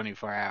them in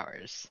 24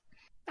 hours.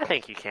 I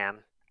think you can.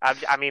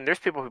 I mean, there's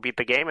people who beat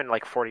the game in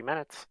 40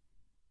 minutes.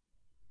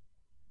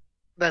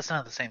 That's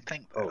not the same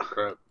thing. Oh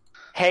crap!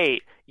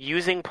 Hey,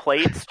 using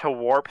plates to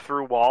warp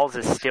through walls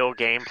is still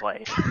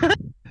gameplay.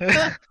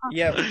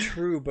 Yeah,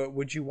 true. But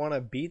would you want to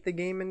beat the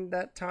game in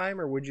that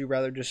time, or would you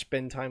rather just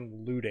spend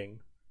time looting?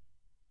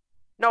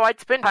 No,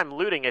 I'd spend time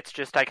looting. It's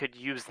just I could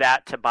use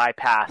that to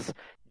bypass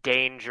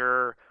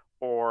danger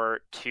or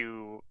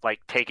to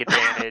take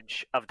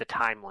advantage of the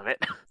time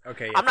limit.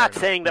 Okay. Yeah, I'm not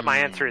fair saying that my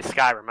Mm. answer is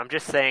Skyrim. I'm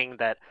just saying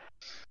that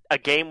a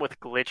game with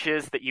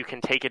glitches that you can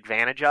take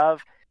advantage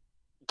of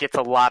gets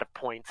a lot of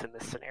points in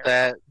this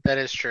scenario. That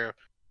is true.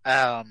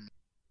 I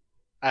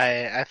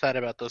thought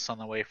about this on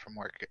the way from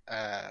work.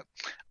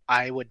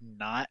 I would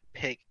not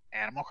pick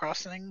Animal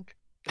Crossing,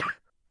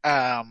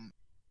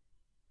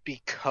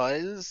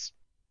 because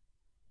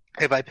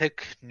if I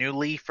pick New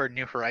Leaf or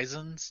New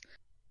Horizons,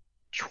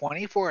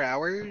 24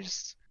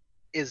 hours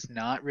is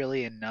not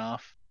really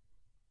enough.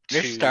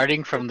 You're to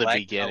starting from the collect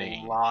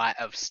beginning. A lot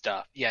of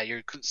stuff. Yeah,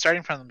 you're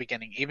starting from the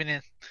beginning.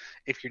 Even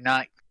if you're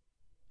not,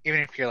 even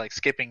if you're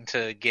skipping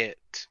to get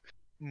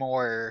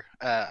more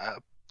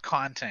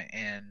content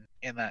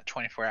in that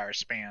 24-hour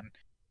span,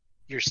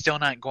 you're still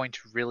not going to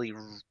really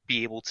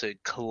be able to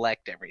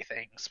collect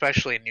everything,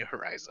 especially in New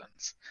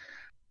Horizons.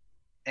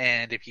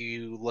 And if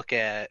you look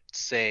at,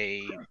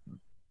 say,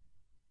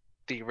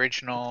 the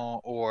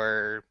original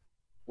or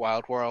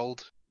Wild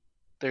World,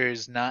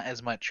 there's not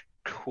as much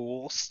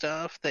cool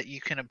stuff that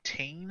you can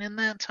obtain in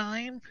that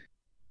time.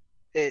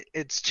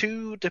 It's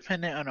too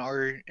dependent on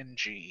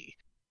RNG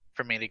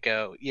for me to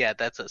go, yeah,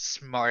 that's a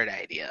smart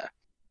idea.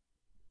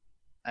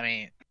 I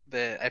mean,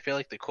 I feel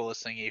like the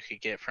coolest thing you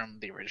could get from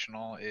the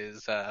original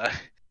is an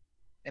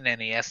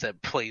NES that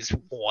plays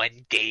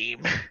one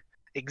game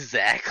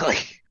exactly.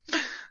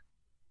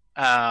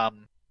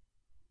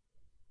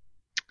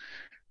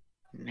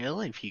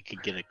 Nearly, if you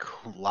could get a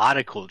lot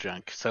of cool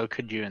junk, so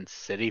could you in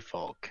City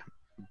Folk,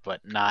 but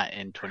not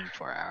in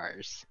 24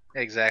 hours.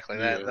 Exactly.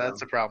 Yeah.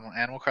 That's the problem.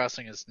 Animal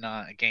Crossing is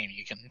not a game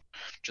you can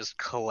just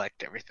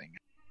collect everything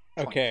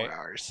in 24 Okay.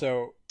 hours.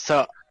 So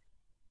So,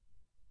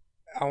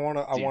 I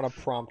wanna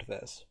prompt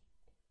this.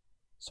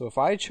 So if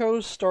I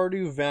chose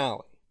Stardew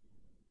Valley,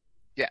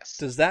 Yes.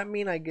 does that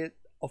mean I get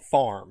a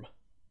farm?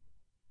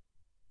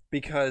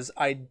 Because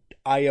I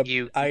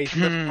You get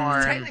the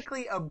farm.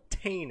 technically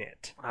obtain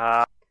it.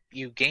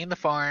 You gain the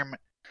farm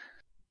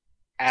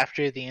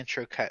after the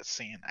intro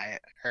cutscene.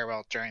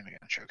 During the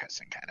intro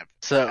cutscene, kind of.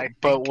 I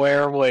but think-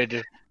 where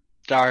would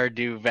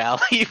Stardew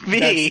Valley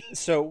be?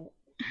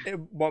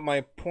 What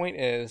my point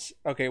is,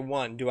 okay,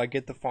 one, do I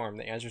get the farm?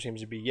 The answer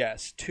seems to be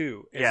yes.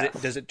 Two, Yes.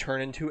 does it turn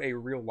into a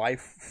real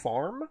life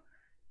farm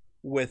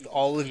with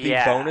all of the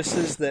Yeah.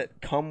 bonuses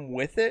that come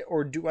with it,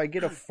 or do I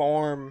get a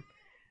farm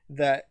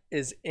that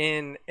is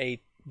in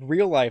a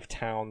real life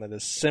town that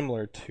is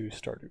similar to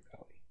Stardew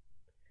Valley?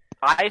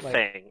 I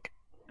think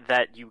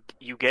that you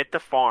get the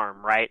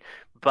farm, right?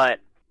 But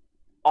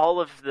all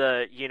of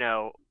the,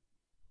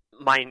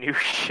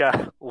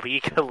 minutia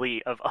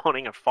legally of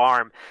owning a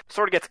farm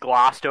sort of gets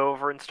glossed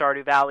over in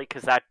Stardew Valley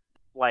because that,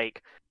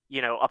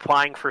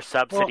 applying for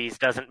subsidies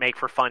doesn't make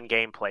for fun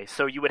gameplay.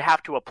 So you would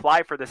have to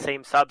apply for the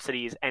same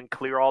subsidies and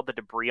clear all the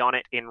debris on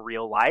it in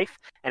real life,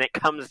 and it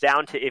comes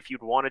down to if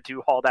you'd want to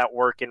do all that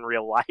work in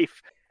real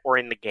life or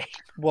in the game.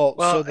 Well,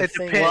 Well, so the it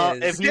thing depends.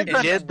 Well, is, if you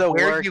depends did the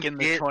where work you in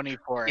the get-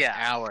 24 yeah.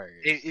 hours.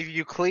 If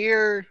you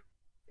clear,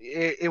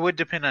 it would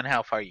depend on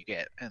how far you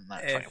get in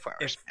that If- 24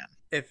 hours if- span.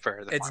 if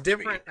for the it's farm to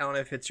be. different on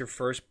if it's your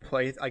first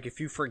play, like if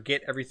you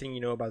forget everything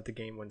you know about the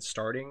game when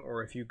starting,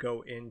 or if you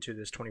go into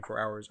this 24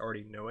 hours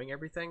already knowing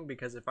everything.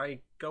 Because if I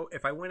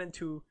went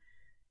into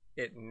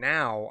it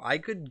now, I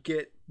could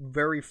get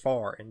very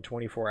far in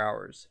 24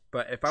 hours.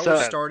 But if I So-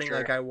 was starting Sure.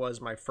 like I was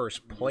my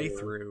first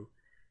playthrough,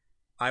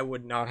 I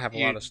would not have a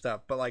lot of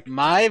stuff. But like,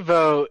 My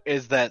vote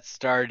is that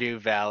Stardew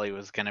Valley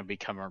was going to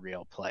become a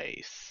real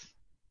place.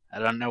 I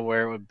don't know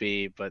where it would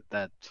be, but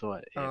that's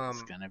what it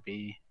was going to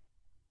be.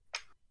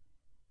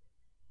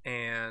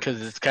 and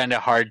Because it's kind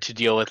of hard to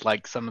deal with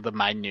like some of the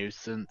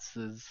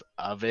minusances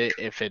of it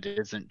if it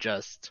isn't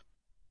just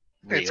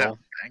It's real.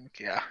 a thing,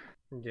 yeah.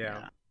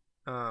 yeah.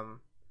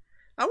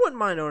 I wouldn't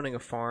mind owning a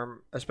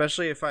farm,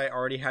 especially if I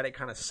already had it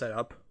kind of set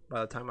up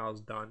by the time I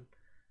was done.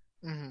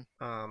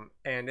 Mm-hmm.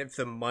 And if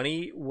the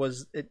money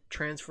was it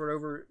transferred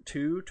over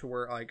to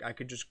where like I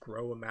could just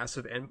grow a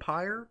massive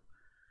empire,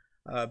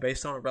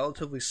 based on a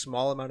relatively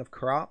small amount of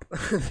crop,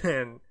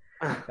 then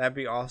that'd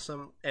be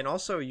awesome. And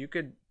also, you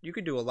could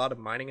do a lot of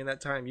mining in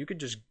that time. You could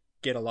just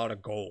get a lot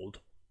of gold,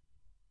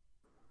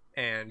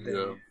 and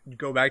then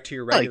go back to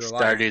your Like regular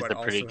life. Stardew's but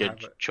a pretty also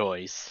good have it.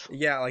 choice.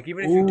 Yeah, like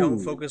even if you don't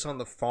Ooh. focus on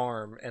the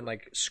farm and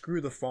like screw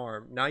the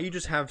farm, now you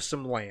just have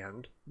some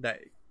land that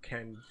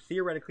can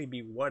theoretically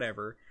be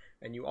whatever,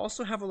 and you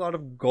also have a lot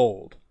of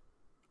gold.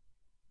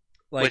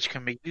 Like, Which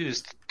can be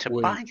used to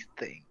Wait. buy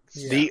things.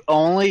 Yeah. The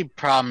only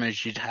problem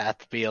is you'd have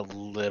to be a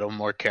little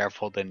more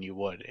careful than you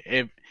would.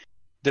 It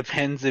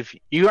depends if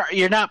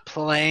you're not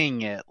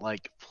playing it,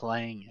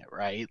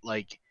 right?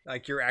 Like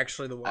you're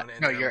actually the one.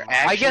 In No, there you're mining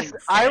I actually guess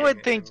and I fighting would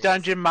it think and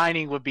dungeon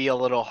mining would be a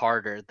little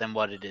harder than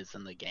what it is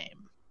in the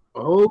game.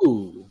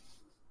 Oh,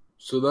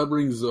 so that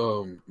brings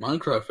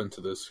Minecraft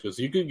into this because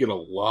you could get a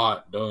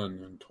lot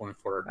done in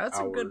 24 That's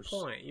hours. a good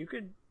point. You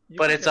could.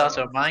 But it's get a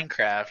also lot.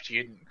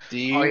 Minecraft.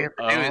 Do All you you have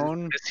to do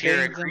own is hear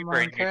a things in creeper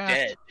and you're Minecraft?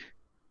 dead.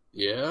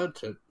 Yeah,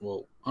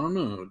 well, I don't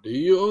know. Do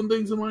you own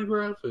things in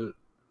Minecraft?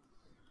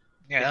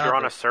 Yeah, If you're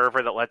on a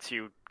server that lets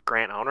you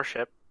grant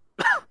ownership.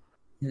 I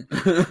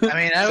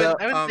mean, I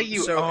would think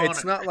you so own.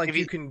 it's not like if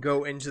you can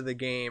go into the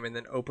game and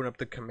then open up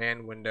the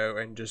command window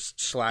and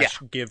just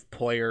 / give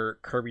player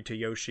Kirby to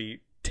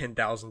Yoshi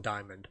 10,000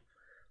 diamond.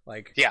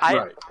 Like, Yeah,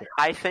 Right.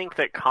 I think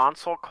that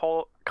console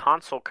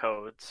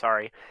code,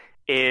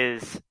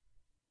 is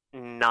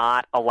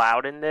not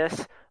allowed in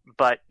this,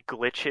 but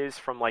glitches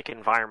from like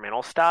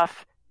environmental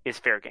stuff is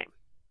fair game.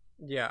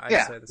 yeah, I'd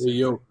Yeah. say the Hey, same.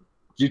 yo,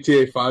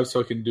 GTA 5 so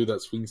I can do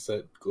that swing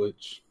set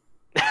glitch.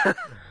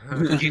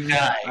 you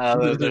die.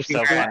 Those are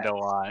so fun to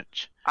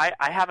watch. I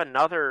have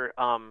another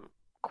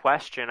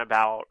question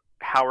about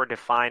how we're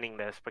defining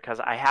this because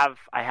I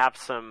have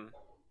some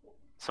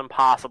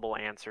possible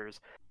answers.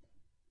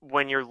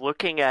 When you're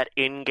looking at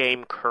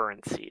in-game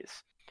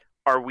currencies,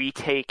 are we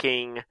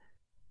taking,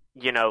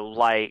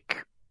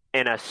 like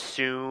an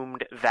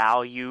assumed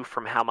value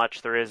from how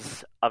much there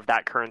is of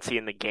that currency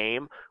in the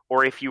game,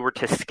 or if you were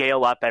to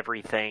scale up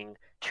everything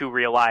to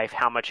real life,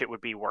 how much it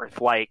would be worth?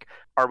 Like,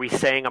 are we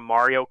saying a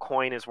Mario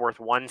coin is worth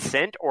 1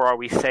 cent, or are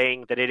we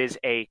saying that it is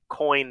a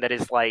coin that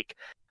is like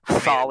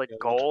solid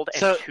gold and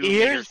So 2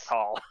 meters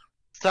tall?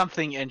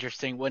 Something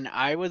interesting. When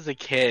I was a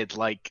kid,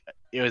 like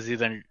it was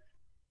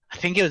I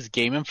think it was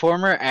Game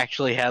Informer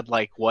actually had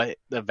like what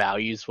the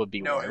values would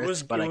be No, worth. it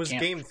was but I can't-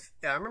 Game.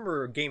 I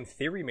remember Game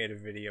Theory made a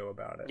video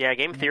about it. Yeah,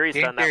 Game Theory's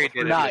Game done Theory that.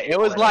 did Nah, it. it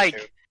was Too.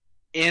 like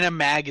in a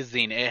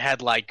magazine. It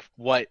had like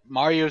what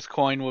Mario's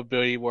coin would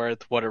be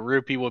worth, what a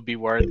rupee would be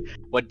worth,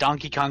 what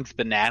Donkey Kong's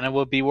banana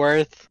would be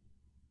worth.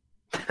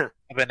 A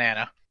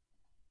banana.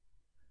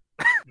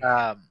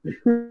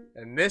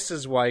 And this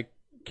is why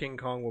King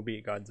Kong will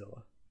beat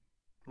Godzilla.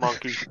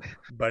 Monkey.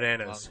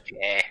 Bananas.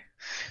 Yeah.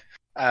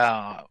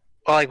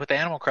 Well, like with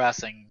Animal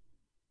Crossing,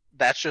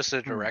 that's just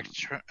a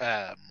direct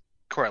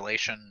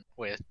correlation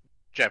with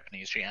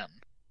Japanese yen.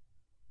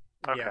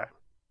 Okay. Yeah.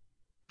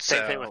 Same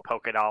So thing with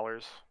Poké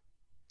Dollars.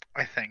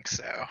 I think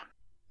so.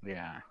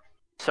 Yeah.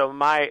 So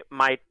my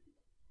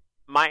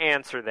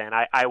answer then,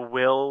 I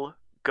will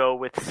go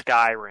with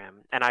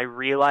Skyrim, and I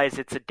realize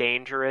it's a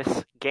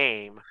dangerous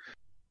game,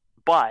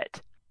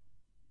 but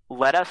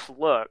let us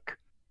look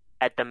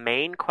at the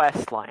main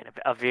quest line,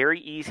 a very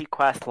easy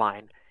quest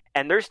line,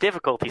 and there's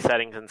difficulty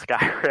settings in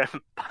Skyrim,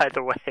 by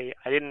the way.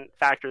 I didn't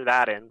factor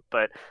that in,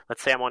 but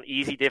let's say I'm on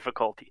easy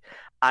difficulty.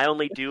 I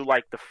only do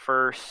like the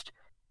first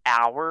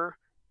hour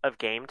of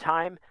game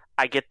time.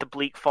 I get the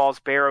Bleak Falls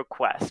Barrow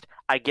quest.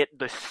 I get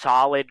the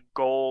solid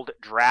gold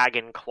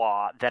dragon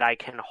claw that I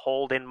can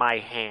hold in my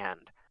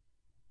hand.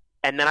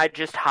 And then I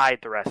just hide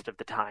the rest of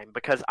the time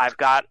because I've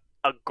got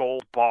a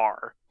gold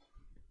bar.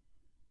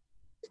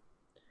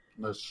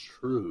 That's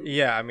true.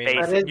 Yeah, I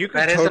mean, That you could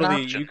that is an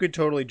totally option. you could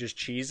totally just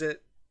cheese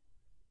it.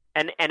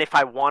 And if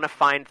I want to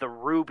find the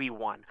ruby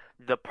one,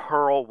 the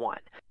pearl one,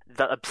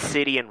 the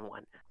obsidian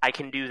one, I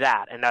can do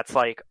that. And that's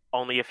like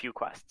only a few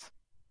quests.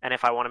 And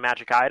if I want a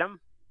magic item,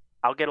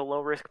 I'll get a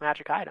low-risk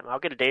magic item. I'll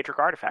get a Daedric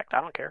artifact.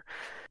 I don't care.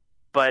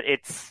 But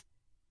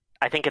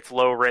I think it's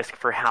low risk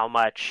for how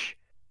much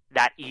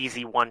that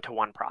easy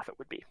one-to-one profit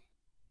would be.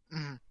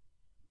 Mhm.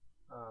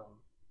 I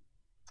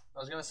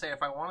was gonna say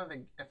if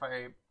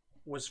I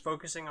was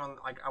focusing on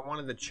like I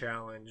wanted the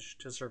challenge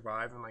to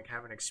survive and like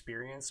have an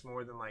experience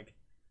more than like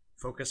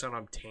focus on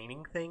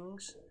obtaining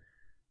things.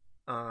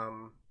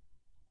 007,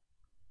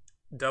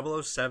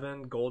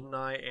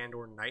 GoldenEye, and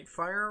or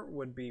Nightfire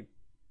would be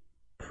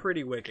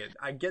pretty wicked.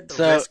 I get the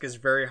So- risk is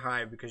very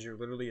high because you're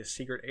literally a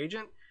secret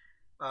agent,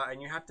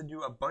 and you have to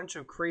do a bunch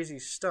of crazy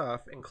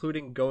stuff,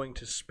 including going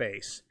to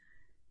space.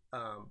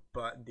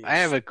 But the I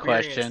have a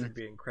experience question. would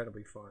be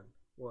incredibly fun.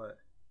 What?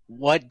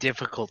 What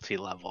difficulty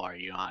level are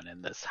you on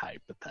in this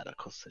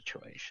hypothetical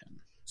situation?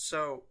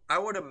 So I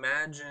would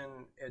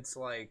imagine it's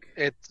like,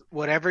 It's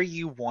whatever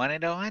you want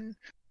it on,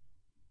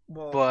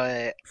 well,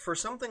 but for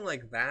something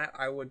like that,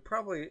 I would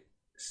probably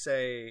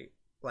say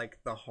like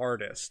the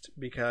hardest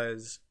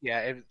because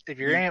yeah, if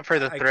you're You- in it for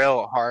the I-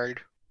 thrill,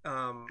 hard.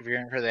 um If you're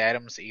in it for the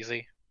items,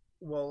 easy.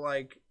 well,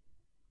 like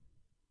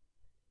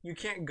you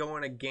can't go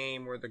in a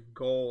game where the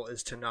goal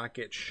is to not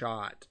get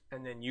shot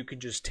and then you could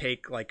just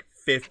take like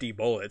 50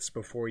 bullets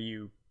before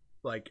you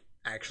like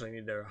actually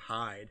need to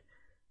hide,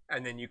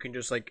 and then you can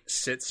just like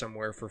sit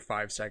somewhere for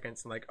 5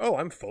 seconds and like, oh,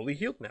 I'm fully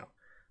healed now.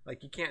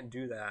 Like, you can't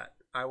do that.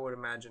 I would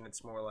imagine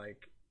it's more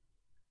like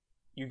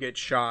you get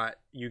shot,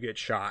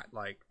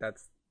 like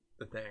that's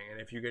the thing.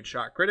 And if you get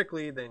shot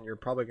critically, then you're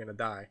probably going to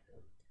die.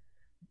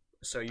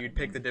 So you'd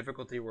pick the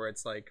difficulty where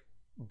it's like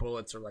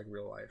bullets are like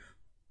real life.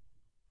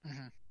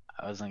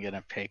 I wasn't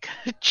gonna pick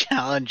a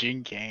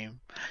challenging game.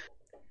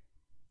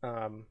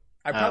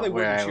 I probably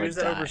where wouldn't I would choose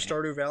that over die.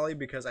 Stardew Valley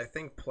because I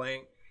think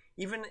playing,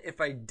 even if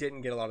I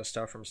didn't get a lot of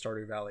stuff from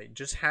Stardew Valley,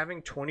 just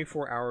having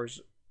 24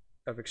 hours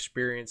of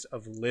experience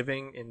of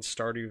living in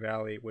Stardew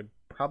Valley would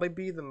probably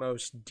be the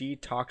most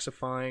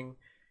detoxifying,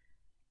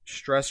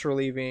 stress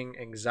relieving,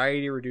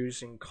 anxiety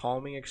reducing,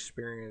 calming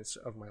experience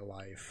of my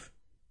life.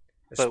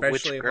 But which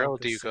Especially if girl I'm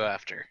do you go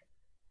after?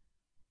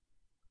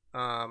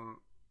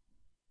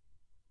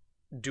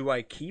 Do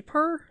I keep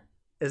her?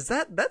 Is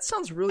that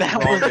sounds really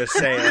That wrong was- to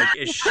say? Like,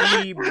 is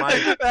she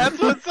my? That's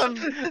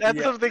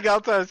Yeah. something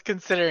else I was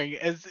considering.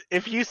 Is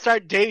if you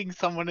start dating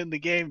someone in the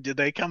game, do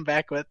they come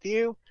back with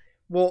you?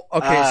 Well,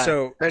 okay,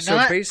 so they're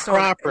not based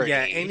property.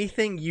 on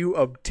anything you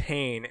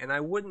obtain, and I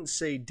wouldn't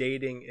say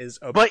dating is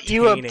obtaining. But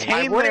you I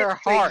obtain wouldn't their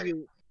say heart.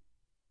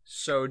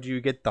 So do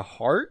you get the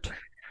heart?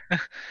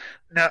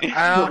 No,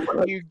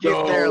 You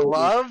get their No.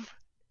 love,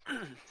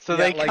 so Yeah,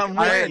 they like, come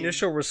my with you.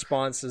 initial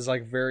response is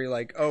like very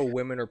like, oh,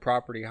 women are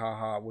property,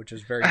 haha, which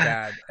is very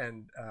bad,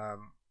 and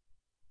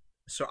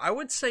so I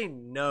would say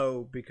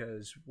no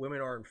because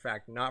women are in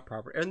fact not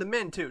property, and the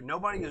men too.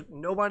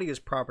 Nobody is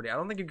property. I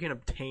don't think you can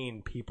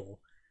obtain people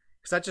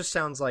because that just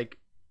sounds like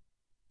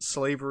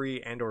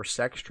slavery and or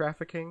sex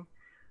trafficking.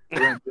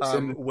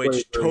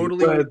 Which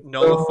totally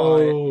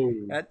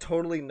that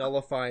totally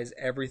nullifies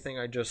everything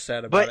I just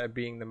said about But it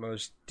being the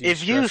most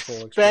If you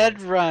de-stressful sped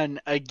experience.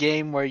 run a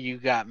game where you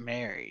got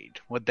married,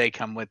 would they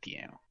come with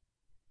you?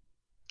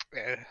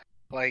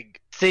 like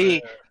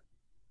See,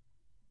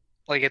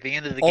 like at the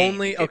end of the game.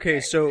 Only you get okay,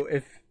 back.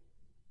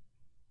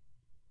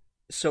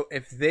 so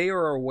if they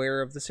are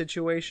aware of the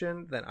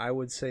situation, then I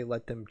would say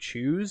let them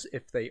choose.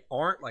 If they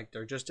aren't, like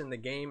they're just in the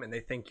game and they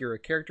think you're a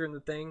character in the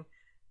thing,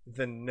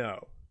 then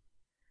no.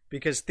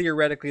 Because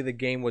theoretically the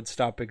game would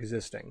stop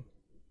existing.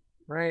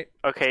 Right?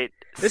 Okay,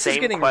 This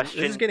same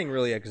question. is getting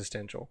really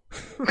existential.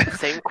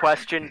 Same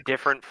question,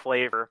 different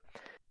flavor.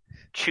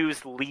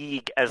 Choose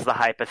League as the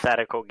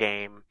hypothetical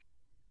game.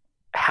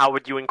 How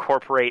would you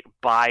incorporate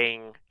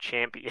buying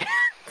champions?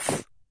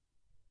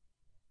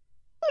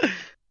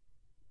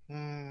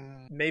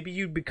 Maybe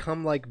you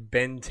become like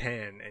Ben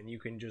 10 and you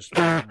can just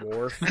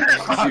morph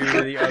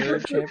into the other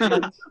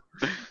champions.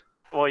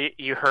 Well,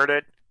 you heard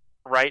it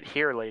right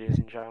here, ladies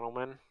and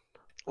gentlemen.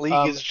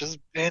 League is just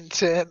Ben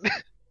 10.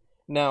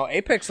 Now,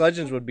 Apex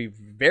Legends would be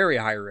very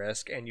high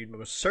risk and you'd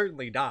most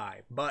certainly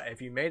die, but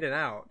if you made it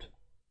out,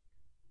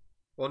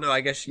 well, no, I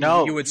guess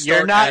you would start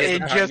you're not as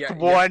in the- just yeah,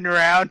 one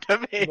round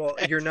of it. Well,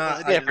 you're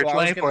not. Yeah, for well,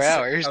 I was 24 gonna say-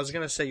 hours. I was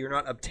gonna say you're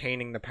not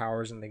obtaining the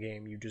powers in the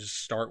game. You just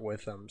start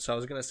with them. So I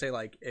was gonna say,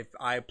 like, if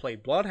I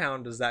played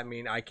Bloodhound, does that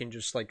mean I can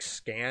just like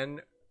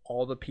scan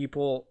all the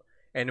people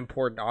and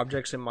important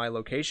objects in my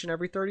location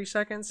every 30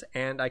 seconds,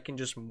 and I can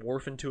just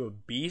morph into a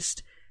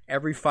beast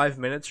every 5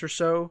 minutes or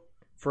so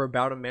for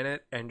about a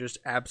minute and just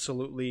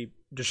absolutely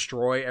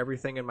destroy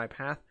everything in my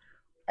path?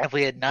 If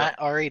we had not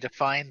already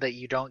defined that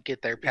you don't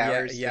get their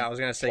powers. Yeah, I was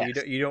gonna say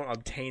yes. you don't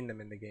obtain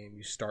them in the game.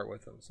 You start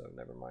with them, so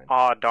never mind.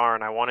 Aw,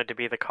 darn, I wanted to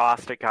be the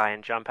caustic guy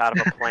and jump out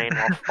of a plane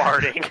while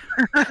farting.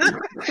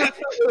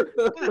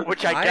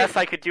 Which I guess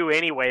I could do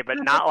anyway, but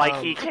not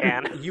like he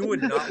can. You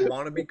would not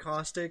want to be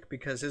Caustic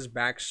because his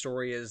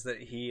backstory is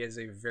that he is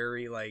a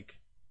very like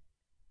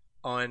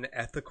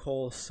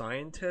unethical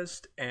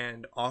scientist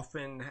and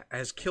often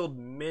has killed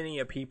many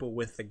a people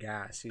with the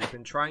gas. He's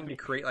been trying to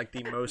create like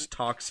the most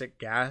toxic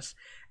gas,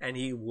 and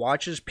he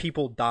watches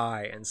people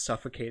die and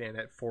suffocate in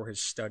it for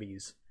his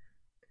studies.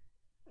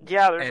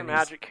 Yeah, there's a And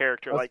magic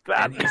character like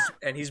that.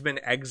 And he's been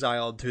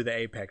exiled to the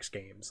Apex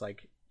games,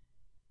 like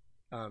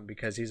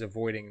because he's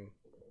avoiding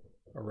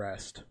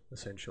arrest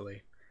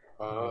essentially.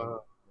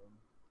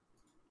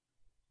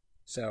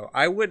 So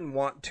I wouldn't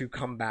want to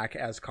come back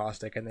as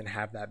Caustic and then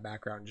have that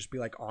background and just be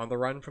like on the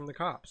run from the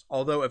cops.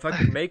 Although if I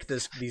could make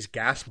these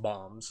gas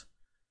bombs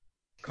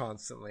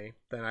constantly,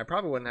 then I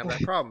probably wouldn't have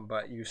that problem.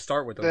 But you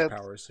start with those That's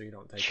powers, so you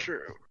don't take them.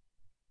 True.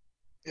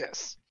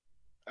 Yes.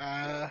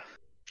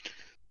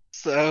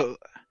 So,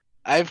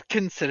 I've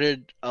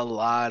considered a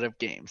lot of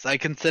games. I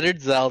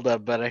considered Zelda,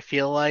 but I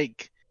feel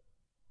like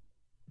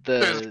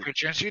There's a good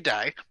chance you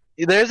die.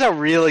 there's a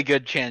really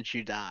good chance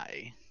you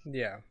die.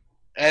 Yeah.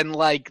 And,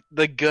 like,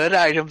 the good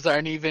items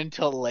aren't even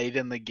till late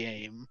in the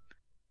game.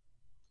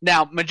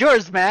 Now,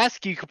 Majora's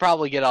Mask, you could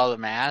probably get all the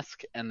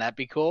mask, and that'd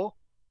be cool.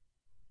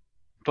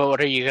 But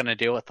what are you going to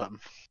do with them?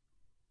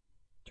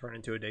 Turn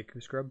into a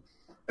Deku scrub.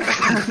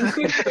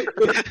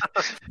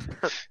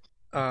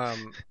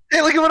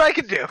 Hey, look at what I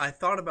can do. I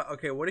thought about,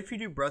 okay, what if you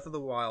do Breath of the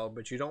Wild,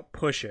 but you don't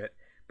push it,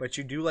 but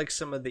you do like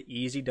some of the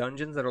easy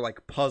dungeons that are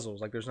like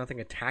puzzles, like there's nothing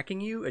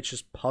attacking you, it's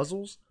just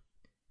puzzles,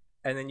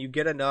 and then you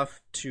get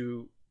enough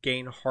to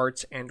gain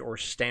hearts and or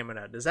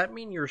stamina. Does that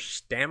mean your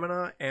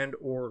stamina and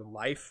or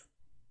life,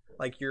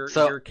 like your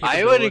I would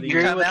capability?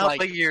 agree Come with, out, like-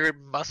 but you're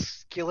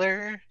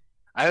muscular.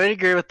 I would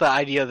agree with the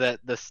idea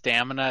that the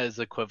stamina is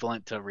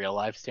equivalent to real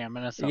life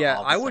stamina. So Yeah,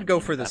 all of a I would sudden go you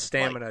for the have, like-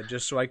 stamina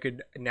just so I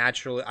could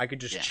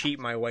just Yeah. cheat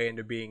my way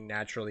into being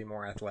naturally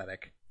more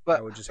athletic. But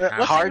I would just let's have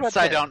think to. about Hearts,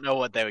 I that. don't know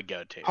what they would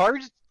go to.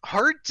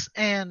 Hearts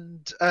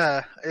and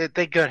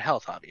they good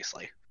health,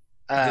 obviously.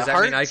 Does that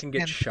mean I Hearts can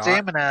get and shot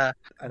stamina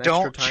an extra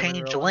don't time in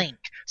change real life? Link,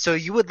 so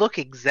you would look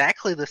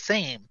exactly the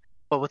same,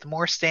 but with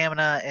more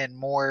stamina and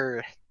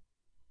more,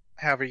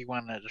 however you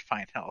want to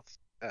define health.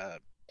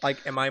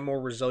 Like, am I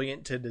more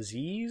resilient to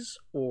disease,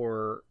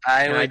 or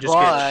I can would I just get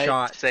but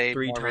shot say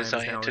 3 more times now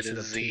resilient to instead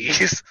of 2?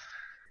 disease.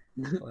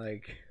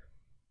 Like,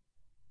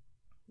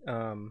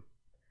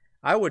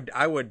 I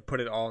would put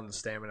it all in the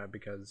stamina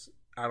because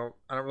I don't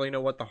really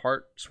know what the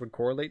hearts would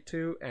correlate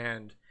to,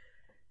 and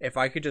if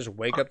I could just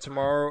wake up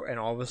tomorrow and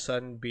all of a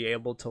sudden be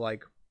able to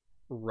like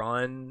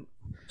run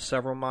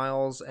several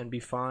miles and be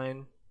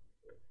fine,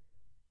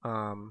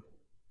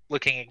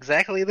 Looking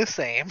exactly the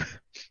same.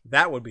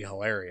 that would be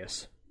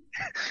hilarious.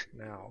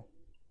 Now,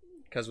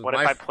 because with What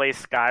my if I play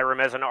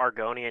Skyrim as an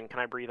Argonian? Can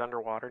I breathe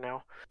underwater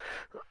now?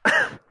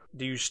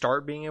 do you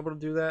start being able to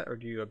do that, or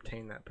do you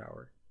obtain that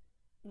power?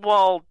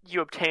 Well,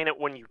 you obtain it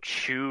when you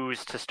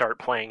choose to start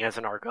playing as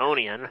an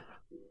Argonian,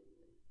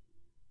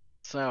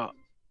 So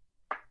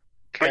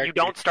but you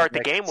don't start the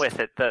game Character with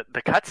it.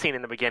 The cutscene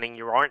in the beginning,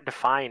 you aren't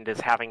defined as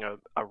having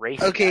a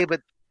race. Okay,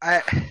 yet.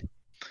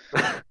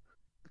 but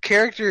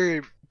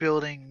character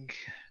building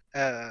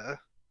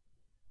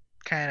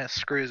kind of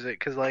screws it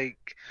because, like,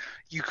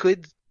 you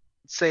could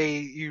say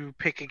you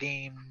pick a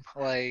game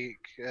like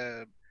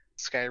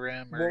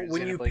Skyrim or Well,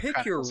 when you Xenoblade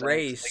pick your Chronicles X,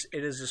 race,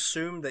 like, it is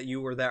assumed that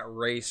you were that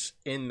race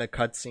in the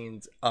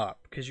cutscenes up,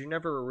 because you're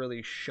never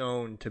really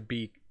shown to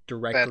be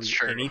directly That's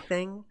true.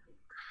 anything.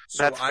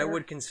 So That's I fair.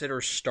 would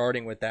consider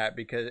starting with that,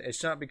 because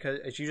it's not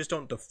because you just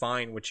don't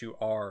define what you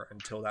are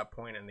until that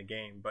point in the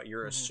game, but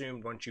you're Mhm.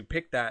 assumed once you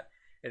pick that,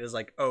 it is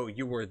like, oh,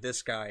 you were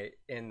this guy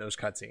in those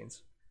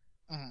cutscenes.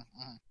 mhm,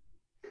 mhm.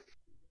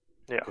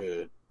 Yeah.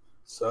 Okay.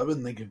 So I've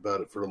been thinking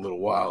about it for a little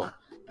while,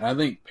 and I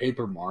think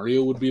Paper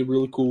Mario would be a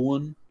really cool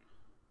one,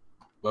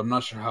 but I'm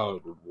not sure how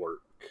it would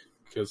work.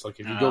 Because, like,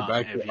 if you go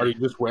back, if are you- you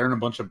just wearing a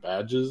bunch of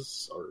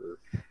badges, or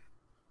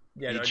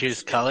Yeah, you no, choose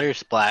just- Color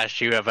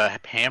Splash, you have a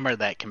hammer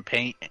that can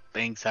paint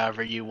things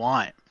however you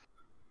want.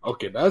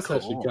 okay, that's Cool.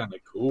 actually kind of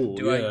cool.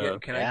 Do yeah. I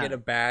Yeah. get a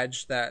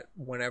badge that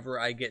whenever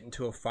I get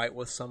into a fight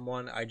with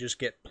someone, I just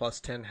get plus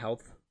 10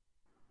 health?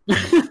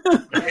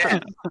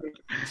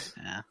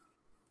 Yeah.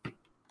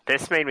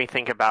 This made me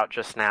think about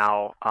just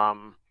now.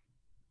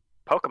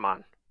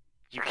 Pokemon.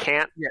 You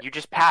can't. Yeah. You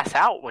just pass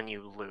out when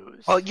you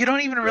lose. Well, you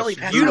don't even really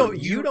Yes, pass You out.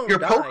 don't. You don't. Your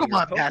die,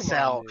 Pokemon pass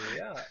out. do,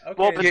 Yeah. Okay,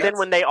 well, but yeah, then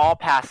when they all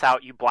pass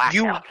out, you black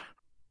You- out.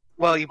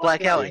 Well, you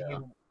black out Yeah. and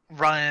you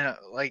run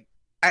like.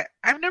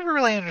 I've never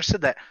really understood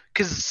that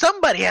because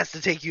somebody has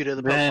to take you to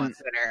the Then- Pokemon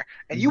Center,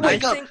 and you I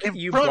wake up think in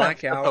you front black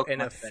of the out in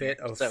Pokemon a Center, fit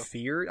of so-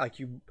 fear, like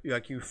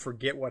you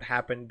forget what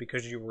happened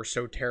because you were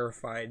so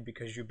terrified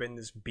because you've been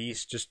this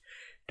beast just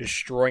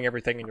destroying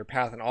everything in your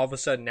path, and all of a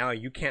sudden now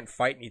you can't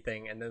fight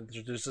anything, and then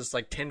there's this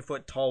like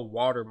 10-foot tall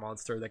water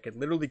monster that could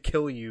literally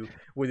kill you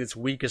with its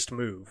weakest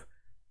move.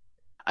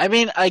 I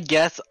mean, I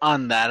guess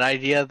on that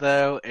idea,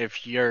 though,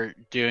 if you're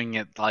doing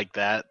it like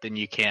that, then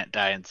you can't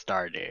die in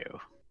Stardew.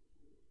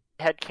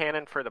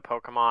 Headcanon for the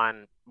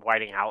Pokemon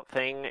whiting out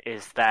thing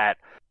is that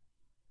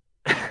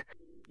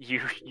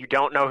you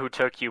don't know who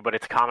took you, but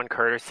it's common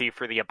courtesy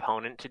for the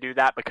opponent to do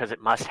that because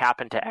it must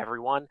happen to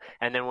everyone.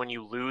 And then when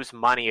you lose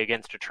money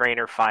against a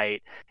trainer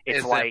fight, it's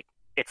Is it-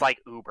 like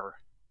Uber.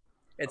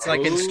 It's like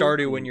in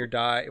Stardew when Oh.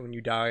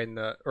 you die in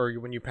the, or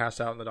when you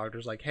pass out and the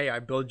doctor's like, "Hey, I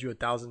billed you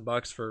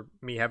 $1,000 for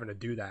me having to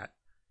do that."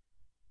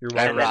 You're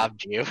I And welcome. then-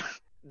 robbed you.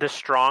 The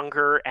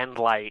stronger and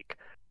like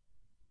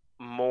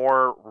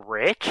more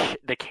rich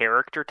the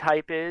character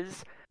type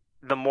is,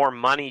 the more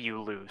money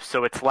you lose.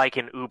 So it's like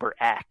an Uber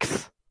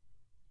X.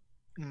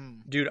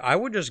 Mm. Dude, I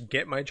would just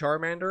get my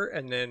Charmander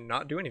and then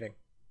not do anything.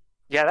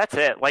 Yeah, that's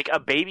it. Like a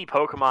baby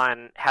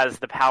Pokemon has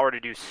the power to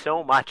do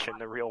so much in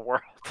the real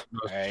world.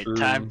 That's Alright, true.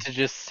 time to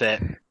just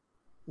sit.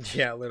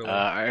 Yeah, literally.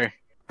 Aren't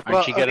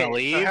Well, you gonna okay, so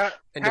leave? how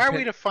And are we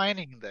depend-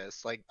 defining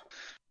this? Like,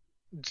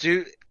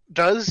 do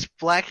does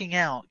blacking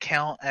out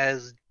count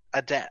as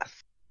a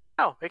death?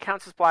 No, it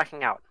counts as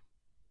blacking out.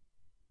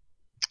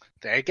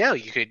 There you go.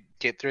 You could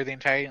get through the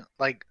entire,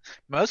 like,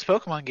 most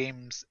Pokemon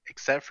games,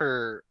 except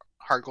for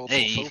Heart Gold Soul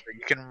Hey. Silver,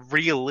 you can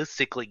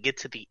realistically get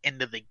to the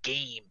end of the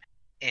game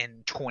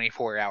in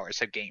 24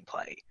 hours of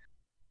gameplay.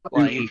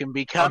 Like, you can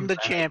become I'm the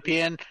back.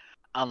 champion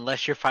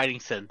unless you're fighting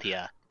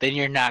Cynthia. Then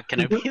you're not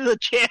going to be the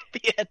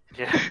champion.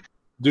 Yeah.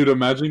 Dude,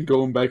 imagine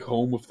going back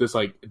home with this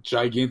like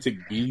gigantic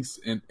beast,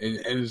 and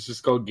it's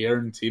just called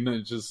Garantina.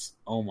 It's just,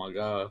 oh my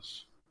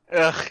gosh.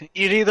 Ugh,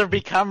 you'd either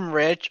become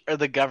rich or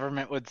the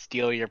government would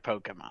steal your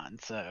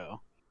Pokemon.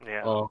 So,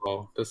 Yeah.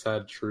 Oh, the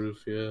sad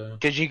truth. Yeah.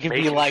 because you could They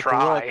be can like,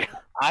 try. look,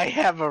 I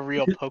have a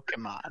real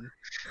Pokemon.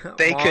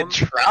 They Mom, could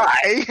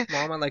try.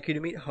 Mom, I'd like you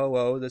to meet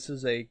Ho-Oh. This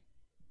is a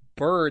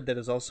bird that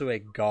is also a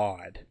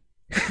god.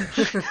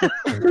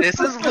 This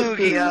is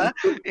Lugia.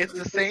 It's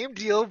the same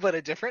deal, but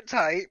a different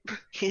type.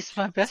 He's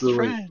my best So, like,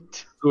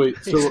 friend. Wait,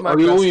 He's so my are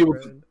you best only able?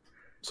 friend.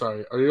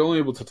 Sorry, are you only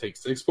able to take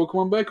 6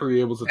 Pokemon back, or are you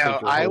able to No,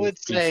 take your I whole would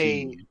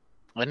say- PC?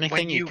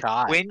 Anything you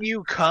caught. when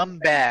you come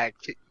back,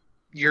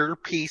 your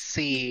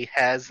PC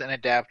has an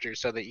adapter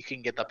so that you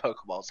can get the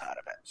Pokeballs out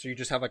of it. So you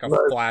just have like a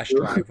Let's flash do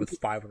it. drive with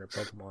 500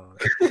 Pokemon on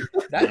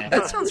it.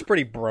 That sounds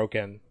pretty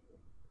broken.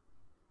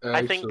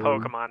 I think Actually,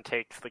 Pokemon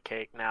takes the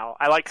cake now.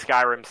 I like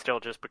Skyrim still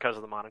just because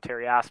of the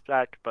monetary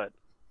aspect, but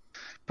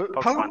But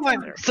Pokemon's up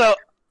Pokemon, there. so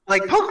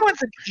like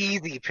Pokemon's an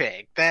easy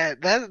pick.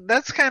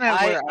 That's kind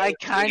of where I was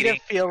kind of leading,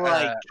 feel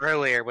like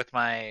earlier with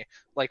my,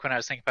 like, when I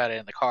was thinking about it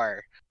in the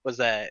car, was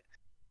that,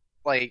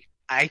 like,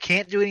 I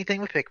can't do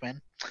anything with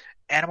Pikmin.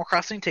 Animal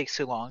Crossing takes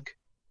too long,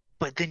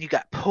 but then you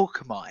got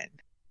Pokemon.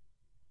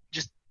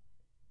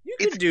 You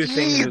It's could do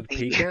things with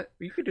easy. Pikmin.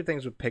 You could do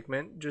things with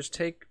Pikmin. Just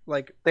take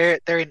like They're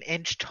an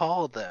inch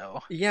tall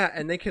though. yeah,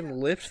 and they can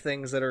lift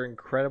things that are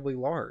incredibly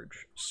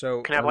large. So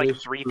you can have That like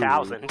is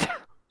 3,000.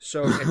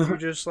 so if you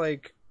just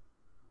like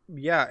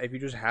yeah, if you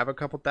just have a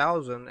couple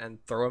thousand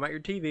and throw them at your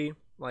TV,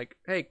 like,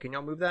 hey, can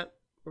y'all move that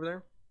over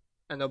there?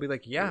 And they'll be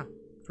like, yeah,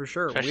 for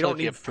sure. Especially we don't if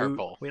you need have food.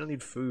 purple. We don't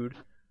need food.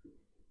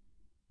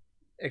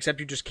 Except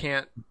you just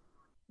can't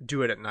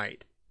do it at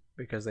night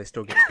because they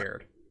still get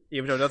scared.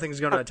 Even though nothing's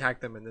going to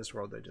attack them in this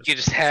world, they just You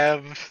just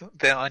have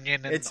the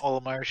Onion and It's-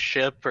 Olimar's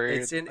ship, or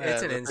it's an the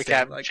instinct,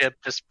 Captain like- ship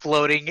just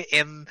floating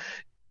in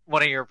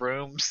one of your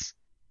rooms.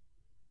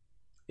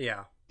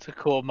 yeah, it's a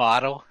cool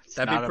model. It's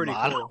that'd not be a pretty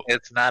model. cool.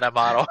 It's not a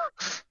model.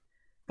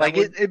 Like,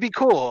 would- it'd be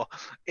cool.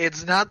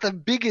 It's not the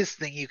biggest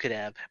thing you could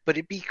have, but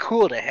it'd be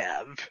cool to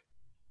have.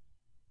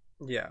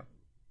 Yeah.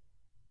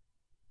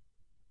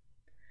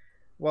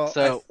 Well,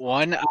 So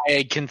one I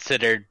had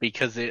considered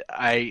because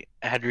I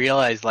had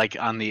realized, like,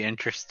 on the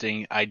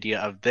interesting idea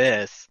of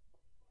this,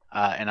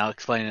 and I'll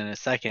explain in a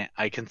second.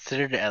 I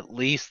considered at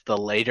least the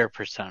later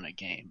Persona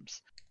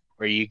games,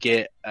 where you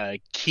get a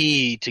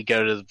key to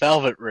go to the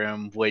Velvet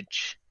Room,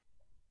 which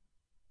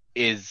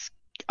is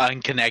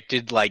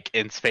unconnected, like,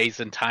 in space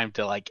and time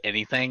to like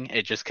anything.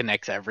 It just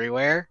connects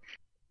everywhere,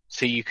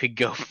 so you could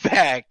go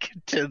back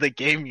to the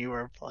game you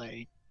were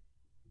playing.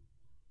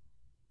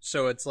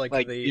 so it's like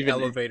like, the even-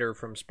 elevator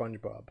from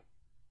SpongeBob.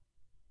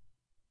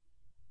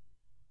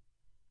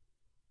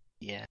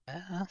 Yes,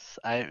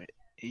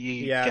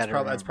 Yeah,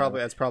 that's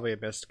probably a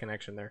missed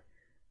connection there.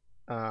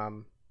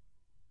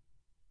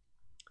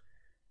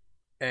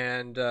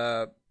 And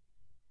I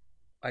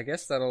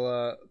guess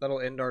that'll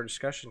end our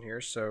discussion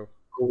here. So,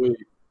 Oh, wait.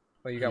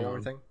 well, you got one more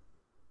Yeah. thing?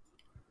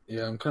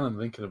 Yeah, I'm kind of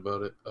thinking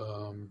about it.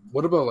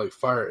 What about like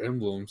Fire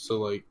Emblem? So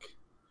like,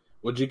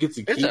 would you get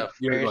to There's keep a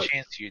your fair like?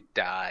 chance you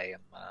die.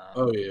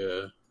 Oh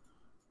yeah,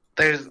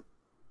 There's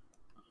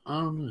I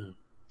don't know.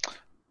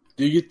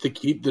 Do you get to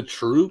keep the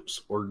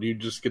troops, or do you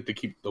just get to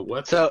keep the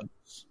weapons? So-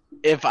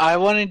 If I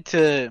wanted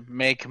to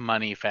make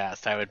money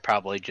fast, I would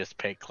probably just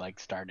pick like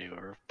Stardew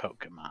or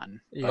Pokemon.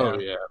 Yeah. Oh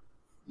yeah,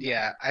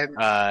 yeah. I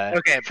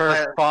Okay, for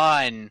but-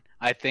 fun,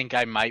 I think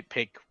I might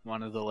pick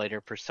one of the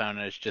later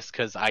Personas just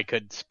because I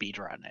could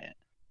speedrun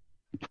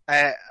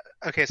it.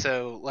 okay.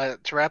 So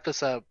to wrap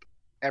this up,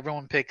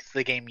 everyone pick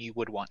the game you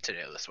would want to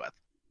do this with.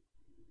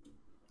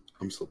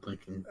 I'm still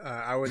thinking.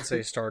 I would say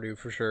Stardew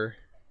for sure.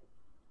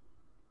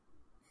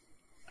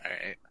 All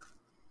right,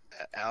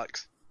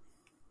 Alex.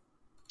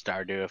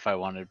 Stardew if I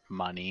wanted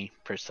money,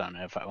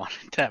 Persona if I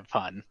wanted to have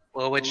fun.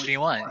 Well, which do you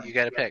want? You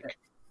got to pick.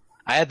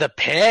 I had to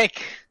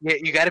pick. Yeah,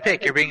 you got to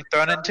pick. You're being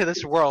thrown into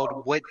this world.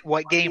 What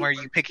game are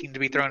you picking to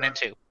be thrown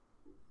into?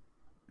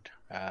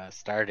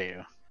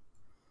 Stardew.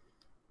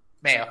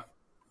 Mayo.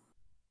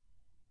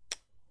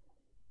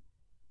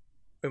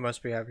 We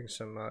must be having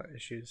some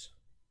issues.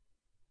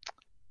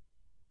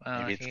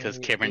 Maybe it's because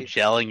Cameron's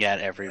yelling at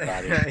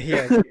everybody.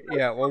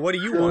 yeah. Well, what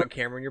do you want,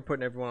 Cameron? You're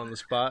putting everyone on the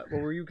spot.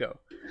 Where will you go?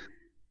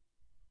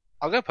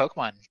 I'll go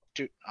Pokemon.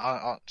 Dude,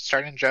 I'll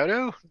start in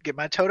Johto. Get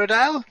my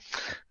Totodile.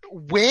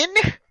 Win.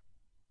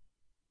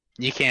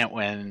 You can't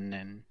win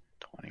in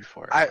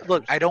 24 I hours.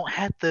 look. I don't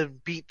have to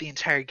beat the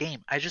entire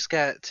game. I just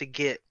got to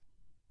get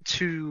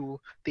to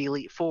the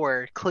Elite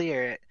Four,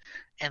 clear it,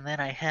 and then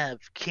I have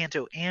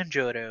Kanto and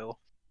Johto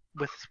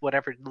with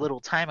whatever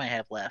little time I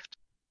have left.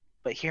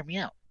 But hear me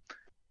out.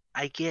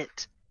 I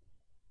get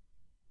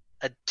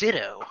a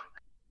Ditto,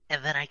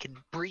 and then I can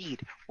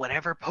breed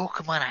whatever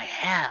Pokemon I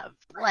have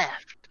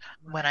left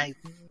when I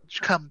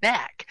come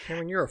back.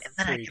 Cameron, you're a And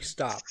then I freak. can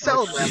Stop.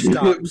 sell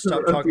Stop.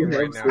 Stop talking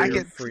right now. I You're a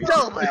can freak.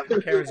 sell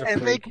them Karen's a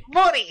and freak. make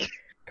money.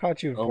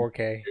 Caught you in Oh,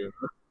 4K.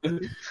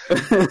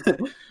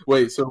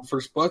 Wait, so for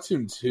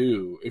Splatoon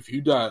 2, if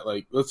you die,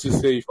 like, let's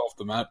just say you fall off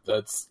the map,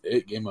 that's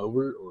it, game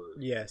over? Or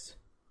Yes.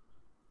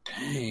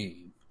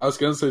 dang. I was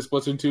going to say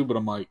Splatoon 2, but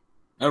I'm like,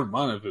 never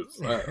mind if it's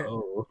that.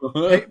 Oh.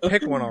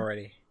 Pick one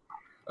already.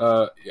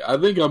 Yeah, I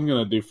think I'm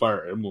going to do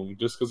Fire Emblem,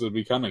 just because it'd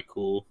be kind of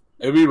cool.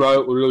 It'd be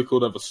really cool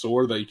to have a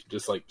sword that you can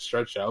just, like,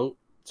 stretch out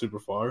super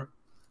far.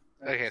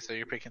 Okay, so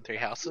you're picking 3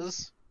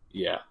 houses?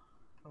 Yeah.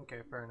 Okay,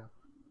 fair enough.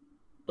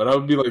 But I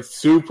would be, like,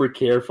 super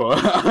careful.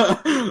 Like,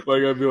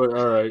 I'd be like,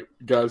 alright,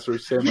 guys, we're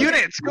saying...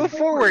 Units, go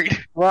forward!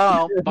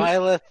 Well,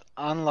 Byleth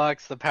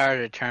unlocks the power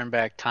to turn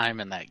back time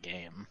in that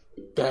game.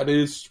 That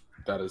is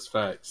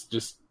facts.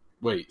 Just,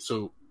 wait,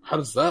 so how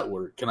does that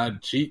work? Can I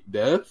cheat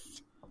death?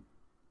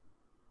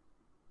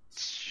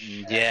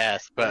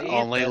 Yes, but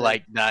only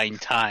like 9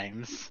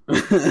 times.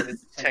 That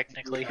is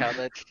technically how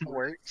that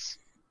works.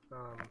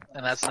 Um,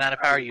 And that's not a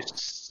power you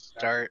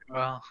start.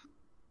 Well,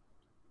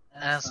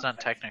 that's not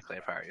technically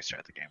a power you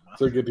start the game with.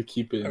 So good to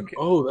keep it. Okay.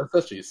 Oh, that's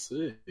actually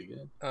sick.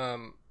 Yeah.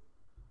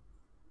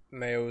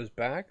 Mayo is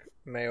back.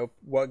 Mayo,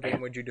 what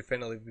game would you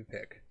definitively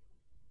pick?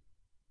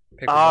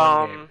 Pick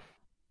one game.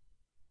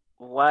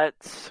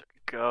 Let's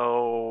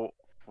go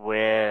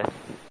with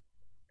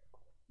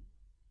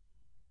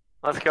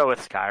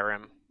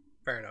Skyrim.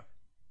 Fair enough.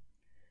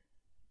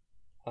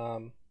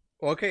 Well,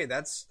 okay,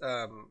 that's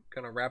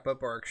gonna wrap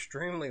up our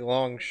extremely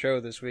long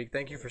show this week.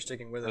 Thank you for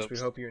sticking with us. We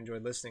hope you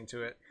enjoyed listening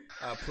to it.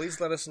 Please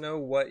let us know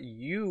what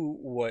you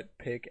would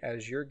pick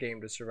as your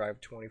game to survive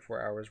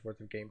 24 hours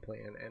worth of gameplay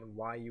and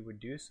why you would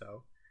do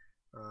so.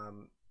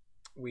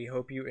 We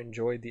hope you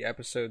enjoyed the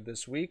episode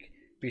this week.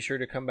 Be sure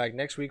to come back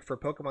next week for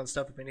Pokemon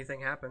stuff if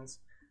anything happens.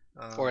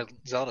 Or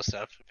Zelda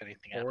stuff, if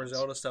anything happens. Or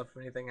Zelda stuff if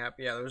anything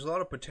happens. Yeah, there's a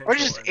lot of potential. Or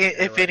just in there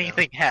if right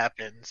anything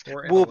happens,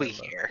 We're in we'll a be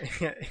limbo. here.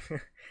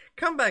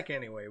 Come back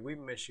anyway. We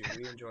miss you.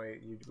 We enjoy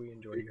you. We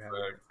enjoy you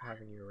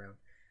having you around.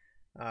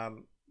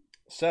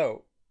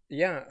 So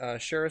yeah,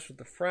 share us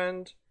with a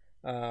friend.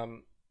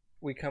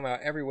 We come out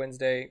every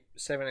Wednesday,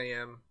 7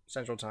 a.m.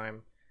 Central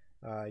Time.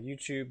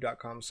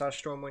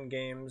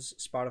 YouTube.com/StormwindGames,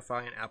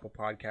 Spotify, and Apple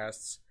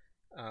Podcasts.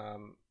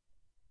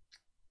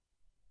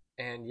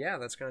 And yeah,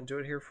 that's going to do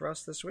it here for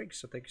us this week.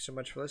 So thank you so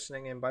much for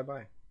listening, and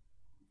bye-bye.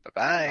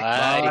 Bye-bye.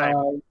 Bye.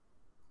 Bye.